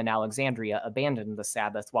Rome and Alexandria abandoned the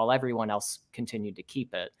Sabbath while everyone else continued to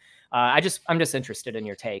keep it. I'm just interested in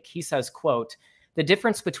your take. He says, quote, "The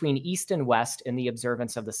difference between East and West in the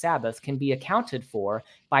observance of the Sabbath can be accounted for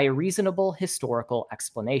by a reasonable historical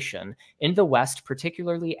explanation. In the West,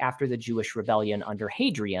 particularly after the Jewish rebellion under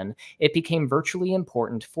Hadrian, it became virtually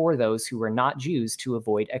important for those who were not Jews to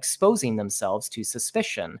avoid exposing themselves to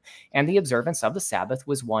suspicion, and the observance of the Sabbath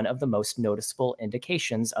was one of the most noticeable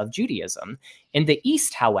indications of Judaism. In the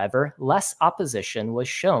East, however, less opposition was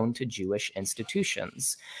shown to Jewish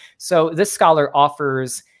institutions." So this scholar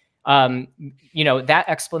offers that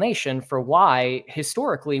explanation for why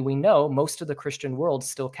historically we know most of the Christian world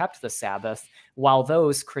still kept the Sabbath, while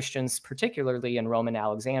those Christians, particularly in Rome and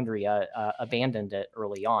Alexandria, abandoned it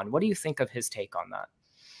early on. What do you think of his take on that?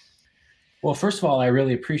 Well, first of all, I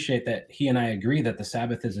really appreciate that he and I agree that the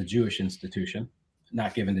Sabbath is a Jewish institution,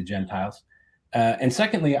 not given to Gentiles. And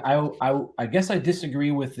secondly, I guess I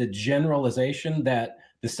disagree with the generalization that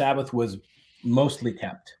the Sabbath was mostly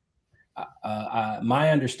kept.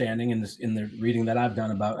 My understanding in the reading that I've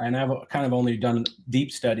done about, and I've kind of only done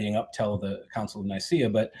deep studying up till the Council of Nicaea,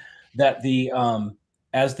 but that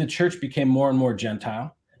as the church became more and more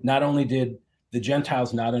Gentile, not only did the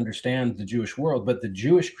Gentiles not understand the Jewish world, but the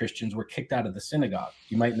Jewish Christians were kicked out of the synagogue.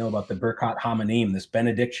 You might know about the Birkat Hamanim, this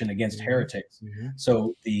benediction against heretics.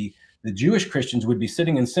 So the Jewish Christians would be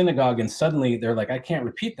sitting in synagogue, and suddenly they're like, I can't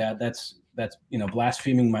repeat that. That's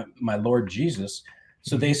blaspheming my Lord Jesus.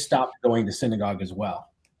 So they stopped going to synagogue as well.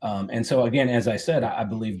 And so again, as I said, I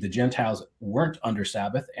believe the Gentiles weren't under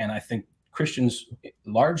Sabbath. And I think Christians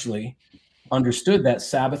largely understood that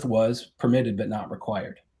Sabbath was permitted but not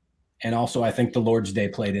required. And also, I think the Lord's Day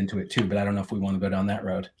played into it too, but I don't know if we want to go down that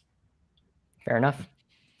road. Fair enough.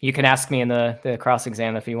 You can ask me in the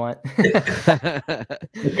cross-exam if you want.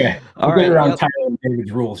 Okay. I'll get around Tyler and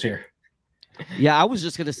David's rules here. Yeah, I was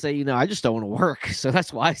just going to say, I just don't want to work. So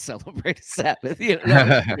that's why I celebrate a Sabbath.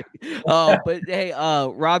 But hey,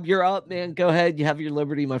 Rob, you're up, man. Go ahead. You have your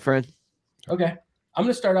liberty, my friend. Okay. I'm going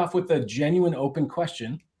to start off with a genuine open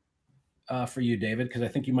question for you, David, because I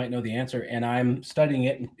think you might know the answer, and I'm studying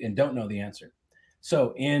it and don't know the answer.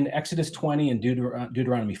 So in Exodus 20 and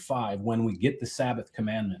Deuteronomy 5, when we get the Sabbath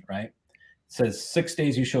commandment, right, it says 6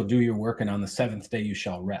 days you shall do your work, and on the seventh day you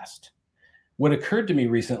shall rest. What occurred to me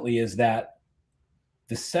recently is that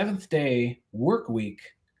the seventh day work week,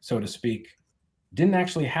 so to speak, didn't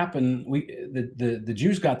actually happen. The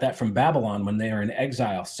Jews got that from Babylon when they were in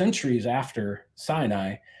exile centuries after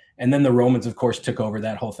Sinai. And then the Romans, of course, took over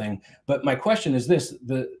that whole thing. But my question is this: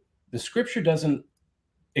 the scripture doesn't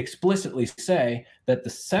explicitly say that the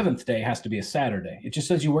seventh day has to be a Saturday. It just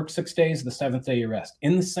says you work 6 days, the seventh day you rest.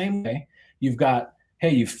 In the same way, you've got,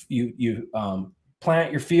 hey, you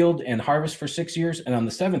plant your field and harvest for 6 years, and on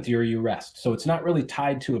the seventh year you rest. So it's not really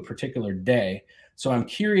tied to a particular day. So I'm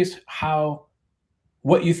curious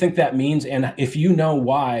what you think that means, and if you know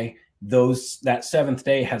why that seventh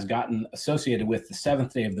day has gotten associated with the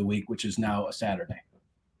seventh day of the week, which is now a Saturday.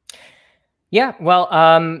 Yeah, well,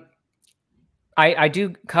 I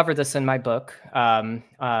do cover this in my book. I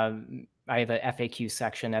have a FAQ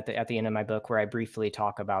section at the end of my book where I briefly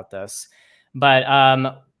talk about this, but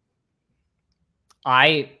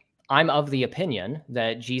I'm of the opinion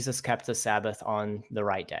that Jesus kept the Sabbath on the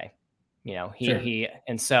right day.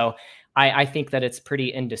 And so I think that it's pretty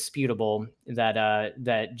indisputable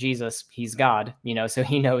that Jesus, he's God, so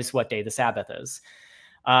he knows what day the Sabbath is.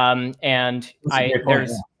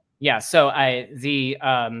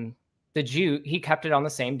 The Jew, he kept it on the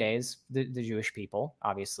same days, the Jewish people,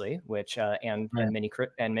 obviously, which and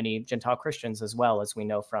many Gentile Christians as well, as we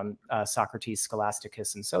know from Socrates,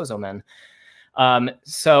 Scholasticus, and Sozomen.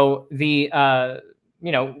 So the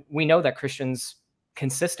we know that Christians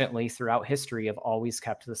consistently throughout history have always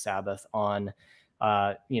kept the Sabbath on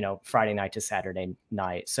Friday night to Saturday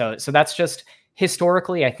night. So that's just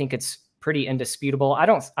historically, I think it's pretty indisputable. I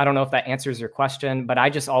don't know if that answers your question, but I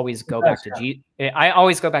just always go back to I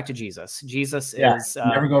always go back to Jesus. Jesus is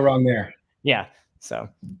never go wrong there. Yeah. So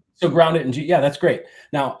ground it in yeah, that's great.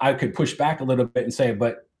 Now I could push back a little bit and say,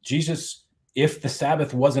 but Jesus, if the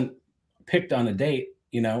Sabbath wasn't picked on a date,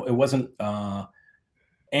 it wasn't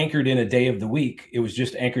anchored in a day of the week, it was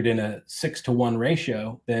just anchored in a 6-to-1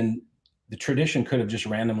 ratio, then the tradition could have just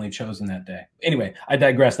randomly chosen that day. Anyway, I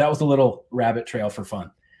digress. That was a little rabbit trail for fun.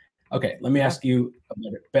 Okay, let me ask you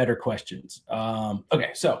better questions.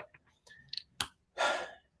 Okay, so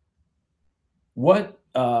what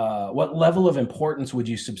level of importance would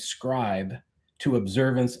you subscribe to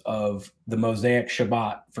observance of the Mosaic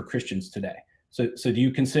Shabbat for Christians today? So do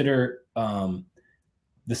you consider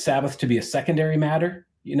the Sabbath to be a secondary matter?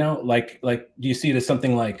 Like do you see it as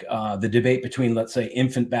something like the debate between, let's say,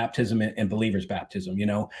 infant baptism and believers baptism,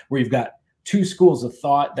 where you've got two schools of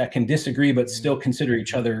thought that can disagree but still consider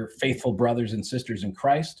each other faithful brothers and sisters in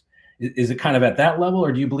Christ? Is it kind of at that level,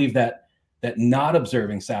 or do you believe that not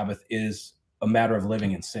observing Sabbath is a matter of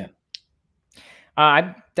living in sin?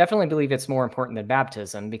 I definitely believe it's more important than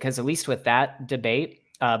baptism, because at least with that debate,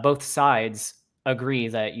 both sides agree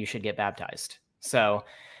that you should get baptized. So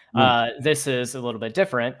this is a little bit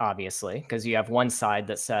different, obviously, because you have one side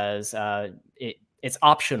that says it's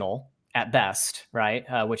optional at best, right?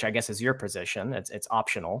 Which I guess is your position. It's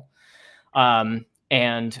optional. And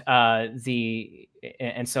then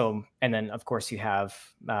of course you have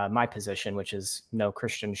my position, which is no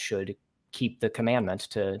Christian should keep the commandment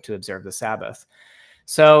to observe the Sabbath.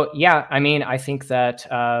 So yeah, I mean, I think that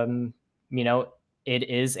it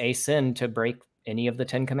is a sin to break any of the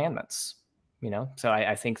 10 commandments. So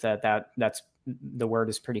I think that's the word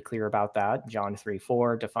is pretty clear about that. John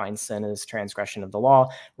 3:4 defines sin as transgression of the law.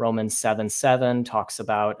 Romans 7:7 talks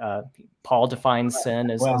about Paul defines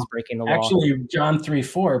sin as breaking the law. Actually, John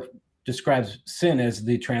 3:4 describes sin as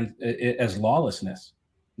as lawlessness,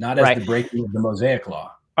 not as the breaking of the Mosaic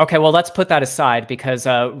law. Okay, well, let's put that aside, because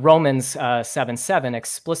Romans 7:7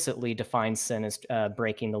 explicitly defines sin as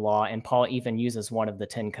breaking the law, and Paul even uses one of the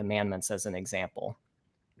 10 commandments as an example.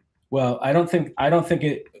 Well, I don't think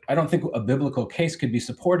a biblical case could be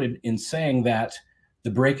supported in saying that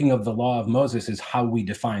the breaking of the law of Moses is how we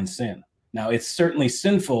define sin. Now, it's certainly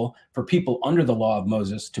sinful for people under the law of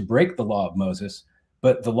Moses to break the law of Moses,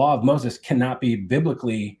 but the law of Moses cannot be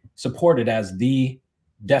biblically supported as the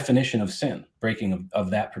definition of sin, breaking of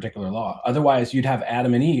that particular law. Otherwise, you'd have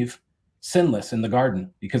Adam and Eve sinless in the garden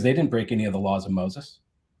because they didn't break any of the laws of Moses.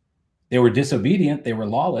 They were disobedient, they were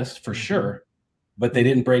lawless for sure, but they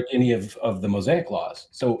didn't break any of the Mosaic laws.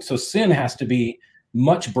 So sin has to be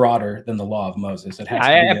much broader than the law of Moses. It has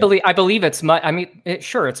I believe it's much. I mean,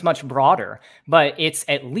 sure, it's much broader, but it's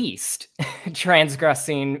at least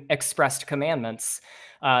transgressing expressed commandments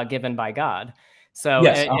given by God. So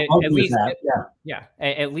yes, at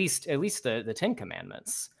least at least the 10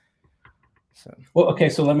 commandments. So well, okay.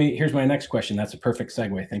 So here's my next question. That's a perfect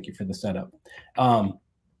segue. Thank you for the setup.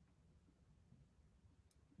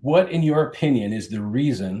 What, in your opinion, is the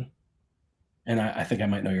reason, and I think I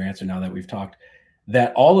might know your answer now that we've talked,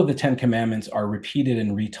 that all of the 10 commandments are repeated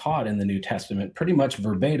and retaught in the New Testament pretty much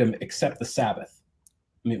verbatim except the Sabbath?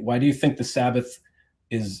 I mean, why do you think the Sabbath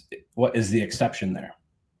is the exception there?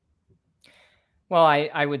 Well,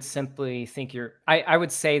 I would simply think I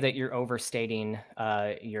would say that you're overstating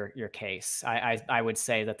your case. I would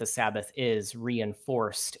say that the Sabbath is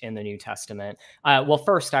reinforced in the New Testament. Well,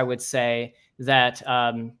 first, I would say that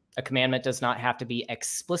a commandment does not have to be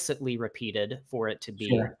explicitly repeated for it to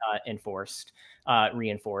be reinforced.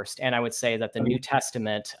 And I would say that the New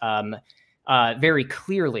Testament very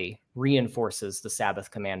clearly reinforces the Sabbath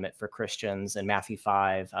commandment for Christians in Matthew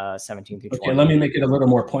 5:17 through 20. Okay, let me make it a little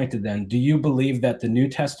more pointed then. Do you believe that the New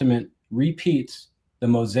Testament repeats the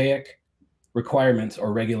Mosaic requirements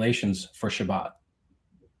or regulations for Shabbat?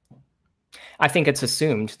 I think it's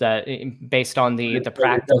assumed that based on the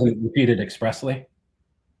practice. It doesn't repeat it expressly?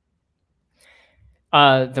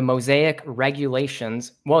 The Mosaic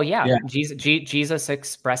regulations. Well, yeah. Jesus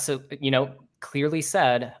clearly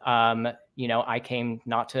said, I came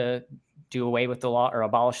not to do away with the law or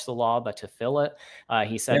abolish the law, but to fill it.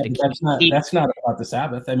 He said that's not about the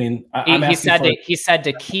Sabbath. I mean, he said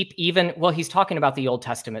to keep even. Well, he's talking about the Old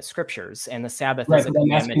Testament scriptures, and the Sabbath is a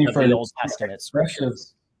commandment of the Old Testament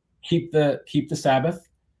scriptures. Keep the Sabbath.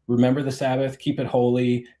 Remember the Sabbath. Keep it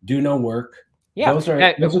holy. Do no work. Yeah,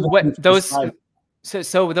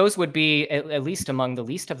 So those would be at least among the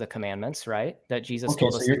least of the commandments, right? That Jesus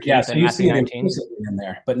told us to keep yeah, so in you Matthew see it 19. implicitly in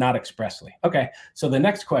there, but not expressly. Okay, so the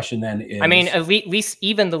next question then is, I mean, at least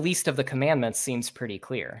even the least of the commandments seems pretty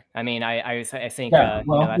clear. I mean, I think yeah,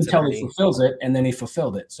 well, that's until he fulfills it, and then he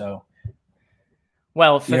fulfilled it. So,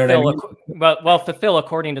 well, you know what I mean? fulfill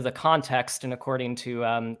according to the context and according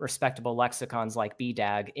to respectable lexicons like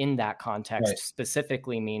BDAG in that context Right.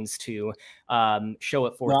 specifically means to show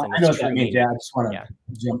it forth. Well, in I know its what that true means. meaning. Yeah, I just want to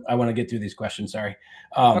jump. I want to get through these questions. Sorry.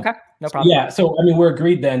 Okay, no problem. Yeah, so I mean, we're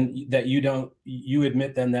agreed then that you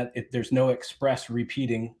admit then that there's no express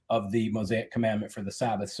repeating of the Mosaic commandment for the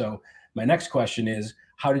Sabbath. So my next question is,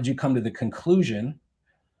 how did you come to the conclusion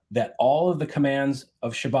that all of the commands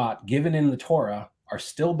of Shabbat given in the Torah are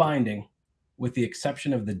still binding, with the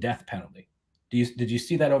exception of the death penalty? Did you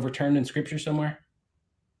see that overturned in Scripture somewhere?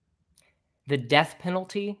 The death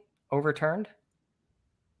penalty overturned?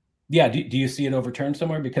 Yeah, do you see it overturned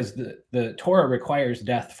somewhere? Because the Torah requires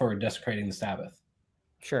death for desecrating the Sabbath.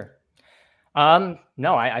 Sure.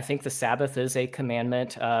 No, I think the Sabbath is a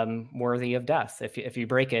commandment worthy of death. If you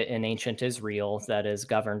break it in ancient Israel, that is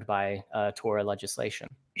governed by Torah legislation.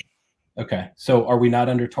 Okay, so are we not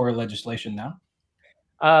under Torah legislation now?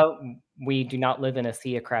 We do not live in a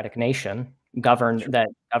theocratic nation governed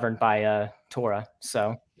by Torah.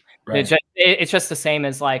 So right. It's just the same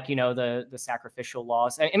as, like, you know, the sacrificial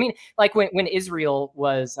laws. I mean, like when Israel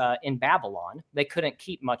was in Babylon, they couldn't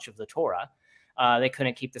keep much of the Torah. They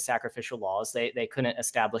couldn't keep the sacrificial laws. They couldn't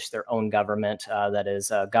establish their own government that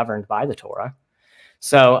is governed by the Torah.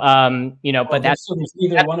 So, you know, but that's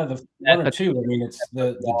either one or two. I mean, it's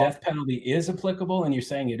the death penalty is applicable, and you're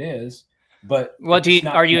saying it is, but well,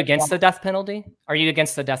 are you against the death penalty? Are you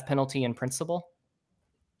against the death penalty in principle?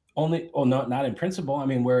 Not in principle. I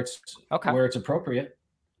mean, where it's appropriate.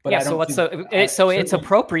 But yeah, it's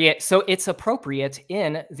appropriate. So it's appropriate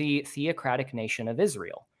in the theocratic nation of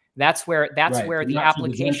Israel. That's where the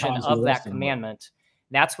application of that commandment.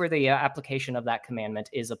 That's where the application of that commandment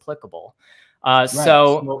is applicable.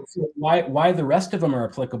 So why the rest of them are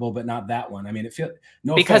applicable, but not that one? I mean,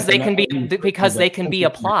 because they can be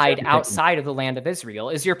applied outside of the land of Israel.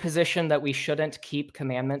 Is your position that we shouldn't keep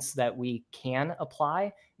commandments that we can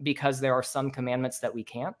apply because there are some commandments that we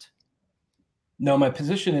can't? No, my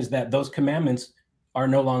position is that those commandments are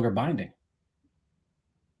no longer binding.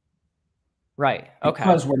 Right. Okay.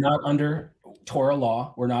 Because we're not under Torah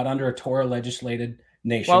law. We're not under a Torah legislated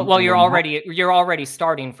nation. Well, you're already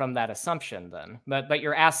starting from that assumption then. But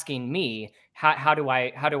you're asking me how do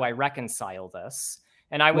I reconcile this?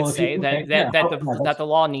 And I would say that the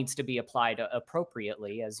law needs to be applied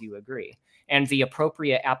appropriately, as you agree. And the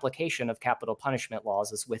appropriate application of capital punishment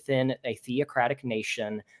laws is within a theocratic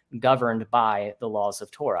nation governed by the laws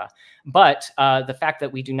of Torah. But the fact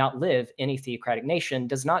that we do not live in a theocratic nation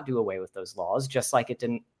does not do away with those laws, just like it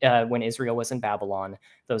didn't when Israel was in Babylon.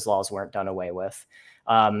 Those laws weren't done away with.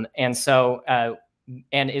 And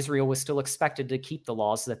Israel was still expected to keep the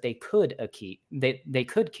laws that they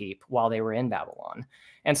could keep while they were in Babylon.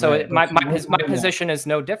 And so my position is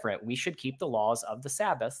no different. We should keep the laws of the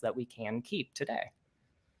Sabbath that we can keep today.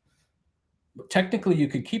 Technically, you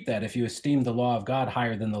could keep that if you esteem the law of God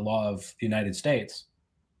higher than the law of the United States.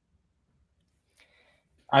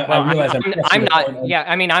 I realize I'm not. Yeah,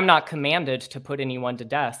 I mean, I'm not commanded to put anyone to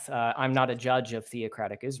death. I'm not a judge of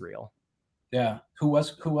theocratic Israel. Yeah, who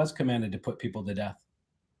was commanded to put people to death?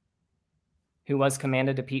 Who was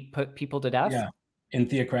commanded to put people to death? Yeah, in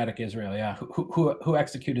theocratic Israel. Yeah, who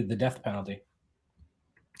executed the death penalty?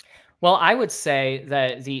 Well, I would say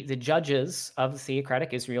that the judges of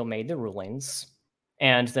theocratic Israel made the rulings,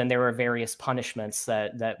 and then there were various punishments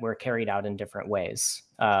that were carried out in different ways.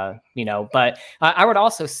 You know, but I would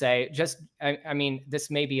also say, I mean,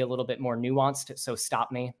 this may be a little bit more nuanced, so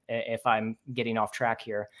stop me if I'm getting off track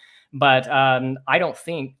here. But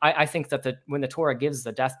I think that when the Torah gives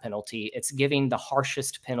the death penalty, it's giving the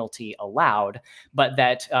harshest penalty allowed, but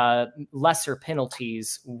that lesser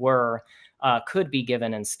penalties could be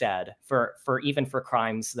given instead for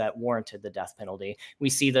crimes that warranted the death penalty. We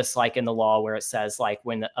see this like in the law where it says, like,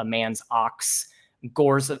 when a man's ox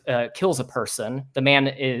kills a person, the man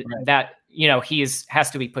is has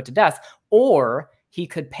to be put to death, or he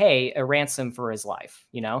could pay a ransom for his life,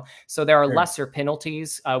 you know? So there are lesser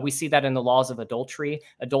penalties. We see that in the laws of adultery.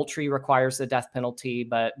 Adultery requires the death penalty,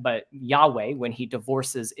 but Yahweh, when he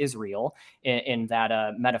divorces Israel in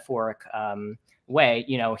that metaphoric way,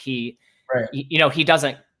 you know, he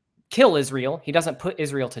doesn't kill Israel. He doesn't put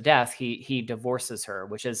Israel to death. He divorces her,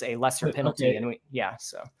 which is a lesser penalty. Okay.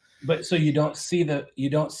 And so you don't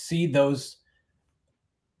see those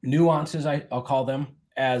nuances, I'll call them,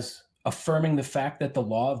 as affirming the fact that the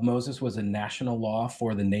law of Moses was a national law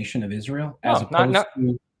for the nation of Israel, No, as opposed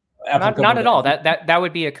to not at all. That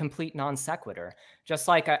would be a complete non sequitur. Just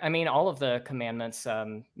like, I mean, all of the commandments,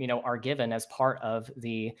 are given as part of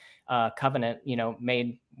the covenant,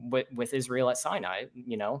 made with Israel at Sinai.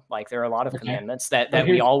 Like there are a lot of commandments that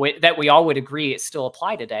we all would agree still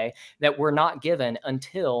apply today that were not given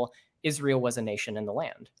until Israel was a nation in the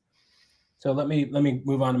land. So let me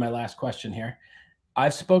move on to my last question here.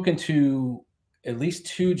 I've spoken to at least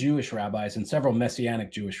 2 Jewish rabbis and several Messianic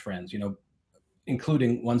Jewish friends,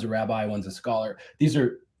 including one's a rabbi, one's a scholar. These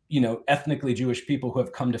are, ethnically Jewish people who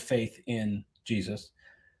have come to faith in Jesus.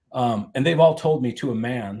 And they've all told me to a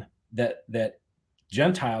man that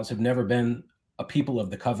Gentiles have never been a people of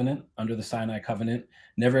the covenant under the Sinai covenant,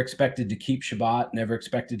 never expected to keep Shabbat, never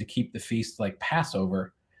expected to keep the feasts like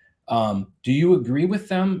Passover. Do you agree with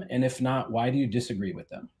them? And if not, why do you disagree with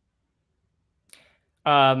them?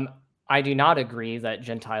 I do not agree that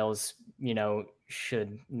Gentiles,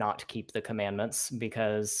 should not keep the commandments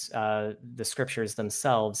because the scriptures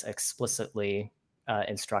themselves explicitly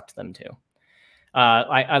instruct them to.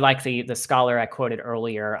 I like the scholar I quoted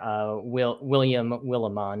earlier, William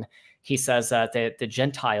Willimon. He says that the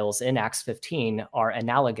Gentiles in Acts 15 are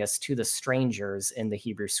analogous to the strangers in the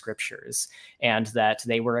Hebrew scriptures, and that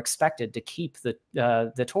they were expected to keep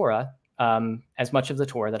the Torah, as much of the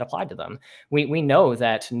Torah that applied to them. We know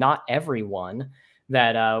that not everyone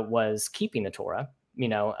that was keeping the Torah,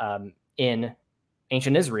 in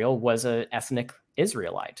ancient Israel was an ethnic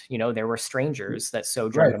Israelite. There were strangers that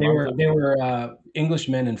sojourned. Right. They were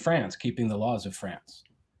Englishmen in France keeping the laws of France.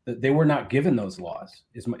 They were not given those laws.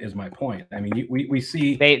 Is my point. I mean, we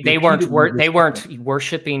see they weren't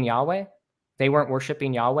worshiping Yahweh. They weren't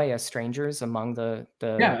worshiping Yahweh as strangers among the.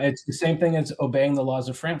 Yeah, it's the same thing as obeying the laws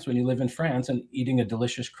of France when you live in France and eating a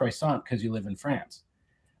delicious croissant because you live in France.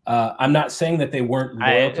 I'm not saying that they weren't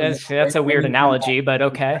loyal to that's a weird analogy, but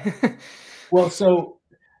okay. Well, so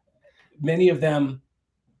many of them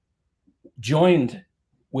joined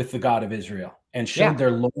with the God of Israel and showed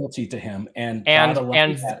their loyalty to him, and kept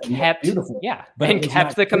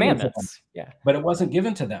the commandments. Yeah, but it wasn't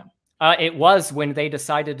given to them. It was when they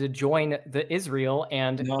decided to join the Israel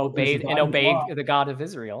and obey the God of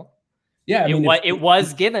Israel. Yeah, it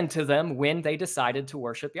was given to them when they decided to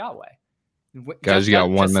worship Yahweh. Guys, you got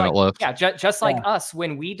 1 minute left. Yeah, just like us,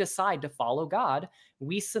 when we decide to follow God,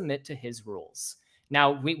 we submit to His rules.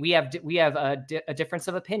 Now we have a difference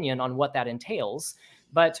of opinion on what that entails,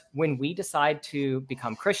 but when we decide to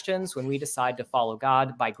become Christians, when we decide to follow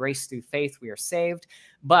God by grace through faith, we are saved.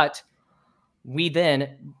 But we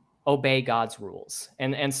then obey God's rules,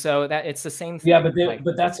 and so that it's the same thing. Yeah,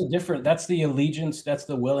 but that's the allegiance, that's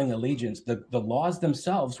the willing allegiance. The laws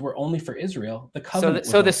themselves were only for Israel. The covenant.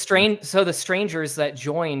 So the strangers that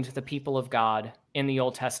joined the people of God in the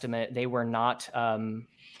Old Testament, they were not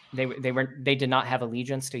they did not have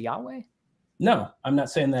allegiance to Yahweh. No, I'm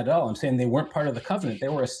not saying that at all. I'm saying they weren't part of the covenant. They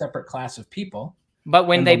were a separate class of people. But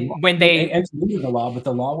when they entered into the law, but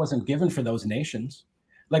the law wasn't given for those nations.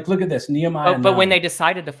 Like, look at this, Nehemiah. But when they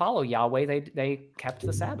decided to follow Yahweh, they kept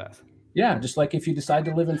the Sabbath. Yeah, just like if you decide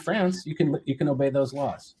to live in France, you can obey those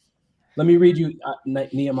laws. Let me read you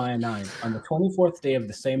Nehemiah 9. On the 24th day of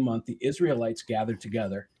the same month, the Israelites gathered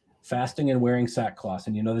together, fasting and wearing sackcloth.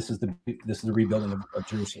 And this is the rebuilding of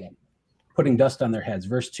Jerusalem, putting dust on their heads.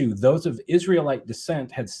 Verse 2: those of Israelite descent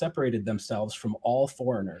had separated themselves from all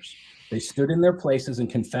foreigners. They stood in their places and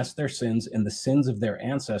confessed their sins and the sins of their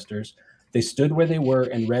ancestors. They stood where they were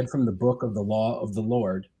and read from the book of the law of the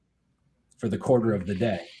Lord for the quarter of the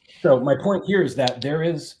day. So my point here is that there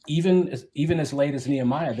is, even as late as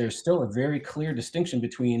Nehemiah, there's still a very clear distinction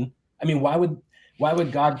between, why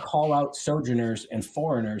would God call out sojourners and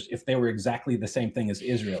foreigners if they were exactly the same thing as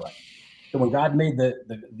Israelites? So when God made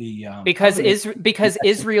because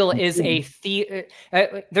Israel is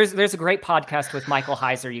there's a great podcast with Michael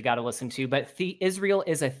Heiser you got to listen to, but Israel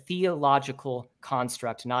is a theological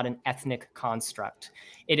construct, not an ethnic construct.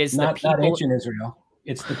 It is not ancient Israel.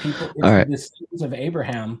 It's the people. It's all right. The sons of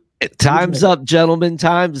Abraham. Time's up, gentlemen.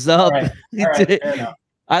 Time's up. All right, fair enough.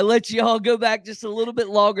 I let you all go back just a little bit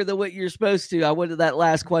longer than what you're supposed to. I wanted that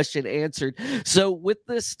last question answered. So with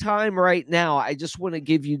this time right now, I just want to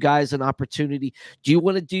give you guys an opportunity. Do you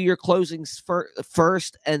want to do your closings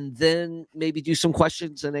first and then maybe do some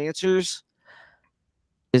questions and answers?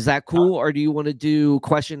 Is that cool? Or do you want to do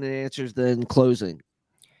question and answers, then closing?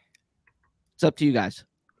 It's up to you guys.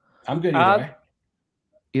 I'm good either way.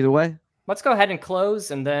 Either way? Let's go ahead and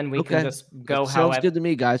close, and then we can just go Sounds good to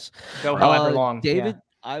me, guys. Go however long. David? Yeah.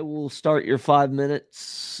 I will start your 5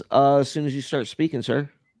 minutes as soon as you start speaking, sir.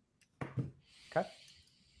 Okay.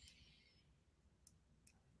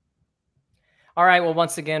 All right. Well,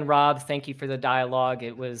 once again, Rob, thank you for the dialogue.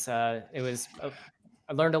 I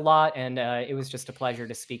learned a lot, and it was just a pleasure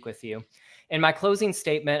to speak with you. In my closing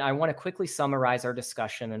statement, I want to quickly summarize our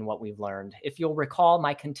discussion and what we've learned. If you'll recall,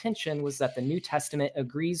 my contention was that the New Testament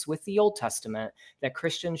agrees with the Old Testament that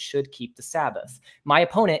Christians should keep the Sabbath. My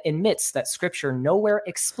opponent admits that Scripture nowhere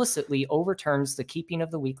explicitly overturns the keeping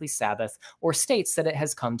of the weekly Sabbath or states that it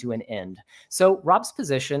has come to an end. So Rob's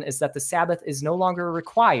position is that the Sabbath is no longer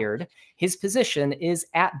required. His position is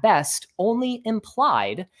at best only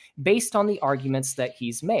implied based on the arguments that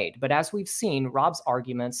he's made. But as we've seen, Rob's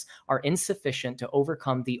arguments are insufficient to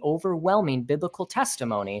overcome the overwhelming biblical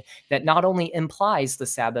testimony that not only implies the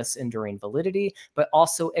Sabbath's enduring validity, but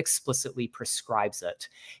also explicitly prescribes it.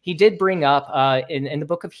 He did bring up in the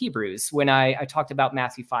book of Hebrews, when I talked about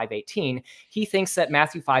Matthew 5:18, he thinks that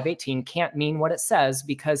Matthew 5:18 can't mean what it says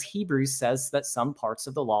because Hebrews says that some parts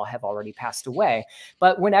of the law have already passed away.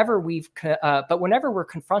 But whenever we're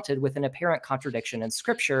confronted with an apparent contradiction in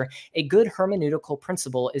Scripture, a good hermeneutical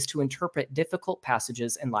principle is to interpret difficult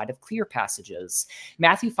passages in light of clear passages.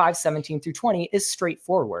 Matthew 5:17 through 20 is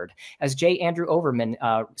straightforward. As J. Andrew Overman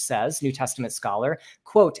says, New Testament scholar,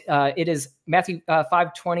 quote, it is Matthew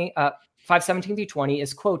 5:17 through 20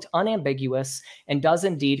 is, quote, unambiguous and does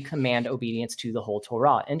indeed command obedience to the whole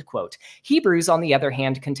Torah, end quote. Hebrews, on the other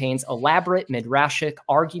hand, contains elaborate midrashic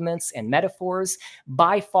arguments and metaphors.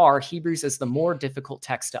 By far, Hebrews is the more difficult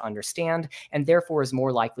text to understand and therefore is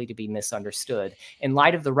more likely to be misunderstood. In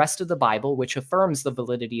light of the rest of the Bible, which affirms the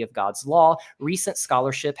validity of God's law, recent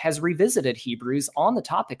scholarship has revisited Hebrews on the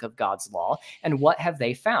topic of God's law. And what have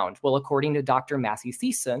they found? Well, according to Dr. Matthew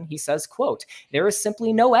Thiessen, he says, quote, there is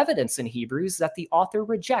simply no evidence in Hebrews that the author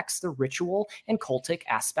rejects the ritual and cultic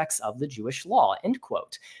aspects of the Jewish law, end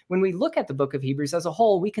quote. When we look at the book of Hebrews as a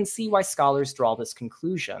whole, we can see why scholars draw this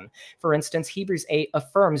conclusion. For instance, Hebrews 8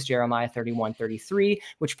 affirms Jeremiah 31:33,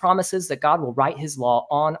 which promises that God will write his law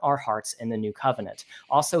on our hearts in the new covenant.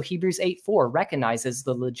 Also, Hebrews 8:4 recognizes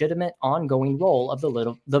the legitimate ongoing role of the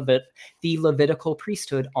Levitical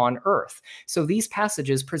priesthood on earth. So these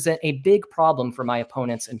passages present a big problem for my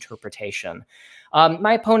opponent's interpretation.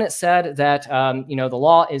 My opponent said that, the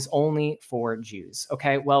law is only for Jews.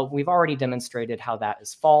 Okay, well, we've already demonstrated how that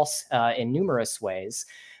is false in numerous ways.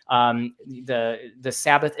 The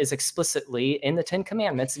Sabbath is explicitly in the Ten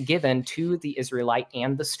Commandments given to the Israelite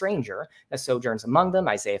and the stranger that sojourns among them.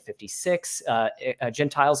 Isaiah 56,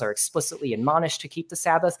 Gentiles are explicitly admonished to keep the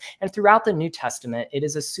Sabbath. And throughout the New Testament, it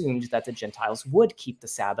is assumed that the Gentiles would keep the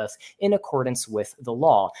Sabbath in accordance with the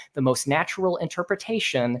law. The most natural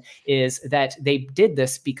interpretation is that they did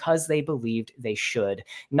this because they believed they should,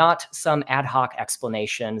 not some ad hoc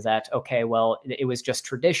explanation that, okay, well, it was just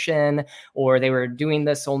tradition, or they were doing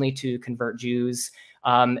this only to convert Jews.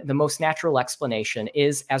 The most natural explanation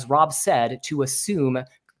is, as Rob said, to assume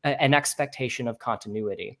an expectation of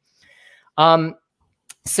continuity.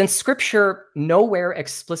 Since Scripture nowhere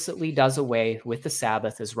explicitly does away with the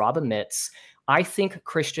Sabbath, as Rob admits, I think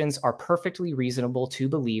Christians are perfectly reasonable to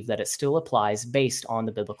believe that it still applies based on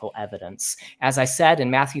the biblical evidence. As I said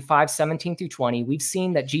in Matthew 5:17 through 20, we've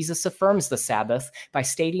seen that Jesus affirms the Sabbath by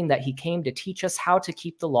stating that he came to teach us how to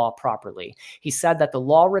keep the law properly. He said that the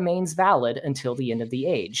law remains valid until the end of the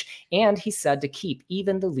age, and he said to keep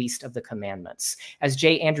even the least of the commandments. As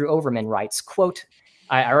J. Andrew Overman writes, quote,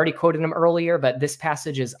 I already quoted him earlier, but this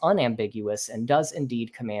passage is unambiguous and does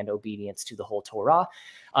indeed command obedience to the whole Torah.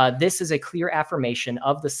 This is a clear affirmation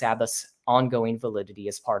of the Sabbath's ongoing validity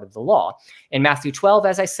as part of the law. In Matthew 12,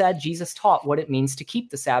 as I said, Jesus taught what it means to keep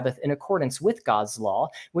the Sabbath in accordance with God's law,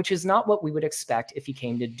 which is not what we would expect if he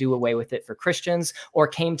came to do away with it for Christians or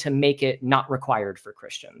came to make it not required for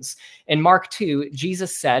Christians. In Mark 2,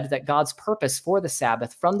 Jesus said that God's purpose for the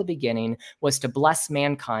Sabbath from the beginning was to bless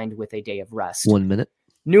mankind with a day of rest. 1 minute.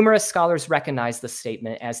 Numerous scholars recognize this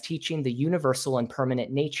statement as teaching the universal and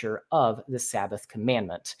permanent nature of the Sabbath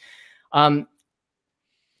commandment.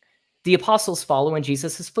 The apostles follow in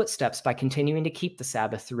Jesus' footsteps by continuing to keep the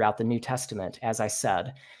Sabbath throughout the New Testament, as I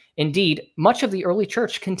said. Indeed, much of the early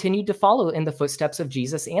church continued to follow in the footsteps of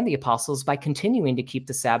Jesus and the apostles by continuing to keep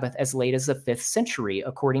the Sabbath as late as the 5th century,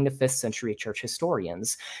 according to 5th century church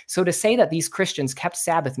historians. So to say that these Christians kept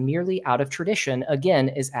Sabbath merely out of tradition, again,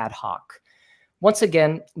 is ad hoc. Once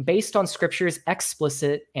again, based on Scripture's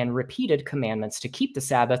explicit and repeated commandments to keep the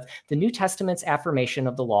Sabbath, the New Testament's affirmation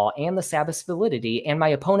of the law and the Sabbath's validity, and my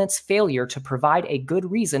opponent's failure to provide a good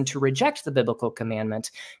reason to reject the biblical commandment,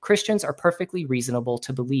 Christians are perfectly reasonable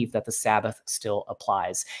to believe that the Sabbath still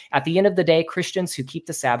applies. At the end of the day, Christians who keep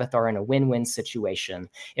the Sabbath are in a win-win situation.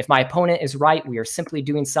 If my opponent is right, we are simply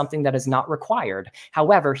doing something that is not required.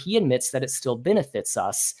 However, he admits that it still benefits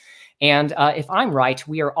us. And if I'm right,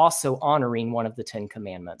 we are also honoring one of the 10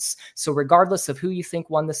 commandments. So regardless of who you think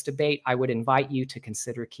won this debate, I would invite you to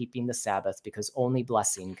consider keeping the Sabbath, because only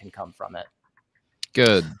blessing can come from it.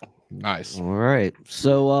 Good. Nice. All right.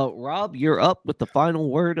 So, Rob, you're up with the final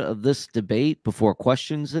word of this debate before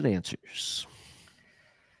questions and answers.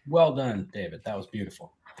 Well done, David. That was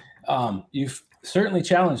beautiful. You've certainly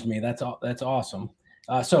challenged me. That's awesome.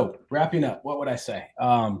 So wrapping up, what would I say?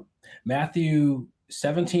 Matthew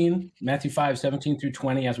 5, 17 through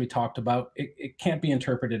 20, as we talked about, it can't be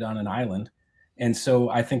interpreted on an island. And so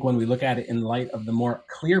I think when we look at it in light of the more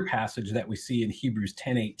clear passage that we see in Hebrews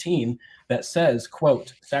 10:18 that says,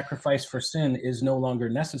 quote, sacrifice for sin is no longer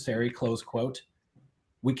necessary, close quote,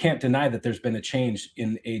 we can't deny that there's been a change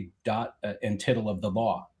in a dot and tittle of the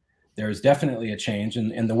law. There is definitely a change.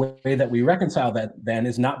 And the way that we reconcile that then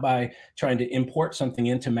is not by trying to import something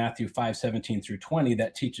into Matthew 5, 17 through 20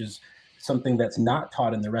 that teaches something that's not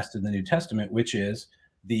taught in the rest of the New Testament, which is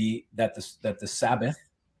that the Sabbath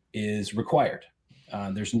is required.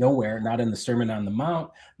 There's nowhere, not in the Sermon on the Mount,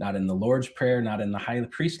 not in the Lord's Prayer, not in the high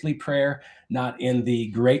priestly prayer, not in the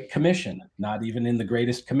Great Commission, not even in the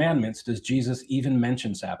greatest commandments does Jesus even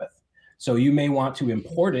mention Sabbath. So you may want to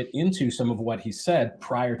import it into some of what he said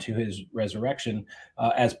prior to his resurrection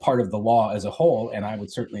as part of the law as a whole. And I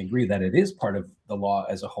would certainly agree that it is part of the law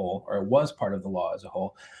as a whole, or it was part of the law as a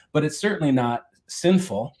whole, but it's certainly not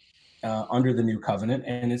sinful under the new covenant.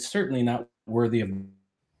 And it's certainly not worthy of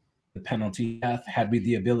the penalty of death had we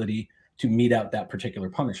the ability to mete out that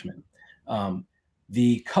particular punishment.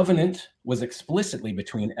 The covenant was explicitly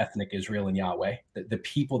between ethnic Israel and Yahweh, the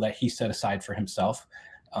people that he set aside for himself.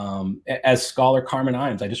 As scholar Carmen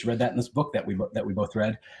Imes, I just read that in this book that we both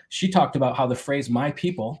read. She talked about how the phrase "my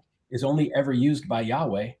people" is only ever used by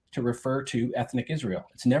Yahweh to refer to ethnic Israel.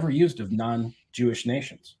 It's never used of non-Jewish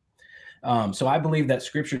nations. So I believe that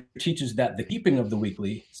Scripture teaches that the keeping of the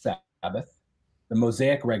weekly Sabbath, the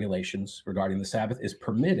Mosaic regulations regarding the Sabbath, is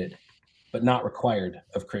permitted, but not required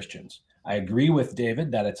of Christians. I agree with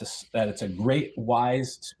David that it's a great,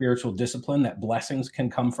 wise spiritual discipline, that blessings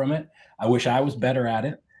can come from it. I wish I was better at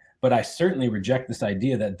it, but I certainly reject this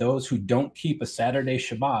idea that those who don't keep a Saturday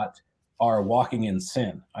Shabbat are walking in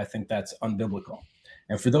sin. I think that's unbiblical.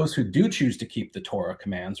 And for those who do choose to keep the Torah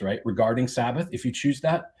commands, right, regarding Sabbath, if you choose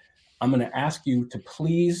that, I'm going to ask you to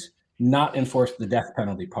please not enforce the death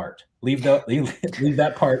penalty part. Leave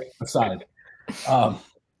that part aside.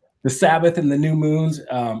 The Sabbath and the new moons,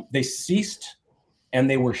 they ceased and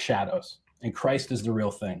they were shadows. And Christ is the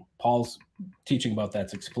real thing. Paul's teaching about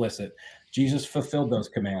that's explicit. Jesus fulfilled those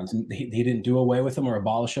commands. He didn't do away with them or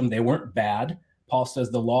abolish them. They weren't bad. Paul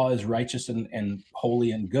says the law is righteous and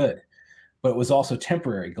holy and good, but it was also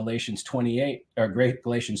temporary. Galatians 3,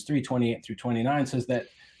 28 through 29 says that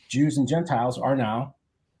Jews and Gentiles are now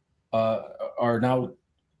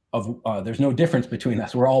there's no difference between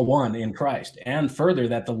us. We're all one in Christ. And further,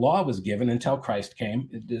 that the law was given until Christ came.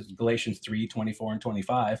 It is Galatians 3, 24 and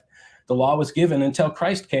 25. The law was given until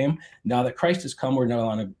Christ came. Now that Christ has come, we're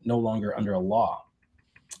no longer under a law.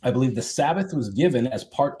 I believe the Sabbath was given as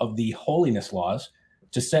part of the holiness laws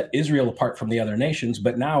to set Israel apart from the other nations.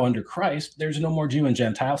 But now under Christ, there's no more Jew and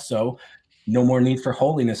Gentile. So no more need for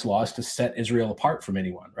holiness laws to set Israel apart from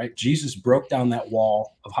anyone, right? Jesus broke down that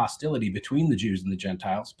wall of hostility between the Jews and the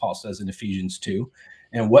Gentiles, Paul says in Ephesians 2.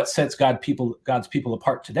 And what sets God's people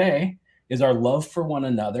apart today is our love for one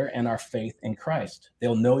another and our faith in Christ.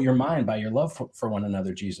 They'll know your mind by your love for one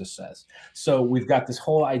another, Jesus says. So we've got this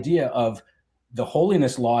whole idea of the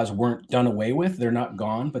holiness laws weren't done away with. They're not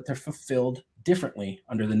gone, but they're fulfilled differently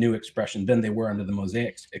under the new expression than they were under the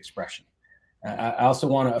Mosaic expression. I also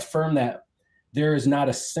want to affirm that there is not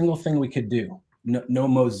a single thing we could do, no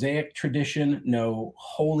Mosaic tradition, no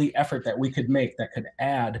holy effort that we could make that could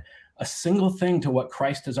add a single thing to what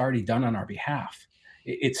Christ has already done on our behalf.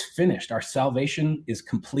 It's finished. Our salvation is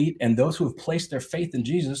complete, and those who have placed their faith in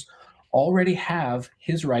Jesus already have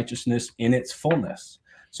his righteousness in its fullness.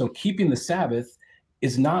 So keeping the Sabbath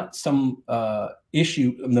is not some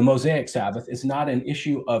issue. The Mosaic Sabbath is not an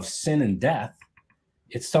issue of sin and death.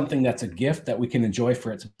 It's something that's a gift that we can enjoy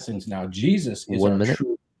for its blessings now. Jesus is our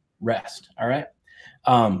true rest. All right.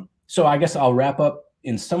 So I guess I'll wrap up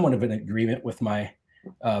in somewhat of an agreement with my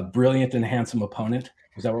brilliant and handsome opponent.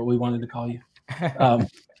 Is that what we wanted to call you?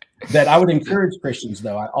 That I would encourage Christians,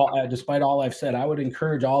 though, despite all I've said, I would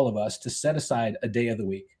encourage all of us to set aside a day of the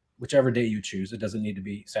week, whichever day you choose. It doesn't need to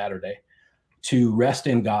be Saturday, to rest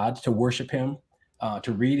in God, to worship him,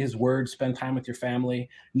 to read his word, spend time with your family,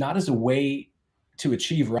 not as a way to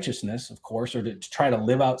achieve righteousness, of course, or to try to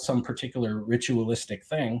live out some particular ritualistic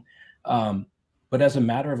thing, but as a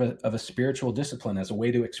matter of a spiritual discipline, as a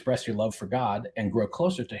way to express your love for God and grow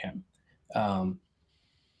closer to him.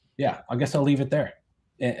 Yeah, I guess I'll leave it there.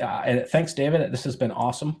 And thanks, David. This has been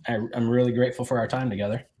awesome. I'm really grateful for our time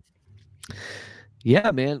together.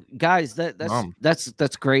 Yeah, man, guys,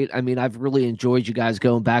 that's great. I mean, I've really enjoyed you guys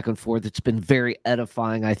going back and forth. It's been very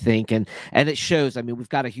edifying, I think, and it shows. I mean, we've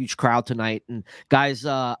got a huge crowd tonight, and guys,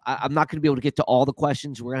 I'm not going to be able to get to all the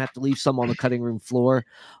questions. We're gonna have to leave some on the cutting room floor.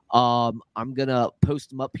 I'm gonna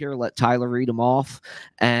post them up here, let Tyler read them off,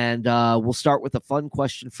 and we'll start with a fun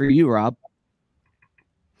question for you, Rob.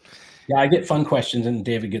 Yeah, I get fun questions, and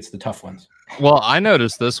David gets the tough ones. Well, I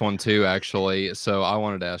noticed this one too, actually. So I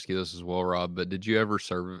wanted to ask you this as well, Rob. But did you ever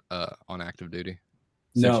serve on active duty?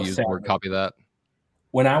 Since No, you used the word copy that.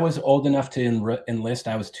 When I was old enough to enlist,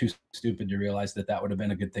 I was too stupid to realize that would have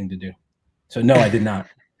been a good thing to do. So no, I did not.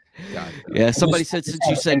 Yeah, somebody said since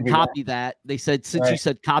you said copy that, they said since you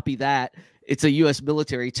said copy that, it's a U.S.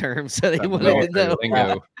 military term, so they wanted to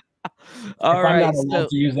know. All right, I'm not allowed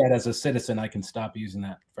to use that as a citizen, I can stop using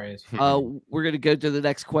that phrase. We're going to go to the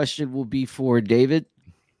next question. Will be for David.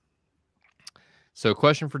 So,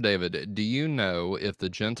 question for David: do you know if the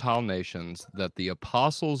Gentile nations that the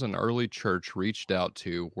apostles and early church reached out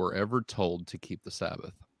to were ever told to keep the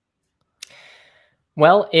Sabbath?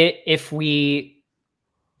 Well, if we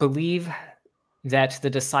believe that the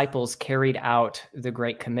disciples carried out the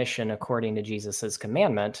Great Commission according to Jesus's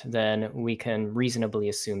commandment, then we can reasonably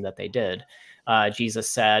assume that they did. Jesus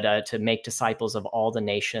said to make disciples of all the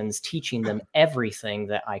nations, teaching them everything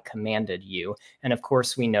that I commanded you. And of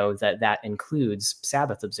course, we know that that includes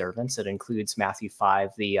Sabbath observance. It includes Matthew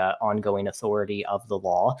 5, the ongoing authority of the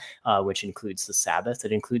law, which includes the Sabbath.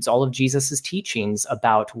 It includes all of Jesus's teachings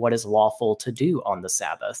about what is lawful to do on the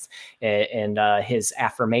Sabbath, and his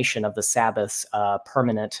affirmation of the Sabbath's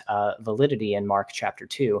permanent validity in Mark chapter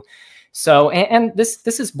 2. So, and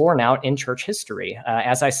this is borne out in church history,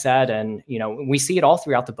 as I said, and we see it all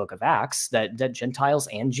throughout the book of Acts that Gentiles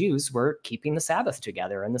and Jews were keeping the Sabbath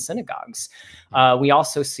together in the synagogues. We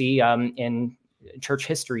also see in church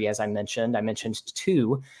history, as I mentioned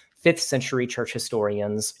two 5th century church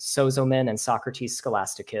historians, Sozomen and Socrates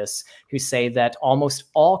Scholasticus, who say that almost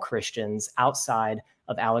all Christians outside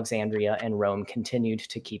of Alexandria and Rome continued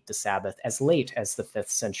to keep the Sabbath as late as the 5th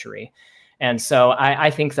century. And so I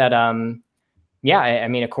think that, yeah, I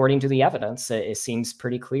mean, according to the evidence, it seems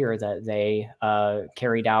pretty clear that they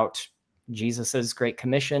carried out Jesus's Great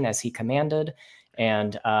Commission as he commanded,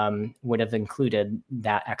 and would have included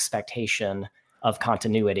that expectation of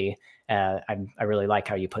continuity. I really like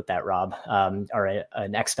how you put that, Rob, or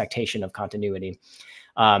an expectation of continuity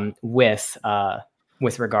with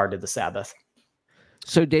regard to the Sabbath.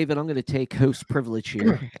 So, David, I'm going to take host privilege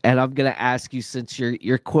here, and I'm going to ask you, since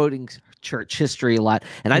you're quoting church history a lot,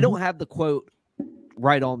 and I don't have the quote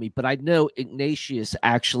right on me, but I know Ignatius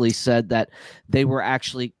actually said that they were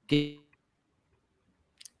actually.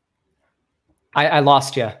 I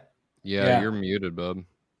lost you. Yeah, you're muted, bub.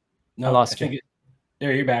 No, I lost you.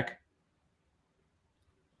 There, you're back.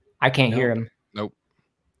 I can't hear him. Nope.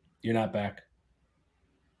 You're not back.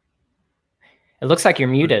 It looks like you're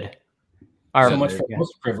muted. So much for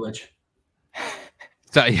host privilege.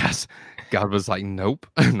 So, yes, God was like, nope,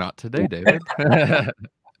 not today, David.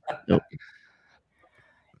 Nope.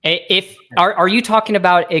 Are you talking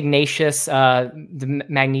about Ignatius, the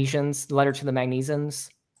Magnesians, the letter to the Magnesians?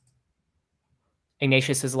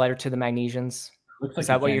 Ignatius's letter to the Magnesians. Is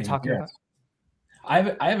that what you're talking about? I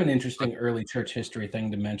have an interesting early church history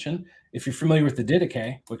thing to mention. If you're familiar with the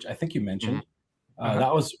Didache, which I think you mentioned,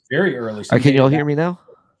 that was very early. Can you all hear me now?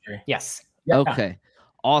 Yes. Yeah. Okay.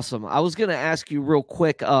 Awesome. I was going to ask you real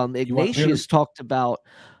quick. Ignatius talked about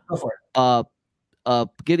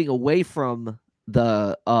getting away from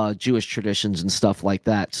the Jewish traditions and stuff like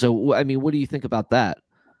that. So, I mean, what do you think about that?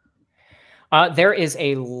 There is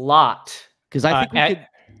a lot. Because I think we could.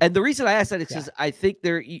 And the reason I asked that is because I think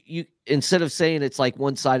you instead of saying it's like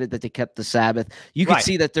one-sided that they kept the Sabbath, you can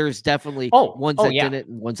see that there's definitely ones that didn't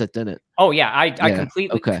and ones that didn't. Oh yeah, I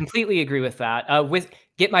completely agree with that.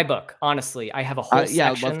 Get my book. Honestly, I have a whole section.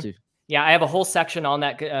 Yeah, I'd love to. Yeah, I have a whole section on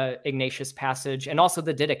that Ignatius passage, and also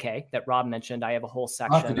the Didache that Rob mentioned. I have a whole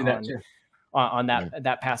section on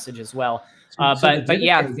that passage as well. But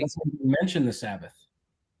yeah, it doesn't mention the Sabbath.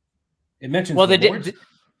 It mentions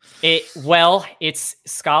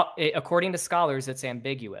according to scholars, it's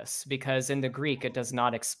ambiguous because in the Greek it does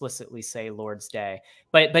not explicitly say Lord's Day.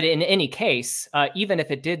 But in any case, even if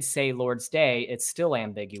it did say Lord's Day, it's still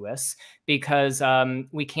ambiguous because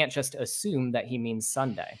we can't just assume that he means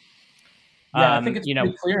Sunday. Yeah, I think it's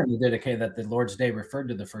pretty clear in the Didache that the Lord's Day referred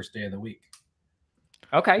to the first day of the week.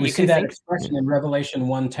 Okay, we you see can that think. expression in Revelation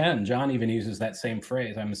 1:10. John even uses that same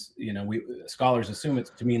phrase. Scholars assume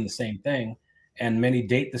it to mean the same thing, and many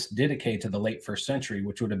date this Didache to the late 1st century,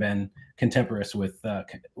 which would have been contemporaneous with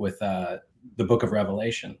the book of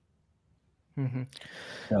Revelation. Mm-hmm.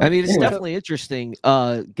 So, I mean, it's anyway. definitely interesting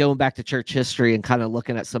going back to church history and kind of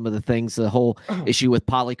looking at some of the things, the whole issue with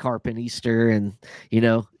Polycarp and Easter, and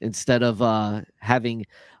instead of having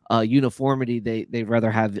uniformity, they'd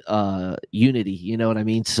rather have unity. You know what I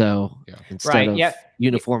mean? So instead of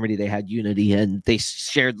uniformity, they had unity, and they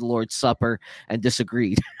shared the Lord's Supper and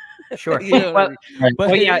disagreed. Sure. But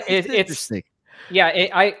it's interesting. Yeah,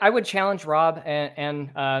 I would challenge Rob and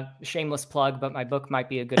shameless plug, but my book might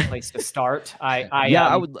be a good place to start. I'm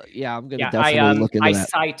going to definitely look into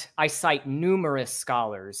that. I cite numerous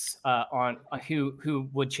scholars who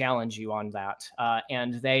would challenge you on that,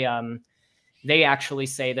 and they actually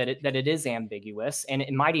say that it is ambiguous, and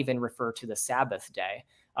it might even refer to the Sabbath day.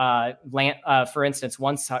 For instance,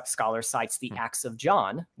 one scholar cites the Acts of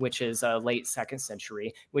John, which is late 2nd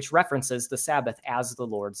century, which references the Sabbath as the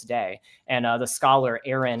Lord's Day. And the scholar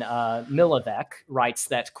Aaron Milivek writes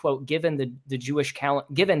that, quote, given that the Jewish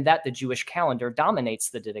calendar dominates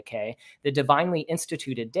the Didache, the divinely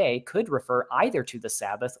instituted day could refer either to the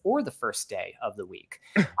Sabbath or the first day of the week.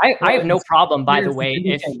 I have no problem, by the way.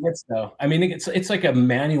 It's like a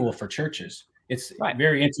manual for churches. It's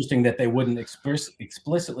very interesting that they wouldn't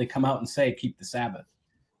explicitly come out and say, keep the Sabbath.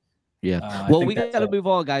 Yeah. Well, we got to move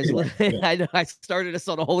on, guys. Anyway, I know I started us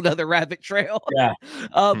on a whole other rabbit trail. Yeah.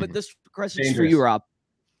 But this question's for you, Rob.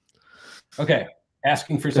 Okay.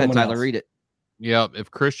 Asking for someone Tyler, else. read it. Yeah. If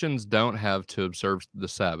Christians don't have to observe the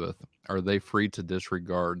Sabbath, are they free to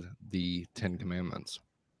disregard the 10 Commandments?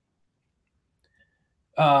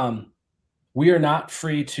 We are not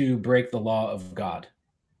free to break the law of God.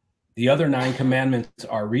 The other 9 commandments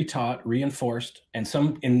are retaught, reinforced, and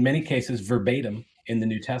in many cases, verbatim in the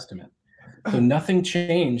New Testament. So nothing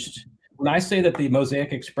changed. When I say that the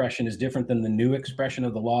Mosaic expression is different than the new expression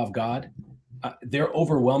of the law of God, they're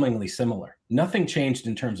overwhelmingly similar. Nothing changed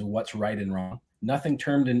in terms of what's right and wrong. Nothing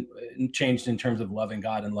changed in terms of loving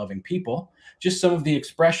God and loving people. Just some of the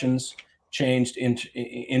expressions changed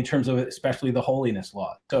in terms of especially the holiness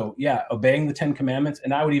law. So yeah, obeying the 10 commandments,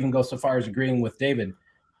 and I would even go so far as agreeing with David,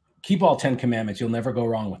 keep all 10 commandments. You'll never go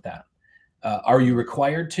wrong with that. Are you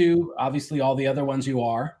required to? Obviously, all the other ones you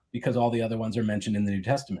are, because all the other ones are mentioned in the New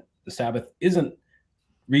Testament. The Sabbath isn't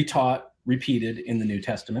retaught, repeated in the New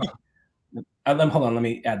Testament. Hold on, let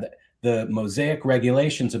me add that. The Mosaic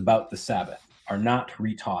regulations about the Sabbath are not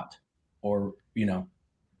retaught or,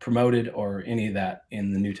 promoted or any of that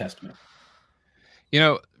in the New Testament.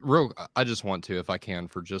 I just want to, if I can,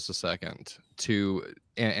 for just a second,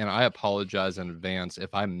 and I apologize in advance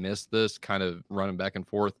if I missed this, kind of running back and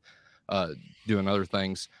forth, doing other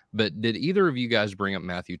things. But did either of you guys bring up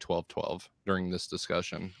Matthew 12:12 during this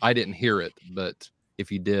discussion? I didn't hear it, but if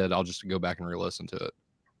you did, I'll just go back and re-listen to it.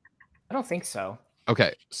 I don't think so.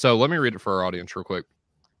 Okay, so let me read it for our audience real quick.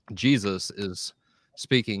 Jesus is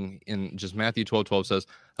speaking in just Matthew 12:12 says,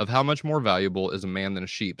 of how much more valuable is a man than a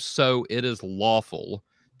sheep. So it is lawful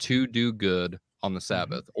to do good on the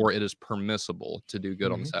Sabbath, or it is permissible to do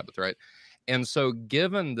good on the Sabbath, right? And so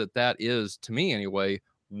given that is, to me anyway,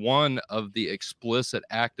 one of the explicit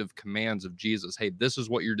active commands of Jesus, hey, this is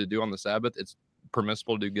what you're to do on the Sabbath. It's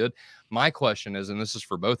permissible to do good. My question is, and this is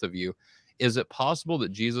for both of you, is it possible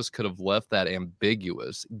that Jesus could have left that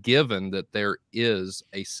ambiguous, given that there is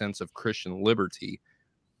a sense of Christian liberty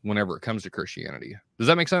whenever it comes to Christianity? Does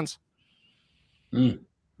that make sense?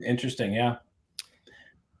 Interesting. Yeah.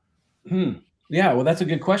 Yeah. Well, that's a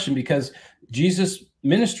good question, because Jesus'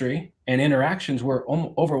 ministry and interactions were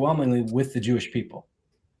overwhelmingly with the Jewish people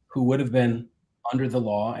who would have been under the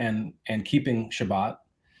law and keeping Shabbat.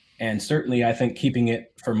 And certainly, I think, keeping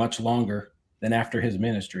it for much longer than after his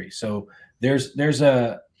ministry. So there's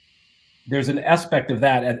an aspect of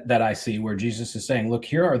that I see where Jesus is saying, look,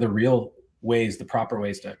 here are the real ways, the proper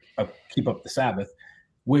ways to keep up the Sabbath,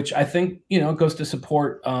 which I think, goes to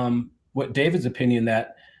support what David's opinion,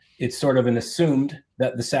 that it's sort of an assumed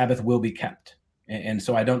that the Sabbath will be kept. And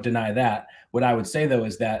so I don't deny that. What I would say, though,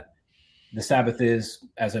 is that the Sabbath is,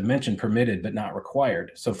 as I mentioned, permitted, but not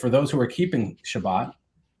required. So for those who are keeping Shabbat,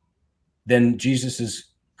 then Jesus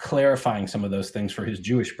is clarifying some of those things for his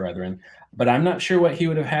Jewish brethren. But I'm not sure what he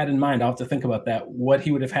would have had in mind. I'll have to think about that, what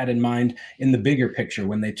he would have had in mind in the bigger picture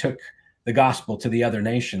when they took the gospel to the other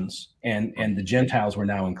nations and the Gentiles were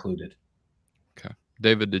now included. Okay.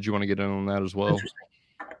 David, did you want to get in on that as well?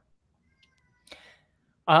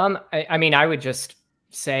 I mean, I would just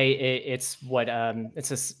say it's what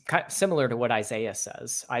similar to what Isaiah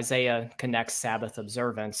says. Isaiah connects Sabbath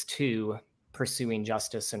observance to pursuing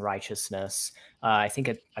justice and righteousness. I think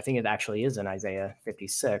it actually is in Isaiah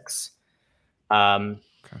 56.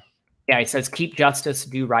 Yeah, it says, "Keep justice,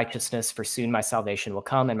 do righteousness, for soon my salvation will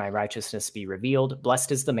come and my righteousness be revealed.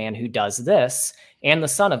 Blessed is the man who does this, and the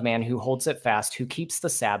Son of Man who holds it fast, who keeps the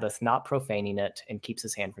Sabbath, not profaning it, and keeps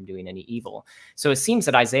his hand from doing any evil." So it seems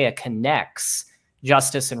that Isaiah connects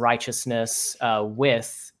justice and righteousness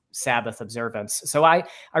with Sabbath observance. So I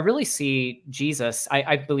really see Jesus.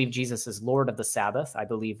 I believe Jesus is Lord of the Sabbath. I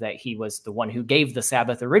believe that he was the one who gave the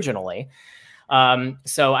Sabbath originally.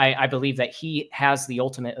 So I believe that he has the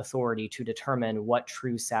ultimate authority to determine what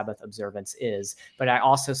true Sabbath observance is. But I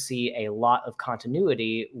also see a lot of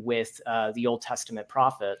continuity with the Old Testament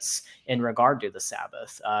prophets in regard to the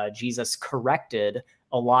Sabbath. Jesus corrected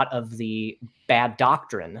a lot of the bad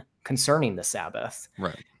doctrine concerning the Sabbath.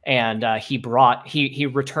 Right. And he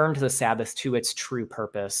returned the Sabbath to its true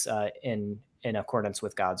purpose in accordance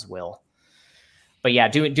with God's will. But yeah,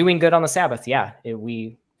 doing good on the Sabbath. Yeah,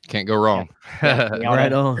 we can't go wrong. Yeah,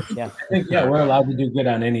 right on. Yeah. I think, we're allowed to do good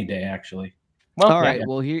on any day, actually. Well, all right.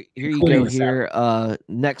 Well, here you go. Here,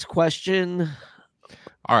 next question.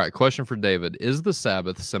 All right. Question for David: is the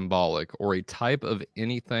Sabbath symbolic or a type of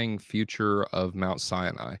anything future of Mount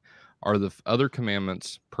Sinai? Are the other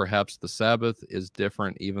commandments, perhaps the Sabbath is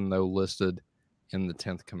different, even though listed in the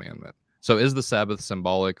 10th commandment? So, is the Sabbath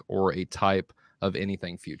symbolic or a type of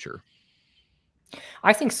anything future?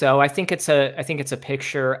 I think so. I think it's a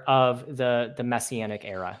picture of the Messianic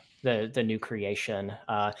era, the new creation,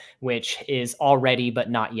 which is already but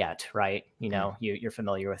not yet, right? You know, you're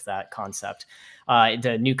familiar with that concept.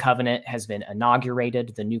 The new covenant has been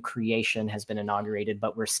inaugurated, the new creation has been inaugurated,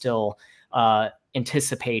 but we're still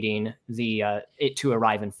anticipating it to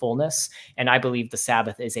arrive in fullness. And I believe the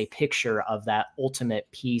Sabbath is a picture of that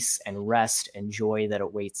ultimate peace and rest and joy that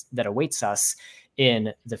awaits us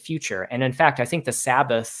in the future. And in fact, I think the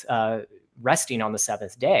Sabbath, resting on the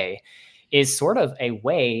seventh day, is sort of a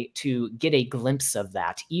way to get a glimpse of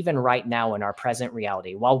that, even right now in our present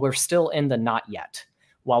reality, while we're still in the not yet,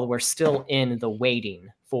 while we're still in the waiting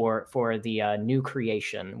for the new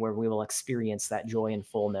creation, where we will experience that joy and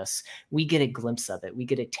fullness. We get a glimpse of it. We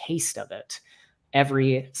get a taste of it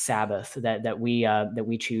every Sabbath that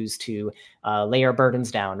we choose to lay our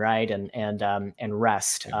burdens down, right, and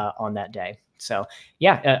rest on that day. So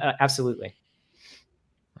yeah, absolutely.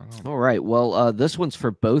 All right. Well, this one's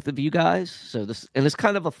for both of you guys. So it's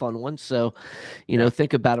kind of a fun one. So,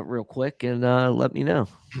 think about it real quick and let me know.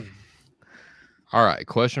 All right.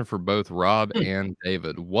 Question for both Rob and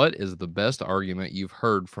David. What is the best argument you've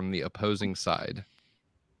heard from the opposing side?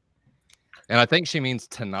 And I think she means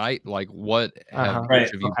tonight. Like, what have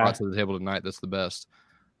each of you brought to the table tonight that's the best?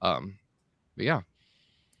 But yeah.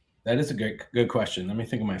 That is a good question. Let me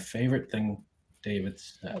think of my favorite thing David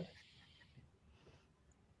said.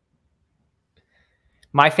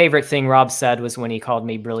 My favorite thing Rob said was when he called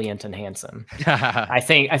me brilliant and handsome. I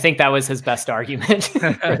think that was his best argument.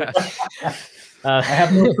 I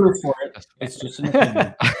have no proof for it. It's just an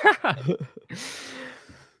opinion.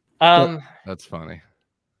 That's funny.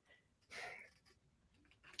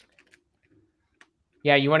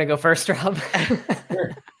 Yeah, you want to go first, Rob?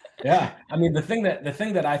 Sure. Yeah, I mean, the thing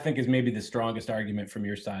that I think is maybe the strongest argument from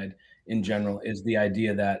your side in general is the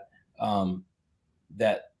idea that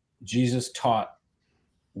that Jesus taught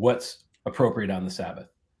what's appropriate on the Sabbath,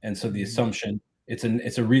 and so the assumption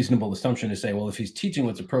it's a reasonable assumption to say, well, if he's teaching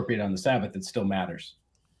what's appropriate on the Sabbath, it still matters.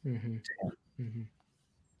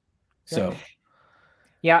 So,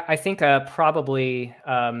 yeah, I think probably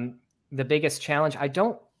the biggest challenge. I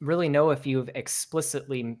don't really know if you've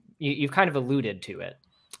explicitly you've kind of alluded to it.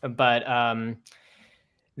 But I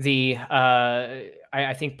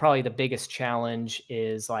think probably the biggest challenge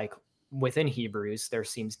is like within Hebrews, there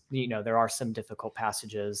are some difficult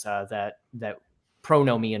passages that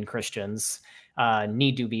pronomian Christians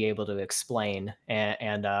need to be able to explain,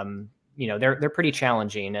 and they're pretty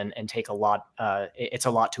challenging and take a lot. It's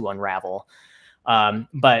a lot to unravel.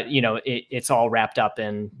 But it's all wrapped up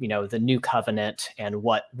in the new covenant and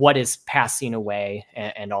what is passing away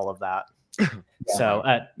and all of that. So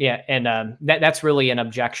that's really an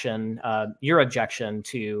objection, your objection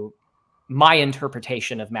to my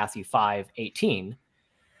interpretation of Matthew 5:18,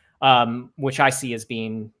 which I see as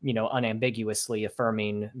being unambiguously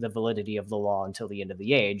affirming the validity of the law until the end of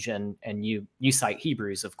the age. And you cite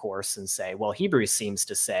Hebrews, of course, and say, well, Hebrews seems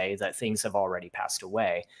to say that things have already passed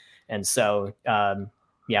away. And so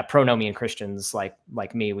pronomian Christians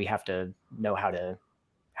like me, we have to know how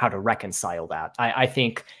to reconcile that. I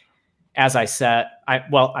think as I said,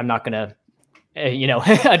 I'm not going to,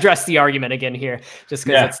 address the argument again here, just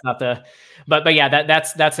because it's not the, but yeah,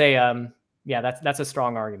 that's a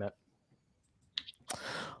strong argument.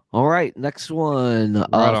 All right, next one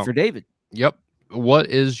for David. Yep. What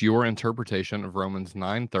is your interpretation of Romans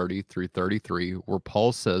 9:30 through 33, where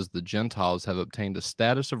Paul says the Gentiles have obtained a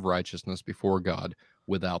status of righteousness before God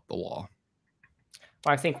without the law?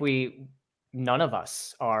 Well, I think none of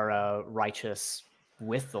us are righteous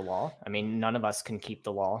with the law. I mean, none of us can keep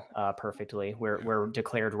the law perfectly. We're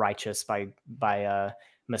declared righteous by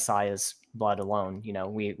Messiah's blood alone.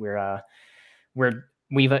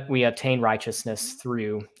 We attain righteousness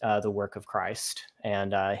through the work of Christ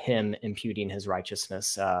and him imputing his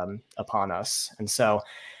righteousness upon us. And so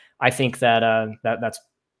I think that that's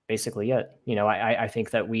basically it. I think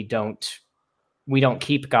that we don't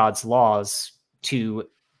keep God's laws to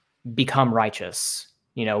become righteous.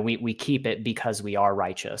 We keep it because we are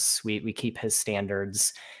righteous. We keep his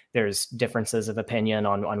standards. There's differences of opinion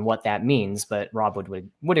on what that means, but Rob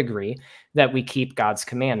would agree that we keep God's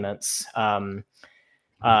commandments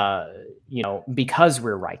because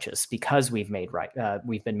we're righteous, because we've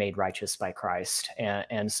been made righteous by Christ.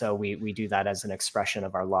 And so we do that as an expression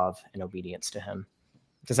of our love and obedience to him.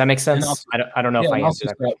 Does that make sense? Also, I don't know if I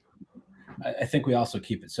answered that. I think we also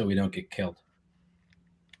keep it so we don't get killed.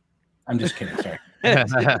 I'm just kidding. Sorry. Death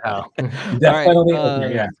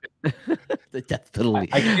penalty. The death penalty.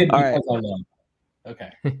 I kid because I love.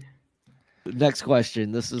 Okay. Next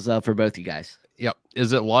question. This is for both you guys. Yep.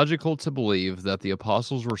 Is it logical to believe that the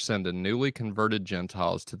apostles were sending newly converted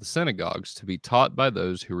Gentiles to the synagogues to be taught by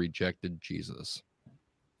those who rejected Jesus?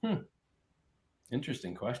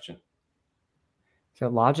 Interesting question. Is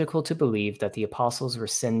it logical to believe that the apostles were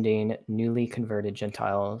sending newly converted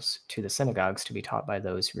Gentiles to the synagogues to be taught by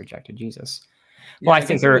those who rejected Jesus? Well, I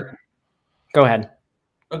think they're... Go ahead.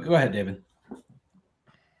 Oh, go ahead, David.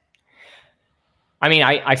 I mean,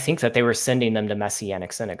 I think that they were sending them to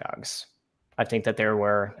Messianic synagogues. I think that there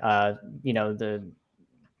were, there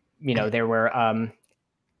were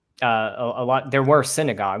a lot. There were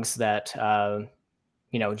synagogues that,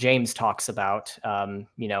 James talks about.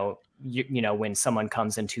 When someone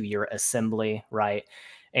comes into your assembly, right,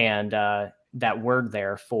 and that word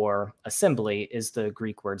there for assembly is the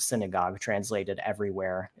Greek word synagogue, translated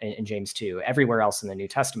everywhere in James 2. Everywhere else in the New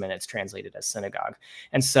Testament, it's translated as synagogue.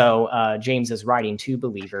 And so James is writing to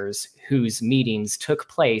believers whose meetings took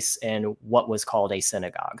place in what was called a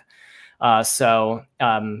synagogue. I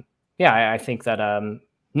think that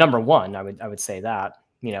number one, I would say that,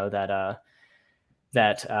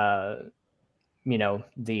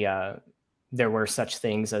 there were such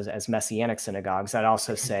things as Messianic synagogues. I'd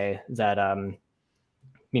also say that,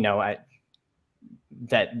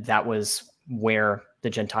 that was where the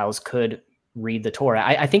Gentiles could read the Torah.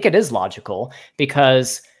 I think it is logical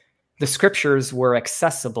because the scriptures were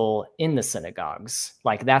accessible in the synagogues.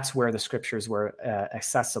 Like that's where the scriptures were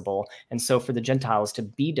accessible. And so for the Gentiles to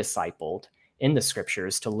be discipled in the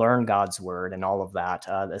scriptures, to learn God's word and all of that,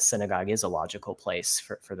 the synagogue is a logical place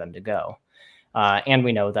for them to go. And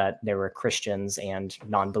we know that there were Christians and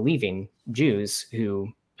non-believing Jews who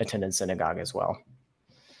attended synagogue as well.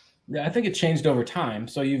 Yeah, I think it changed over time.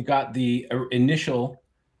 So you've got the initial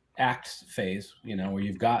Acts phase, where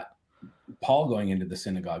you've got Paul going into the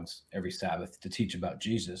synagogues every Sabbath to teach about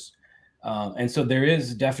Jesus. And so there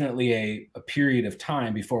is definitely a period of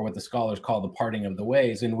time before what the scholars call the parting of the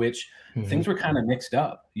ways, in which things were kind of mixed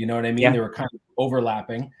up. You know what I mean? Yeah. They were kind of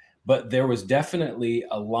overlapping. But there was definitely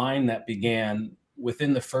a line that began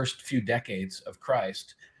within the first few decades of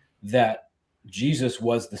Christ that Jesus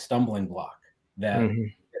was the stumbling block, that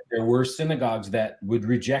there were synagogues that would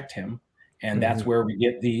reject him. And that's where we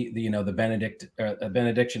get the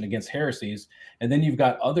benediction against heresies. And then you've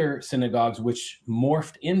got other synagogues which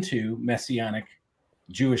morphed into Messianic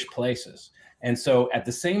Jewish places. And so at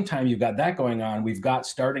the same time you've got that going on, we've got,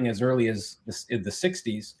 starting as early as the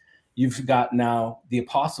 60s, you've got now the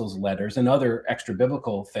apostles' letters and other extra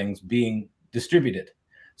biblical things being distributed.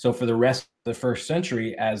 So for the rest of the first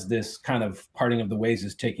century, as this kind of parting of the ways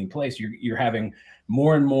is taking place, you're having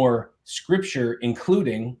more and more scripture,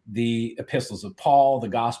 including the epistles of Paul, the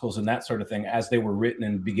gospels, and that sort of thing, as they were written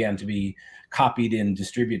and began to be copied and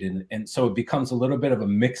distributed. And so it becomes a little bit of a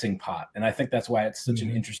mixing pot. And I think that's why it's such an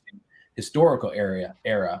interesting historical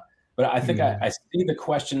era. But I think I see the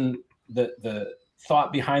question, the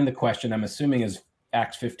thought behind the question, I'm assuming, is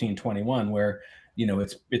Acts 15:21, where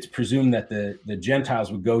it's presumed that the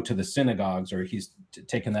Gentiles would go to the synagogues, or he's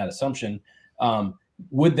taken that assumption.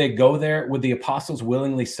 Would they go there? Would the apostles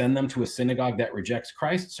willingly send them to a synagogue that rejects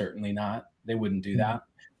Christ? Certainly not. They wouldn't do that.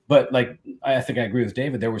 But like, I think I agree with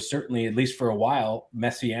David. There were certainly, at least for a while,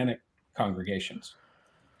 messianic congregations.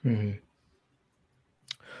 Mm-hmm.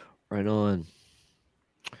 Right on.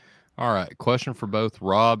 All right. Question for both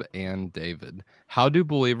Rob and David. How do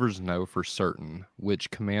believers know for certain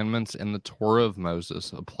which commandments in the Torah of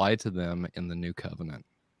Moses apply to them in the new covenant?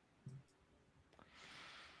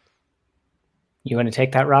 You want to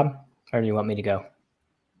take that, Rob? Or do you want me to go?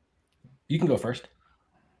 You can go first.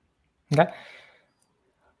 Okay.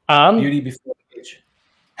 Beauty before age.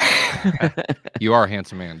 You are a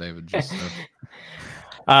handsome man, David. Just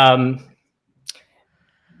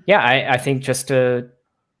yeah, I think just to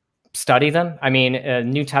study them. I mean,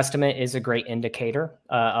 New Testament is a great indicator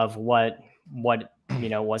of what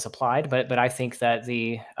was applied, but I think that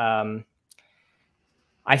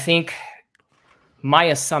I think my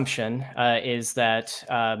assumption is that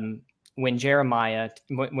when Jeremiah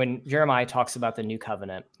talks about the new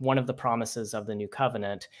covenant, one of the promises of the new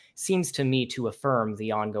covenant seems to me to affirm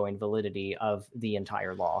the ongoing validity of the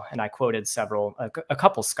entire law. And I quoted a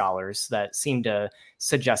couple scholars that seem to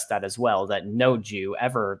suggest that as well, that no Jew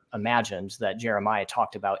ever imagined that Jeremiah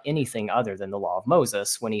talked about anything other than the law of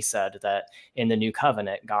Moses when he said that in the new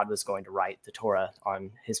covenant, God was going to write the Torah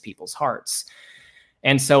on his people's hearts.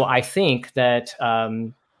 And so I think that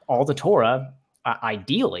all the Torah,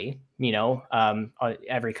 ideally,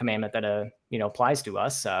 every commandment that applies to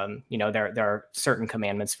us, there are certain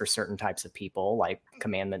commandments for certain types of people, like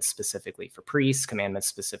commandments specifically for priests, commandments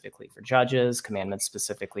specifically for judges, commandments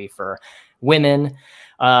specifically for women,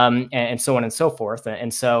 and so on and so forth.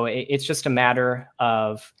 And so it's just a matter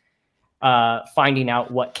of finding out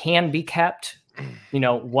what can be kept,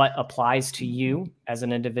 what applies to you as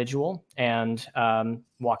an individual, and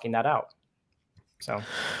walking that out. So,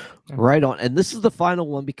 yeah. Right on. And this is the final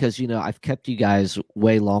one because I've kept you guys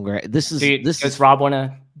way longer. Does Rob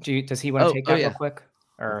want to? Does he want to take that real quick?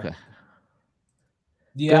 Or okay.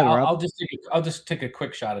 Yeah, I'll just take a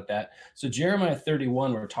quick shot at that. So Jeremiah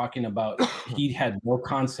 31, we're talking about he had no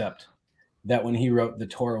concept that when he wrote the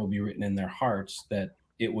Torah will be written in their hearts, that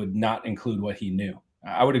it would not include what he knew.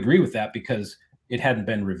 I would agree with that because it hadn't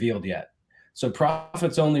been revealed yet. So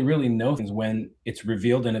prophets only really know things when it's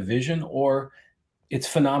revealed in a vision or it's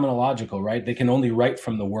phenomenological, right? They can only write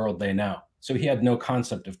from the world they know. So he had no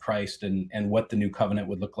concept of Christ and what the new covenant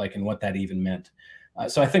would look like and what that even meant.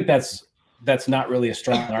 So I think that's not really a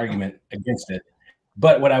strong argument against it.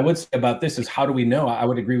 But what I would say about this is, how do we know? I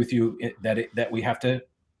would agree with you that we have to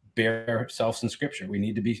bear ourselves in Scripture. We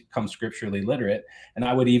need to become scripturally literate. And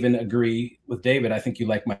I would even agree with David. I think you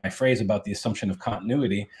like my phrase about the assumption of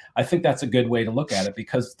continuity. I think that's a good way to look at it,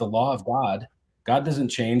 because the law of God doesn't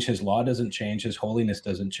change. His law doesn't change. His holiness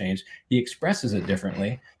doesn't change. He expresses it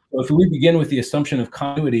differently. So if we begin with the assumption of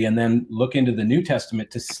continuity and then look into the New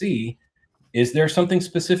Testament to see, is there something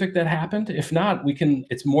specific that happened? If not,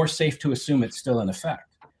 it's more safe to assume it's still in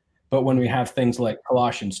effect. But when we have things like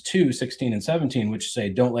Colossians 2:16 and 17, which say,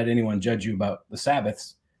 don't let anyone judge you about the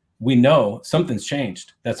Sabbaths, we know something's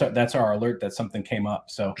changed. That's our alert that something came up.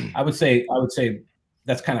 So I would say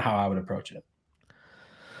that's kind of how I would approach it.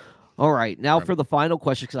 All right. Now for the final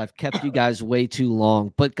question, because I've kept you guys way too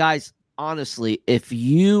long. But guys, honestly, if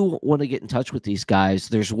you want to get in touch with these guys,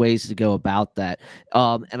 there's ways to go about that.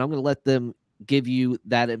 And I'm going to let them give you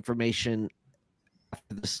that information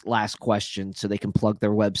after this last question so they can plug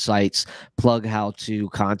their websites, plug how to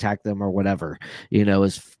contact them or whatever,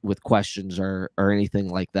 as with questions or anything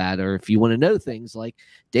like that. Or if you want to know things like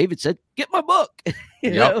David said, get my book,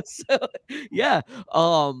 you know? So, yeah.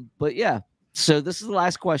 But yeah. So this is the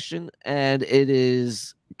last question, and it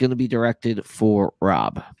is going to be directed for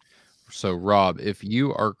Rob. So, Rob, if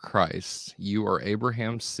you are Christ, you are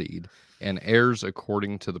Abraham's seed and heirs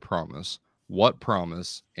according to the promise. What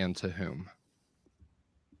promise and to whom?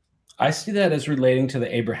 I see that as relating to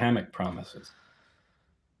the Abrahamic promises,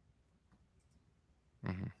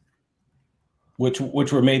 which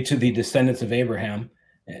were made to the descendants of Abraham.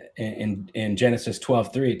 In Genesis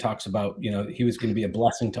 12:3, it talks about, he was going to be a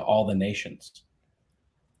blessing to all the nations.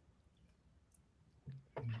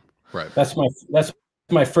 Right. That's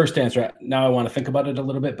my first answer. Now I want to think about it a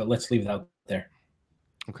little bit, but let's leave it out there.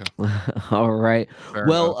 Okay. All right. Fair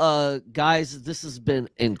well, guys, this has been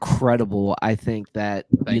incredible. I think that,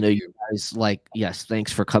 you guys, yes,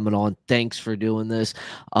 thanks for coming on. Thanks for doing this.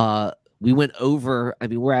 We went over,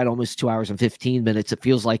 we're at almost 2 hours and 15 minutes. It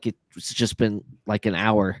feels like it's just been like an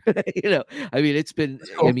hour, it's been,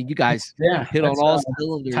 you guys hit on all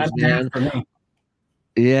cylinders, man.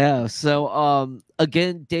 Yeah. So,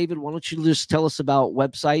 again, David, why don't you just tell us about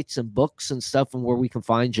websites and books and stuff and where we can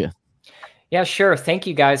find you? Yeah, sure. Thank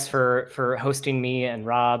you guys for hosting me and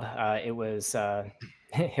Rob. It was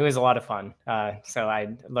It was a lot of fun. So I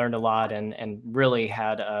learned a lot and really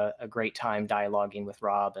had a great time dialoguing with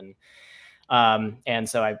Rob. And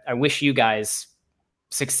so I wish you guys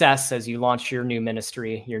success as you launch your new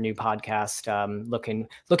ministry, your new podcast.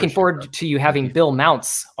 Looking forward to you having Bill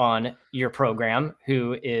Mounts on your program,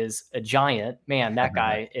 who is a giant. Man, that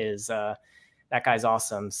guy is that guy's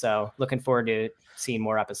awesome. So looking forward to seeing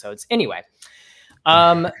more episodes. Anyway,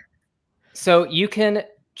 so you can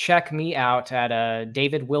check me out at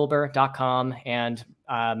davidwilber.com, and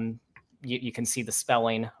you can see the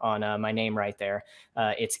spelling on my name right there.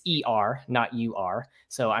 It's E-R, not U-R.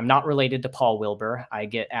 So I'm not related to Paul Wilber. I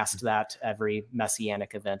get asked that every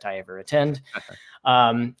Messianic event I ever attend.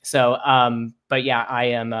 But yeah, I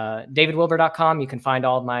am davidwilber.com. You can find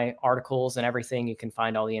all of my articles and everything. You can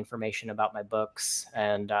find all the information about my books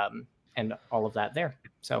and all of that there.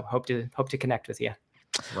 So hope to connect with you.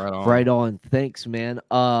 Right on. Thanks, man.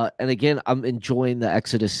 And again, I'm enjoying the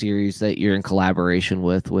Exodus series that you're in collaboration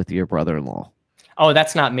with your brother-in-law. Oh,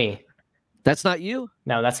 that's not me. That's not you?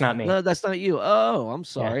 No, that's not me. No, that's not you. Oh, I'm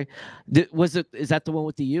sorry. Yeah. Is that the one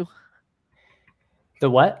with the U? The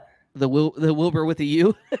what? The Wilber with the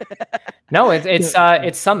U? No,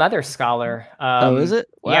 it's some other scholar. Oh, is it?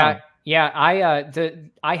 Wow. Yeah.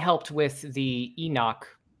 I helped with the Enoch.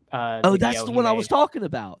 Oh, that's the one I was talking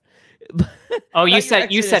about. Oh, you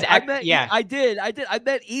said yeah, I did. I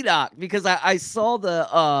met Enoch because I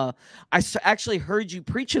saw I actually heard you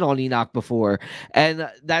preaching on Enoch before, and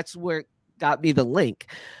that's where it got me the link.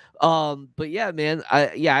 But yeah, man,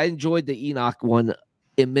 I enjoyed the Enoch one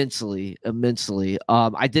immensely.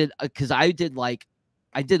 I did because I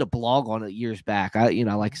did a blog on it years back.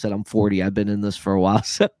 Like I said, I'm 40. I've been in this for a while,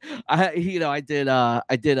 so I did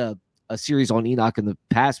a series on Enoch in the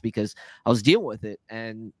past because I was dealing with it,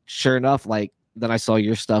 and sure enough, then I saw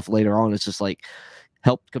your stuff later on. It's just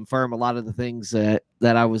helped confirm a lot of the things that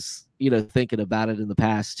I was thinking about it in the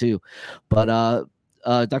past too. But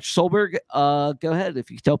Dr. Solberg, go ahead.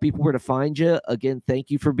 If you could tell people where to find you. Again,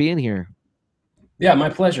 thank you for being here. Yeah, my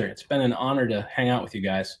pleasure. It's been an honor to hang out with you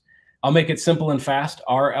guys. I'll make it simple and fast.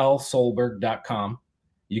 rlsolberg.com.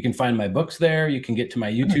 You can find my books there. You can get to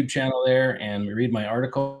my YouTube channel there and read my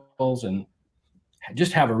articles and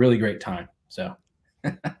just have a really great time. So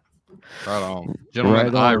right on.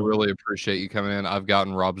 Gentlemen, I really appreciate you coming in. I've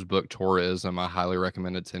gotten Rob's book, Tourism. I highly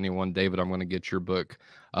recommend it to anyone. David, I'm going to get your book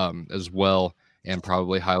as well, and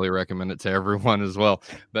probably highly recommend it to everyone as well.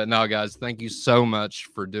 But no, guys, thank you so much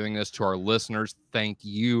for doing this. To our listeners, thank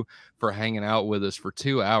you for hanging out with us for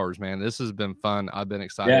 2 hours, man. This has been fun. I've been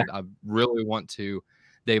excited. Yeah. I really want to.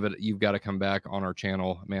 David, you've got to come back on our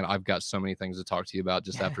channel. Man, I've got so many things to talk to you about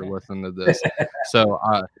just after listening to this. So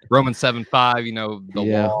Romans 7:5, the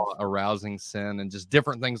law, arousing sin, and just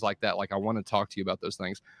different things like that. I want to talk to you about those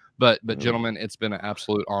things. But gentlemen, it's been an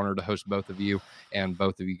absolute honor to host both of you, and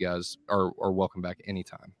both of you guys are welcome back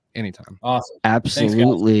anytime. Awesome.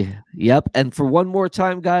 Absolutely. Thanks, yep. And for one more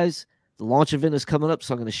time, guys, the launch event is coming up,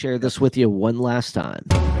 so I'm going to share this with you one last time.